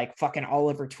typical, like fucking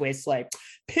Oliver Twist, like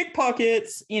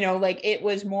pickpockets, like it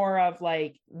was more of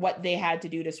like what they had to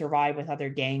do to survive with other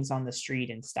gangs on the street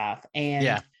and stuff.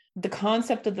 And the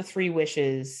concept of the 3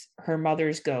 wishes, her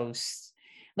mother's ghost,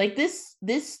 like this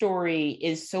story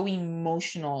is so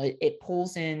emotional. It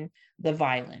pulls in the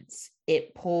violence.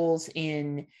 It pulls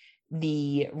in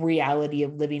the reality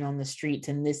of living on the streets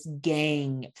and this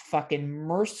gang fucking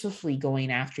mercilessly going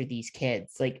after these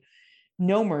kids. Like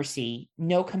no mercy,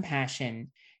 no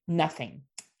compassion, nothing.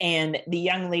 And the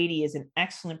young lady is an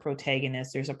excellent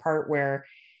protagonist. There's a part where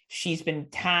she's been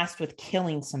tasked with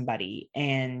killing somebody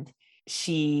and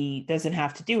she doesn't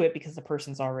have to do it because the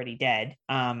person's already dead.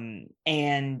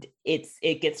 And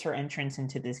it gets her entrance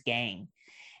into this gang.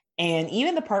 And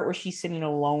even the part where she's sitting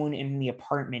alone in the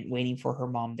apartment waiting for her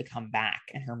mom to come back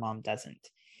and her mom doesn't.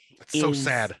 It's so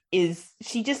sad.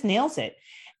 She just nails it.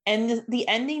 And the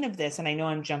ending of this, and I know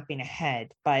I'm jumping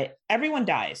ahead, but everyone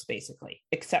dies basically,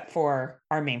 except for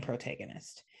our main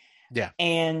protagonist. Yeah.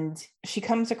 And she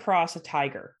comes across a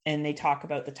tiger, and they talk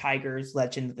about the tiger's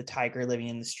legend of the tiger living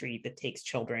in the street that takes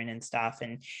children and stuff.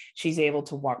 And she's able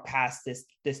to walk past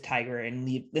this tiger and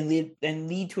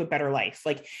lead to a better life.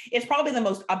 Like it's probably the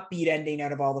most upbeat ending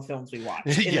out of all the films we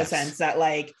watched in the sense that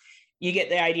like you get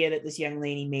the idea that this young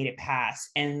lady made it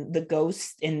past, and the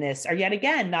ghosts in this are yet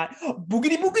again not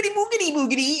boogity boogity boogity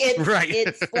boogity.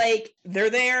 It's like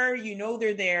they're there,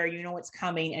 they're there, what's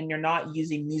coming, and you're not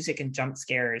using music and jump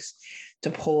scares to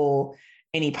pull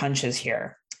any punches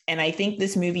here. And I think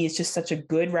this movie is just such a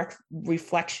good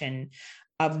reflection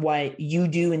of what you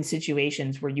do in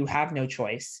situations where you have no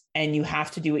choice and you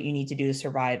have to do what you need to do to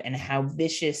survive, and how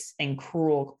vicious and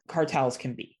cruel cartels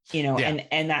can be,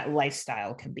 and that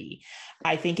lifestyle can be.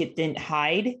 I think it didn't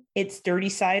hide its dirty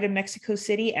side of Mexico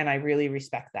City, and I really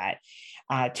respect that.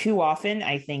 Too often,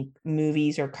 I think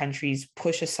movies or countries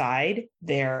push aside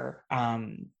their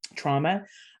trauma.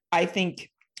 I think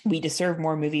we deserve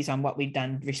more movies on what we've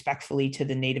done respectfully to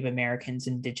the Native Americans,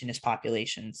 indigenous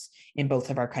populations in both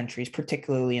of our countries,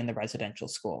 particularly in the residential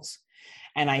schools.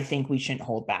 And I think we shouldn't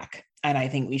hold back. And I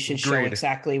think we should show Agreed.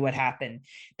 exactly what happened,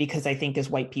 because I think as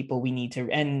white people, we need to,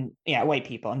 and yeah, white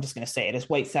people, I'm just going to say it, as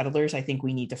white settlers, I think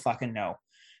we need to fucking know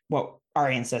what our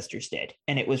ancestors did,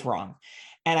 and it was wrong.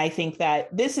 And I think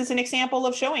that this is an example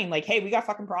of showing like, hey, we got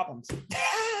fucking problems.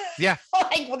 Yeah.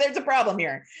 Like, well, there's a problem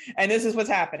here, and this is what's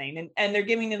happening. And they're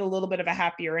giving it a little bit of a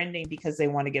happier ending because they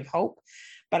want to give hope.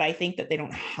 But I think that they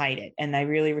don't hide it. And I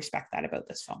really respect that about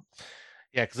this film.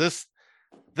 Yeah, because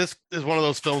this is one of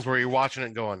those films where you're watching it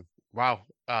and going, wow,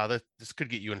 this could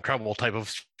get you in trouble type of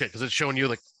shit, because it's showing you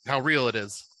like how real it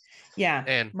is. Yeah.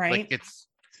 And right. like it's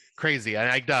crazy. So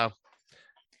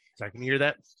I can hear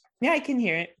that. Yeah, I can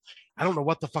hear it. I don't know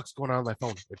what the fuck's going on my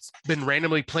phone. It's been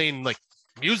randomly playing like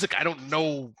music. I don't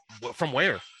know from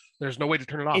where. There's no way to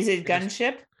turn it off. Is it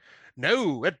Gunship?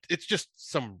 No, it's just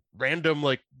some random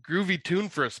like groovy tune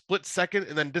for a split second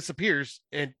and then disappears,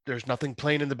 and there's nothing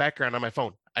playing in the background on my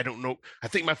phone. I don't know. I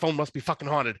think my phone must be fucking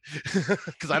haunted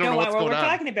because I don't know what's going on. We're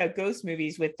talking about ghost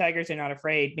movies with Tigers Are Not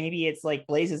Afraid. Maybe it's like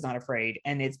Blaze Is Not Afraid,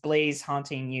 and it's Blaze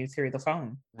haunting you through the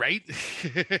phone. Right?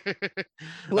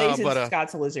 Blaze is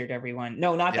Scott's lizard, everyone.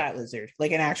 No, not that lizard.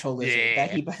 Like an actual lizard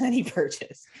that he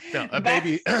purchased. No, a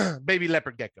baby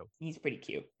leopard gecko. He's pretty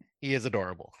cute. He is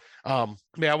adorable. I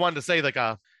wanted to say like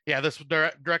this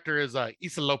director is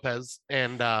Issa Lopez,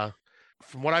 and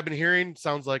from what I've been hearing,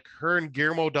 sounds like her and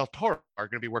Guillermo del Toro are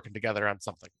going to be working together on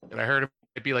something. And I heard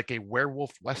it'd be like a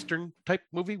werewolf western type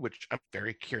movie, which I'm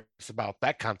very curious about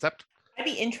that concept. I'd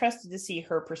be interested to see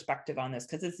her perspective on this,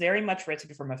 because it's very much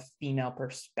written from a female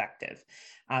perspective,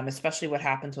 especially what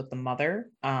happens with the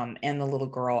mother and the little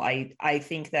girl. I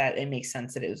think that it makes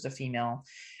sense that it was a female.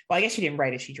 Well, I guess she didn't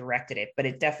write it; she directed it, but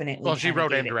it definitely. Well, she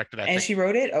wrote and directed it. And she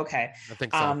wrote it. Okay, I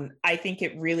think so. I think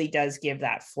it really does give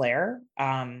that flair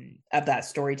of that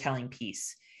storytelling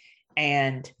piece.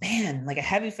 And man, like a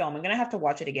heavy film. I'm gonna have to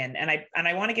watch it again. And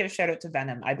I want to give a shout out to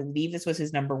Venom. I believe this was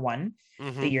his number one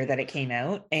the year that it came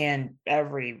out, and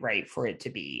every right for it to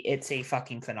be. It's a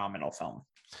fucking phenomenal film.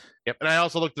 Yep. And I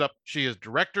also looked it up. She is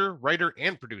director, writer,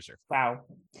 and producer. Wow.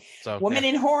 So Woman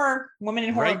in Horror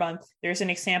Month. There's an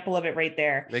example of it right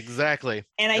there. Exactly.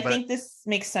 And I think this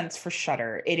makes sense for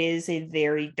Shudder. It is a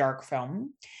very dark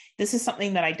film. This is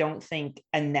something that I don't think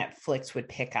a Netflix would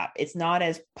pick up. It's not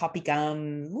as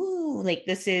poppy-gum. Woo, like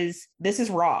this is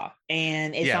raw,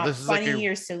 and it's not funny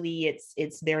or silly.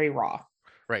 It's very raw.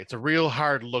 Right. It's a real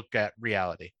hard look at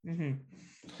reality.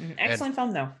 Excellent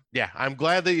film, though. Yeah, I'm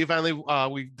glad that you finally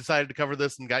we decided to cover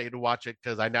this and got you to watch it,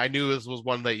 because I knew this was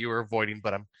one that you were avoiding,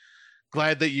 but I'm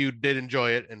glad that you did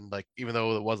enjoy it, and like even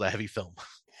though it was a heavy film.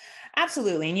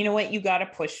 Absolutely. And you know what?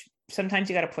 Sometimes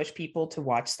you got to push people to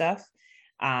watch stuff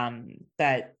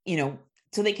that,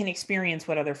 so they can experience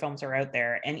what other films are out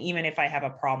there. And even if I have a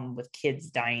problem with kids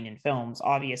dying in films,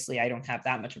 obviously I don't have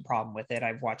that much of a problem with it.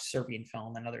 I've watched Serbian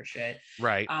film and other shit.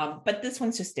 Right. But this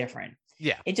one's just different.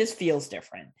 Yeah. It just feels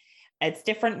different. It's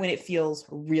different when it feels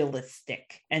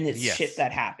realistic, and it's shit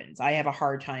that happens. I have a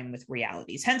hard time with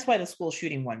realities. Hence why the school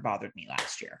shooting one bothered me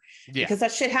last year, because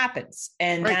that shit happens.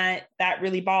 And that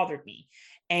really bothered me.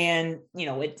 And,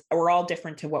 we're all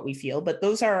different to what we feel, but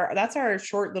that's our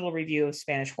short little review of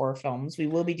Spanish horror films. We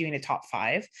will be doing a top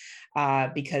 5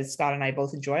 because Scott and I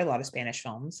both enjoy a lot of Spanish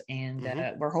films, and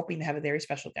we're hoping to have a very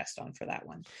special guest on for that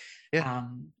one. Yeah.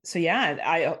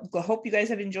 I hope you guys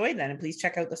have enjoyed that, and please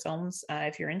check out the films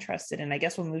if you're interested. And I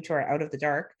guess we'll move to our Out of the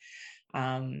Dark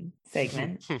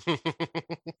segment.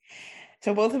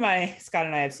 So both of Scott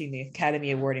and I have seen the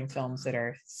Academy Awarding films that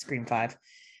are Scream 5.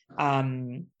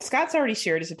 Scott's already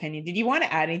shared his opinion. Did you want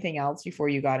to add anything else before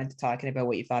you got into talking about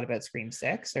what you thought about Scream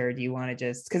 6, or do you want to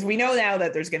just, because we know now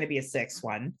that there's going to be a 6th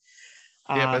one.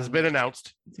 But it's been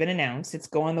announced. It's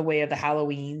going the way of the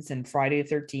Halloweens and Friday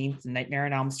the 13th and Nightmare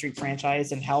on Elm Street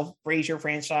franchise and Hellraiser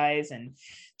franchise and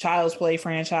Child's Play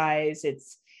franchise.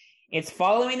 It's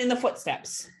following in the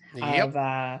footsteps of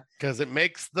because it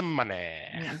makes the money,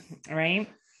 right?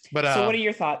 But so what are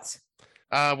your thoughts?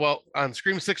 Well, on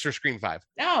Scream 6 or Scream 5?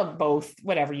 Oh, both.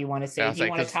 Whatever you want to say. Do you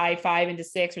want to tie 5 into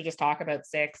 6 or just talk about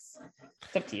 6?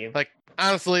 It's up to you. Like,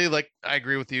 honestly, like I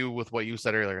agree with you with what you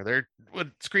said earlier.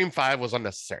 Scream 5 was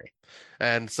unnecessary.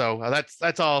 And so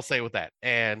that's all I'll say with that.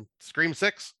 And Scream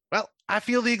 6, well, I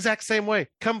feel the exact same way.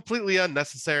 Completely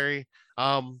unnecessary.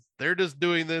 They're just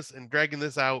doing this and dragging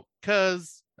this out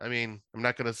because, I'm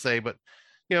not going to say, but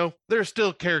there's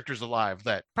still characters alive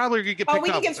that probably could get picked up. We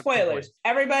can give spoilers.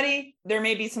 Everybody, there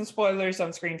may be some spoilers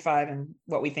on Scream 5 and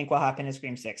what we think will happen in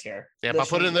Scream 6 here. Yeah, I'll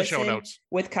put it in the show notes.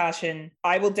 With caution,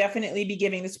 I will definitely be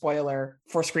giving the spoiler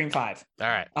for Scream 5. All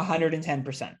right.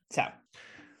 110%. So.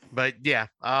 But yeah,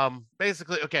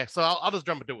 basically, okay, so I'll just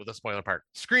jump into it with the spoiler part.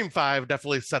 Scream 5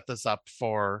 definitely set this up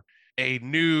for a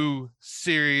new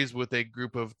series with a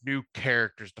group of new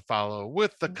characters to follow,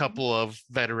 with a couple of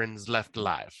veterans left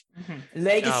alive.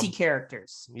 Legacy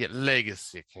characters. Yeah,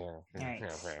 legacy.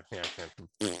 Nice.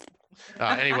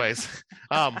 Anyways,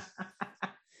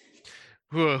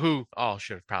 who all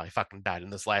should have probably fucking died in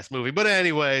this last movie. But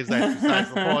anyways, that's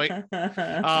besides the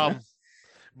point.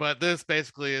 But this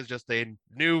basically is just a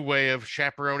new way of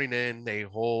chaperoning in a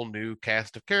whole new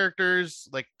cast of characters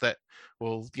like that.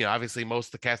 Will, obviously most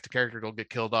of the cast of characters will get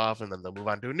killed off, and then they'll move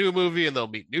on to a new movie and they'll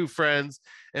meet new friends.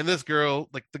 And this girl,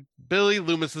 like the Billy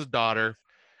Loomis's daughter,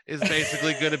 is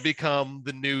basically going to become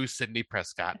the new Sidney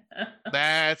Prescott.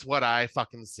 That's what I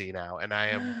fucking see now, and I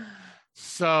am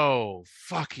so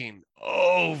fucking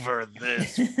over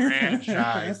this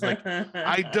franchise. Like,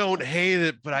 I don't hate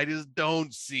it, but I just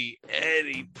don't see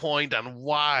any point on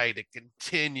why to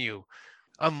continue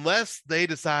unless they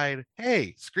decide,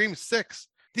 hey, Scream 6,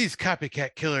 these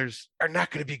copycat killers are not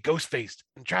going to be ghost-faced,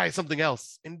 and try something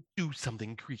else and do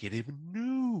something creative and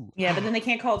new. Yeah, but then they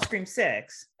can't call it Scream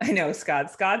 6. I know,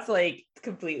 Scott. Scott's like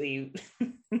completely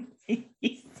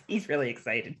he's really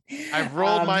excited. I've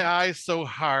rolled my eyes so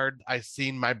hard I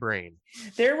seen my brain.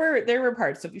 There were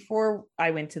parts. So before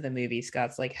I went to the movie,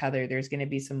 Scott's like, Heather, there's going to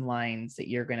be some lines that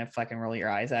you're going to fucking roll your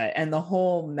eyes at, and the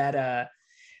whole meta,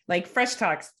 like Fresh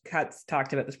Cuts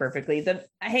talked about this perfectly.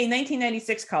 Hey,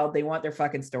 1996 called, they want their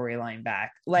fucking storyline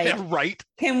back. Like, yeah, right?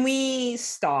 Can we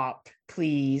stop,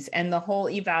 please? And the whole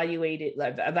evaluated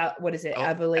about what is it?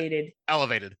 Elevated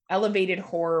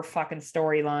horror fucking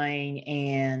storyline,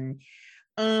 and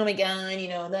oh my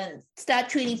god, then stop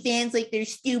treating fans like they're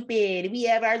stupid. We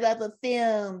have our love of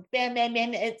film. Bam, bam,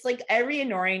 bam. It's like every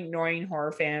annoying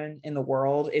horror fan in the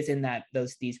world is in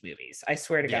these movies. I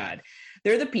swear to God.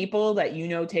 They're the people that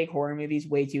take horror movies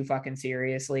way too fucking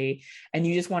seriously, and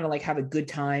you just want to like have a good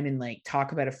time and like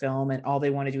talk about a film, and all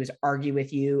they want to do is argue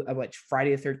with you about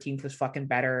Friday the 13th was fucking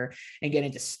better and get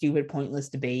into stupid pointless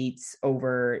debates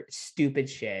over stupid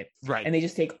shit. Right. And they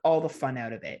just take all the fun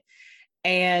out of it.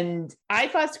 And I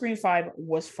thought Scream 5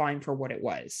 was fine for what it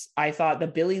was. I thought the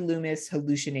Billy Loomis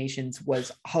hallucinations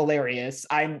was hilarious.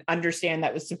 I understand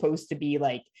that was supposed to be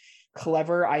like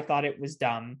clever. I thought it was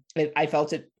dumb. I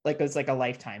felt it like it was like a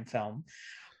Lifetime film.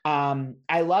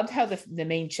 I loved how the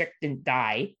main chick didn't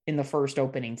die in the first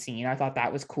opening scene. I thought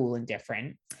that was cool and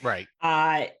different. Right.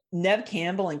 Neve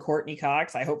Campbell and Courtney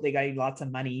Cox, I hope they got lots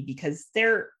of money because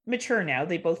they're mature now.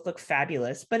 They both look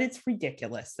fabulous, but it's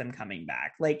ridiculous them coming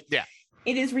back. Like, yeah.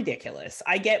 It is ridiculous.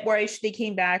 I get why they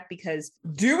came back because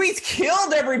Dewey's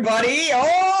killed everybody.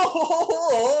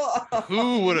 Oh,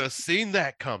 who would have seen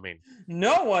that coming?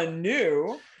 No one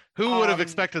knew. Who would have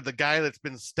expected the guy that's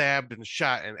been stabbed and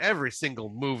shot in every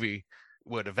single movie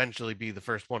would eventually be the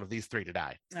first one of these three to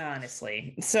die?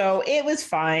 Honestly. So it was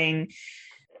fine.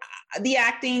 The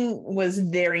acting was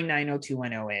very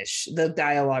 90210-ish. The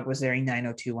dialogue was very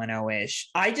 90210-ish.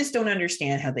 I just don't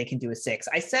understand how they can do a 6.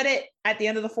 I said it at the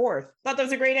end of the 4th. Thought that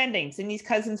was a great ending. Cindy's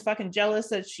cousin's fucking jealous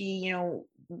that she,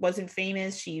 wasn't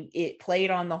famous. It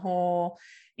played on the whole,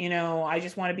 I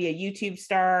just want to be a YouTube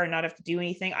star and not have to do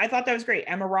anything. I thought that was great.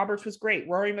 Emma Roberts was great.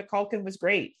 Rory McCulkin was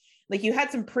great. Like, you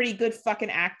had some pretty good fucking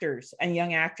actors and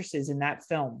young actresses in that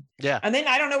film. Yeah. And then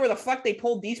I don't know where the fuck they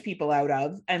pulled these people out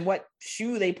of and what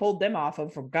shoe they pulled them off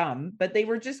of from Gum, but they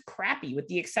were just crappy with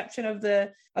the exception of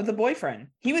the boyfriend.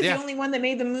 He was the only one that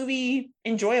made the movie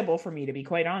enjoyable for me, to be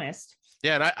quite honest.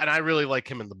 Yeah, and I really like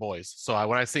him in The Boys. So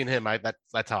when I seen him,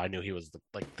 that's how I knew he was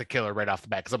the killer right off the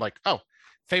bat. Because I'm like, oh,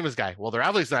 famous guy. Well, they're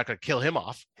obviously not going to kill him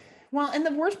off. Well, and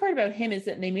the worst part about him is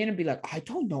that they made him be like, I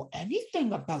don't know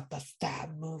anything about the Stab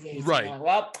movies. Right. Like,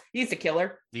 well, he's a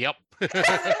killer. Yep.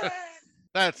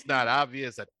 That's not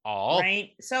obvious at all.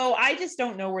 Right. So I just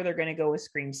don't know where they're going to go with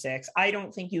Scream 6. I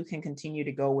don't think you can continue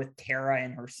to go with Tara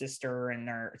and her sister and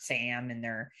their Sam and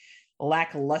their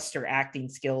lackluster acting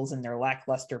skills and their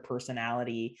lackluster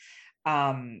personality.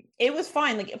 It was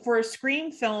fine. Like, for a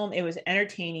Scream film, it was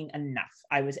entertaining enough.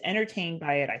 I was entertained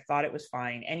by it. I thought it was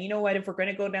fine. And you know what? If we're going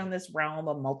to go down this realm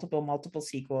of multiple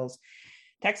sequels,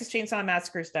 Texas Chainsaw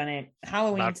Massacre's done it.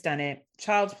 Halloween's done it.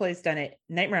 Child's Play's done it.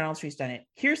 Nightmare on Elm Street's done it.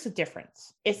 Here's the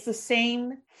difference. It's the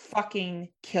same fucking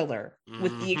killer,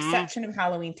 with the exception of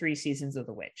Halloween 3 Seasons of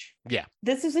the Witch. Yeah.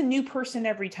 This is a new person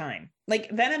every time.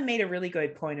 Like, Venom made a really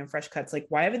good point in Fresh Cuts. Like,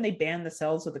 why haven't they banned the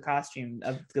cells with the costume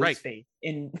of Ghostface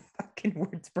in fucking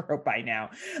Woodsboro by now?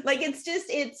 Like, it's just,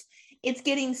 it's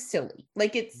getting silly.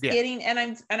 Like, it's getting,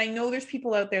 and I know there's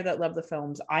people out there that love the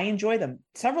films. I enjoy them.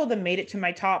 Several of them made it to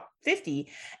my top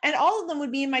 50, and all of them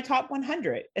would be in my top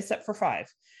 100, except for 5.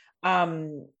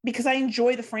 Because I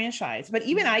enjoy the franchise. But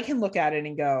even I can look at it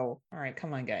and go, all right,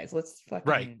 come on, guys, let's fucking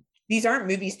Right. These aren't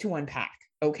movies to unpack,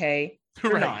 okay?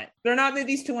 They're Right. not. They're not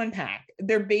movies to unpack.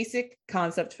 They're basic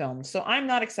concept films. So I'm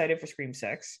not excited for Scream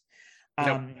 6.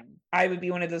 Nope. I would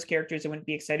be one of those characters that wouldn't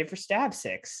be excited for Stab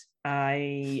 6.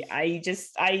 I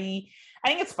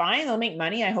think it's fine. They'll make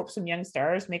money. I hope some young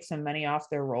stars make some money off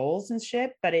their roles and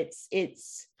shit. But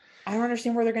it's I don't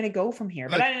understand where they're going to go from here.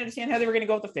 But I didn't understand how they were going to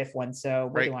go with the fifth one. So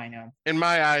what do I know? In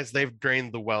my eyes, they've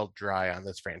drained the well dry on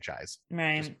this franchise.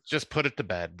 Right. Just put it to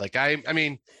bed. Like I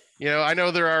mean, you know, I know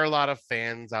there are a lot of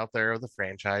fans out there of the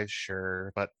franchise,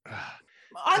 sure, but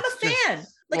I'm a fan.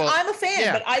 I'm a fan,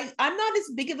 yeah. but I'm not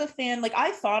as big of a fan. Like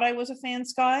I thought I was a fan,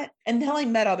 Scott, until I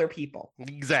met other people.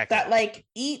 Exactly. That like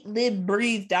eat, live,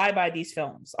 breathe, die by these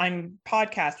films. I'm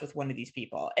podcast with one of these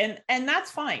people, and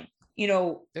that's fine. You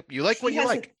know, you like what you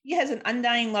like. He has an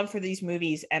undying love for these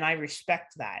movies, and I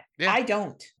respect that. Yeah. I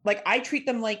don't. Like I treat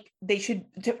them like they should.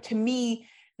 To me,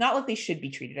 not like they should be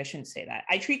treated. I shouldn't say that.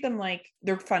 I treat them like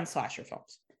they're fun slasher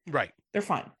films. Right. They're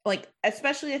fun. Like,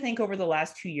 especially I think over the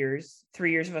last 3 years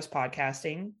of us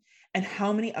podcasting and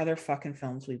how many other fucking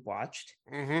films we've watched,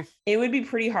 it would be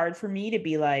pretty hard for me to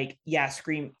be like, yeah,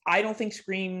 Scream. I don't think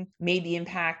Scream made the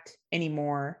impact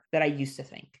anymore that I used to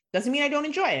think. Doesn't mean I don't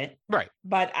enjoy it. Right.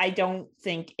 But I don't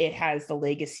think it has the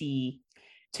legacy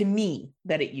to me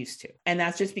that it used to. And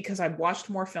that's just because I've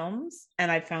watched more films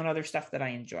and I've found other stuff that I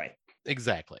enjoy.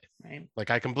 Exactly. Right.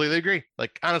 Like I completely agree.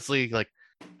 Like honestly, like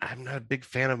I'm not a big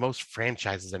fan of most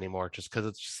franchises anymore just because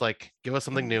it's just like, give us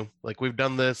something new. Like we've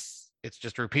done this. It's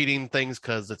just repeating things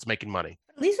because it's making money.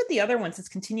 At least with the other ones, it's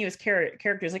continuous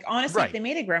characters. Like honestly, Right. if they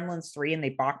made a Gremlins 3 and they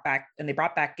brought back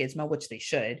Gizmo, which they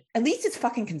should, at least it's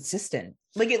fucking consistent.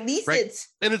 Like at least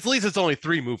and at least it's only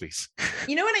 3 movies.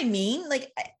 You know what I mean?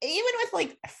 Like even with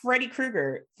like Freddy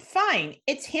Krueger, fine.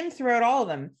 It's him throughout all of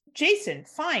them. Jason,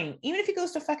 fine. Even if he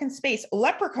goes to fucking space,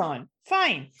 Leprechaun,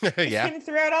 fine. It's him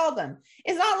throughout all of them.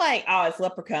 It's not like, oh, it's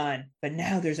Leprechaun, but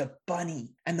now there's a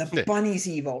bunny and the bunny's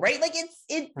evil, right? Like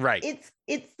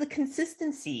it's the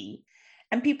consistency.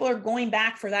 And people are going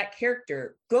back for that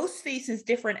character. Ghostface is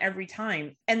different every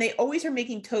time. And they always are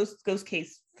making Ghostface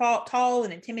tall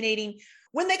and intimidating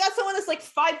when they got someone that's like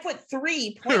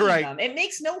 5'3" playing them. It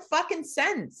makes no fucking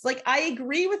sense. Like I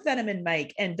agree with Venom and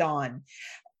Mike and Dawn.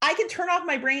 I can turn off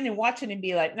my brain and watch it and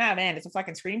be like, nah, man, it's a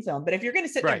fucking Scream film. But if you're going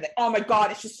to sit there and think, oh my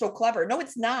God, it's just so clever. No,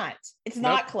 it's not. It's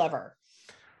not clever.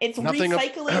 It's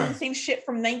recycling the same shit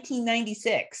from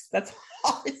 1996. That's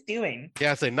all it's doing.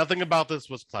 Yeah, I say nothing about this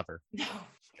was clever. No.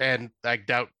 And I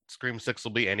doubt Scream 6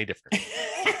 will be any different.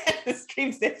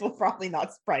 Scream 6 will probably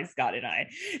not surprise Scott and I.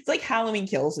 It's like Halloween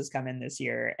Kills has come in this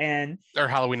year. Or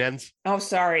Halloween Ends. Oh,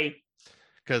 sorry.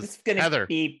 Because Heather,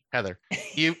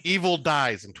 evil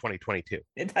dies in 2022.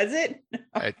 Does it?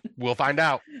 We'll find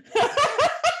out.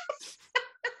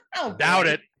 Oh, doubt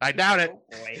it. I doubt it. Oh,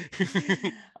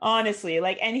 boy. Honestly,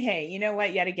 like, and hey, you know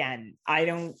what? Yet again, I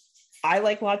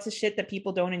like lots of shit that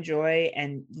people don't enjoy,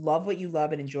 and love what you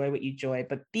love and enjoy what you enjoy,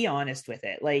 but be honest with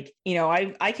it. Like, you know,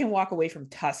 I can walk away from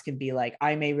Tusk and be like,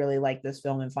 I may really like this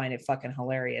film and find it fucking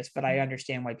hilarious, but I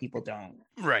understand why people don't.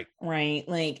 Right.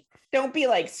 Like, don't be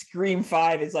like Scream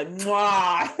 5 is like,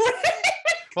 mwah.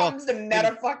 Comes to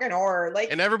meta fucking horror. Like,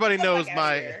 and everybody knows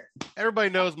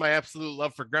my absolute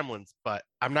love for Gremlins, but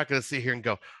I'm not going to sit here and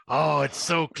go, oh, it's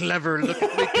so clever. Look,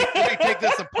 let me take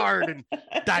this apart and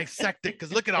dissect it,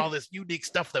 because look at all this unique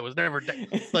stuff that was never done.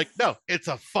 Like, no, it's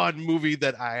a fun movie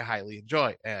that I highly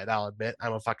enjoy, and I'll admit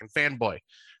I'm a fucking fanboy.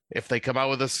 If they come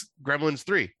out with a Gremlins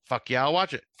 3, fuck yeah, I'll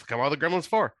watch it. If they come out with a Gremlins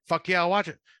 4, fuck yeah, I'll watch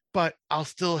it. But I'll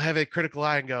still have a critical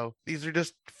eye and go, these are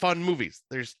just fun movies.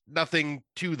 There's nothing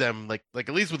to them. Like at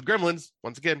least with Gremlins,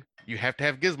 once again, you have to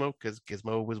have Gizmo, because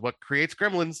Gizmo was what creates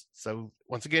Gremlins. So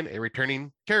once again, a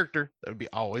returning character that would be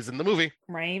always in the movie.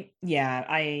 Right. Yeah.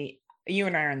 You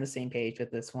and I are on the same page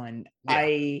with this one. Yeah.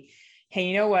 Hey,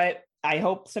 you know what? I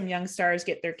hope some young stars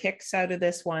get their kicks out of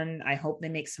this one. I hope they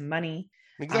make some money.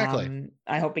 Exactly.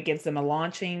 I hope it gives them a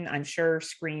launching. I'm sure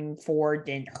Scream 4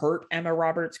 didn't hurt Emma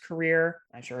Roberts' career.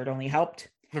 I'm sure it only helped.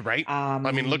 Right. I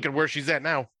mean, look at where she's at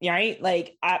now. Yeah, right.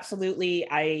 Like, absolutely.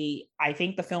 I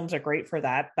think the films are great for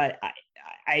that, but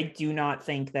I do not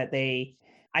think that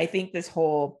I think this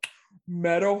whole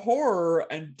meta horror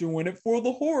and doing it for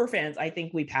the horror fans, I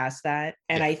think we passed that.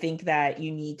 And I think that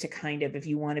you need to kind of, if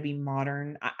you want to be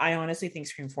modern, I honestly think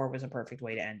Scream 4 was a perfect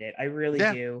way to end it. I really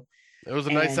do. It was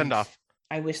a nice send off.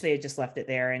 I wish they had just left it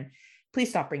there. And please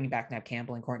stop bringing back Neve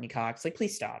Campbell and Courtney Cox. Like,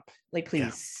 please stop. Like,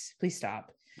 please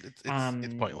stop. It's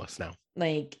pointless now.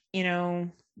 Like, you know,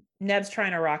 Neb's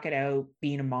trying to rock it out,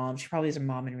 being a mom. She probably is a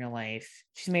mom in real life.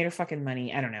 She's made her fucking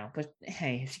money. I don't know. But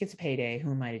hey, if she gets a payday, who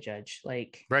am I to judge?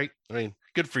 Like, right? I mean,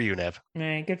 good for you, Nev.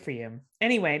 good for you.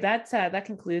 Anyway, that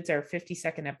concludes our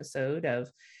 52nd episode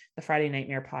of the Friday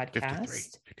Nightmare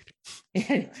podcast.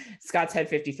 53. Scott's had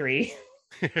 53.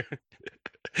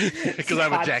 Because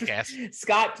I'm a jackass.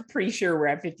 Scott's pretty sure we're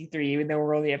at 53, even though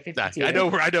we're only at 52. I know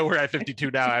we're at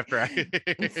 52 now. After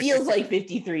it feels like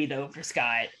 53 though for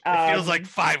Scott. It feels like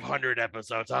 500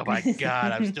 episodes. Oh my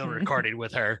god, I'm still recording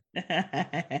with her.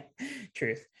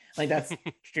 Truth, like that's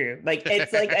true. Like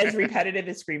it's like as repetitive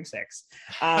as Scream 6.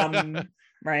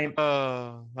 Right.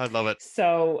 I love it.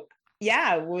 So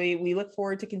yeah, we look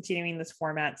forward to continuing this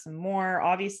format some more.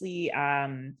 Obviously,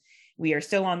 we are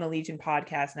still on the Legion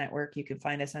Podcast Network. You can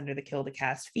find us under the Kill the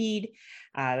Cast feed.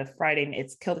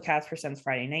 It's Kill the Cast presents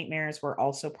Friday Nightmares. We're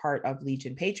also part of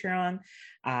Legion Patreon.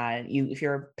 If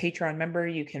you're a Patreon member,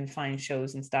 you can find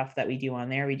shows and stuff that we do on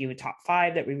there. We do a top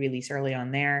 5 that we release early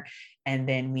on there, and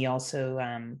then we also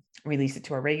release it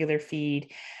to our regular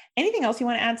feed. Anything else you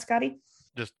want to add, Scotty?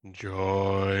 Just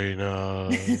join us.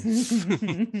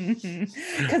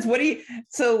 Because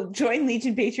join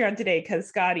Legion Patreon today, because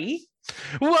Scotty.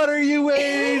 What are you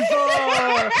waiting for?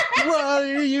 What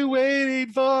are you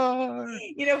waiting for?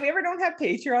 If we ever don't have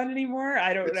Patreon anymore,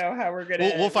 I don't know how we're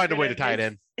gonna. We'll find a way to tie it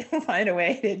in. We'll find a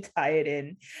way to tie it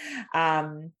in.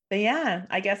 But yeah,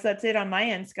 I guess that's it on my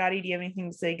end. Scotty, do you have anything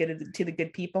to say to the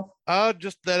good people?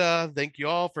 Just that thank you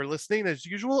all for listening as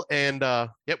usual. And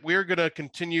we're gonna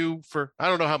continue for I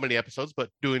don't know how many episodes, but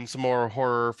doing some more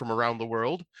horror from around the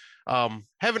world.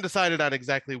 Haven't decided on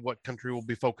exactly what country we'll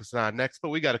be focusing on next, but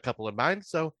we got a couple in mind.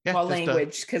 So yeah,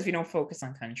 language, because we don't focus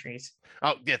on countries.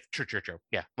 Oh yeah, true.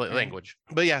 Yeah, language.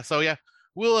 But yeah, so yeah,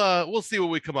 we'll see what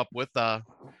we come up with.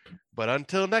 But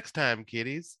until next time,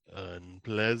 kiddies,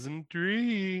 unpleasant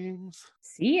dreams.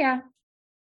 See ya.